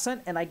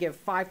antidepressant, and I give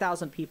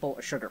 5,000 people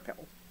a sugar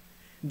pill.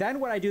 Then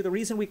what I do, the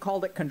reason we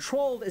called it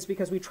controlled is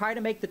because we try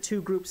to make the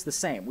two groups the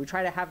same. We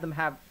try to have them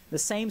have the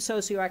same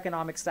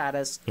socioeconomic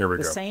status,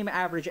 the same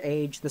average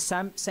age,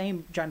 the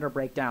same gender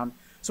breakdown.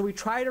 So we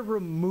try to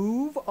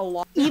remove a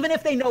lot, even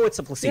if they know it's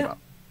a placebo. Yeah.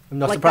 I'm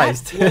not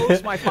surprised. That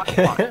blows my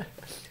fucking mind.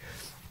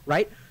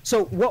 Right?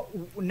 So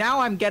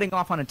now I'm getting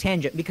off on a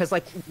tangent because,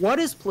 like, what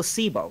is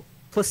placebo?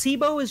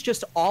 Placebo is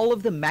just all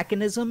of the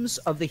mechanisms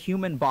of the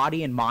human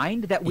body and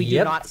mind that we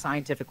do not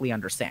scientifically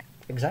understand.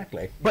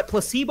 Exactly. But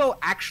placebo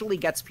actually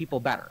gets people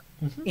better.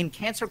 In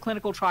cancer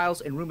clinical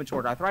trials, in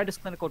rheumatoid arthritis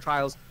clinical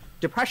trials,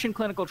 depression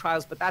clinical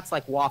trials, but that's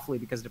like waffly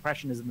because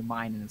depression is in the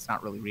mind and it's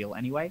not really real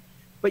anyway.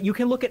 But you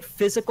can look at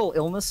physical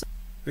illnesses.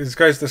 This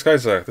guy's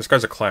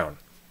a clown.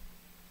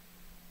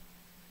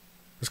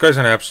 This guy's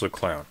an absolute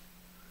clown.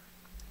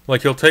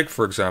 Like, he'll take,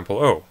 for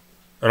example,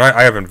 and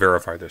I haven't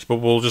verified this, but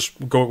we'll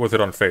just go with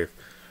it on faith.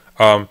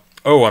 On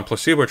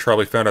placebo trial,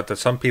 we found out that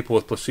some people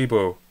with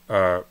placebo,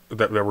 that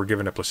were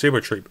given a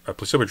placebo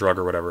drug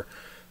or whatever,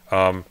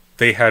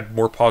 they had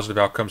more positive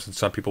outcomes than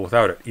some people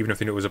without it, even if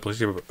they knew it was a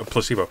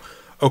placebo.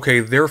 Okay,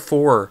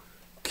 therefore,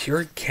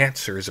 curing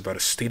cancer is about a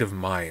state of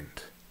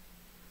mind.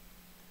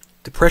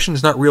 Depression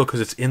is not real because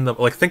it's in the...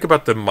 Like, think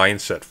about the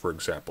mindset, for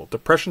example.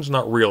 Depression's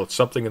not real. It's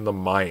something in the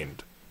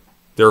mind.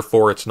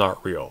 Therefore, it's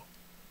not real.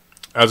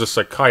 As a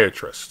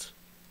psychiatrist,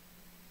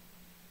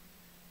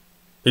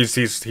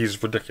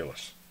 he's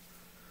ridiculous.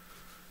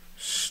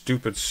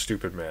 Stupid,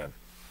 stupid man.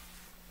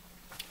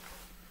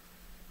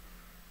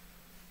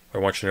 I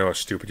want you to know how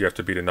stupid you have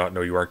to be to not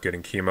know you aren't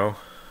getting chemo.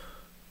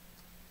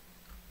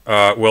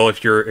 Well,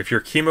 if your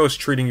chemo's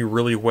treating you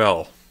really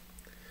well,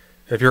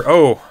 if you're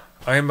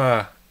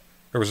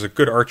there was a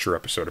good Archer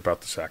episode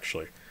about this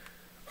actually.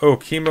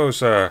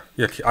 Chemo's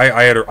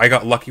I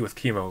got lucky with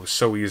chemo. It was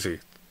so easy.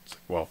 It's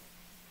like, well,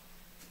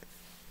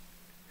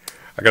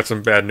 I got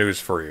some bad news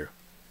for you.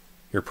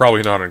 You're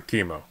probably not on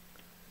chemo.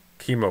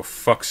 Chemo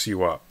fucks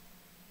you up.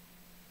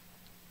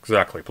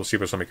 Exactly.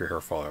 Placebos don't make your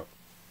hair fall out.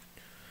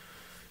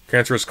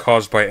 Cancer is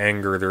caused by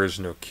anger. There is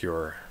no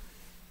cure.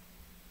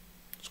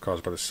 It's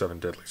caused by the 7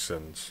 deadly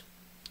sins.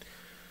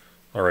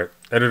 Alright.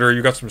 Editor,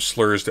 you got some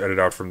slurs to edit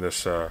out from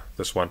this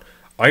this one.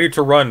 I need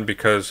to run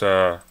because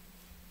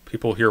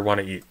people here want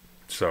to eat.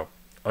 So,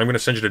 I'm going to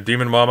send you to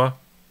Demon Mama.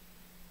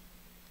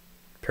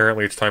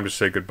 Apparently it's time to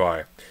say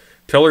goodbye.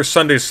 Tell her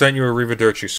Sunday sent you a Arrivederci.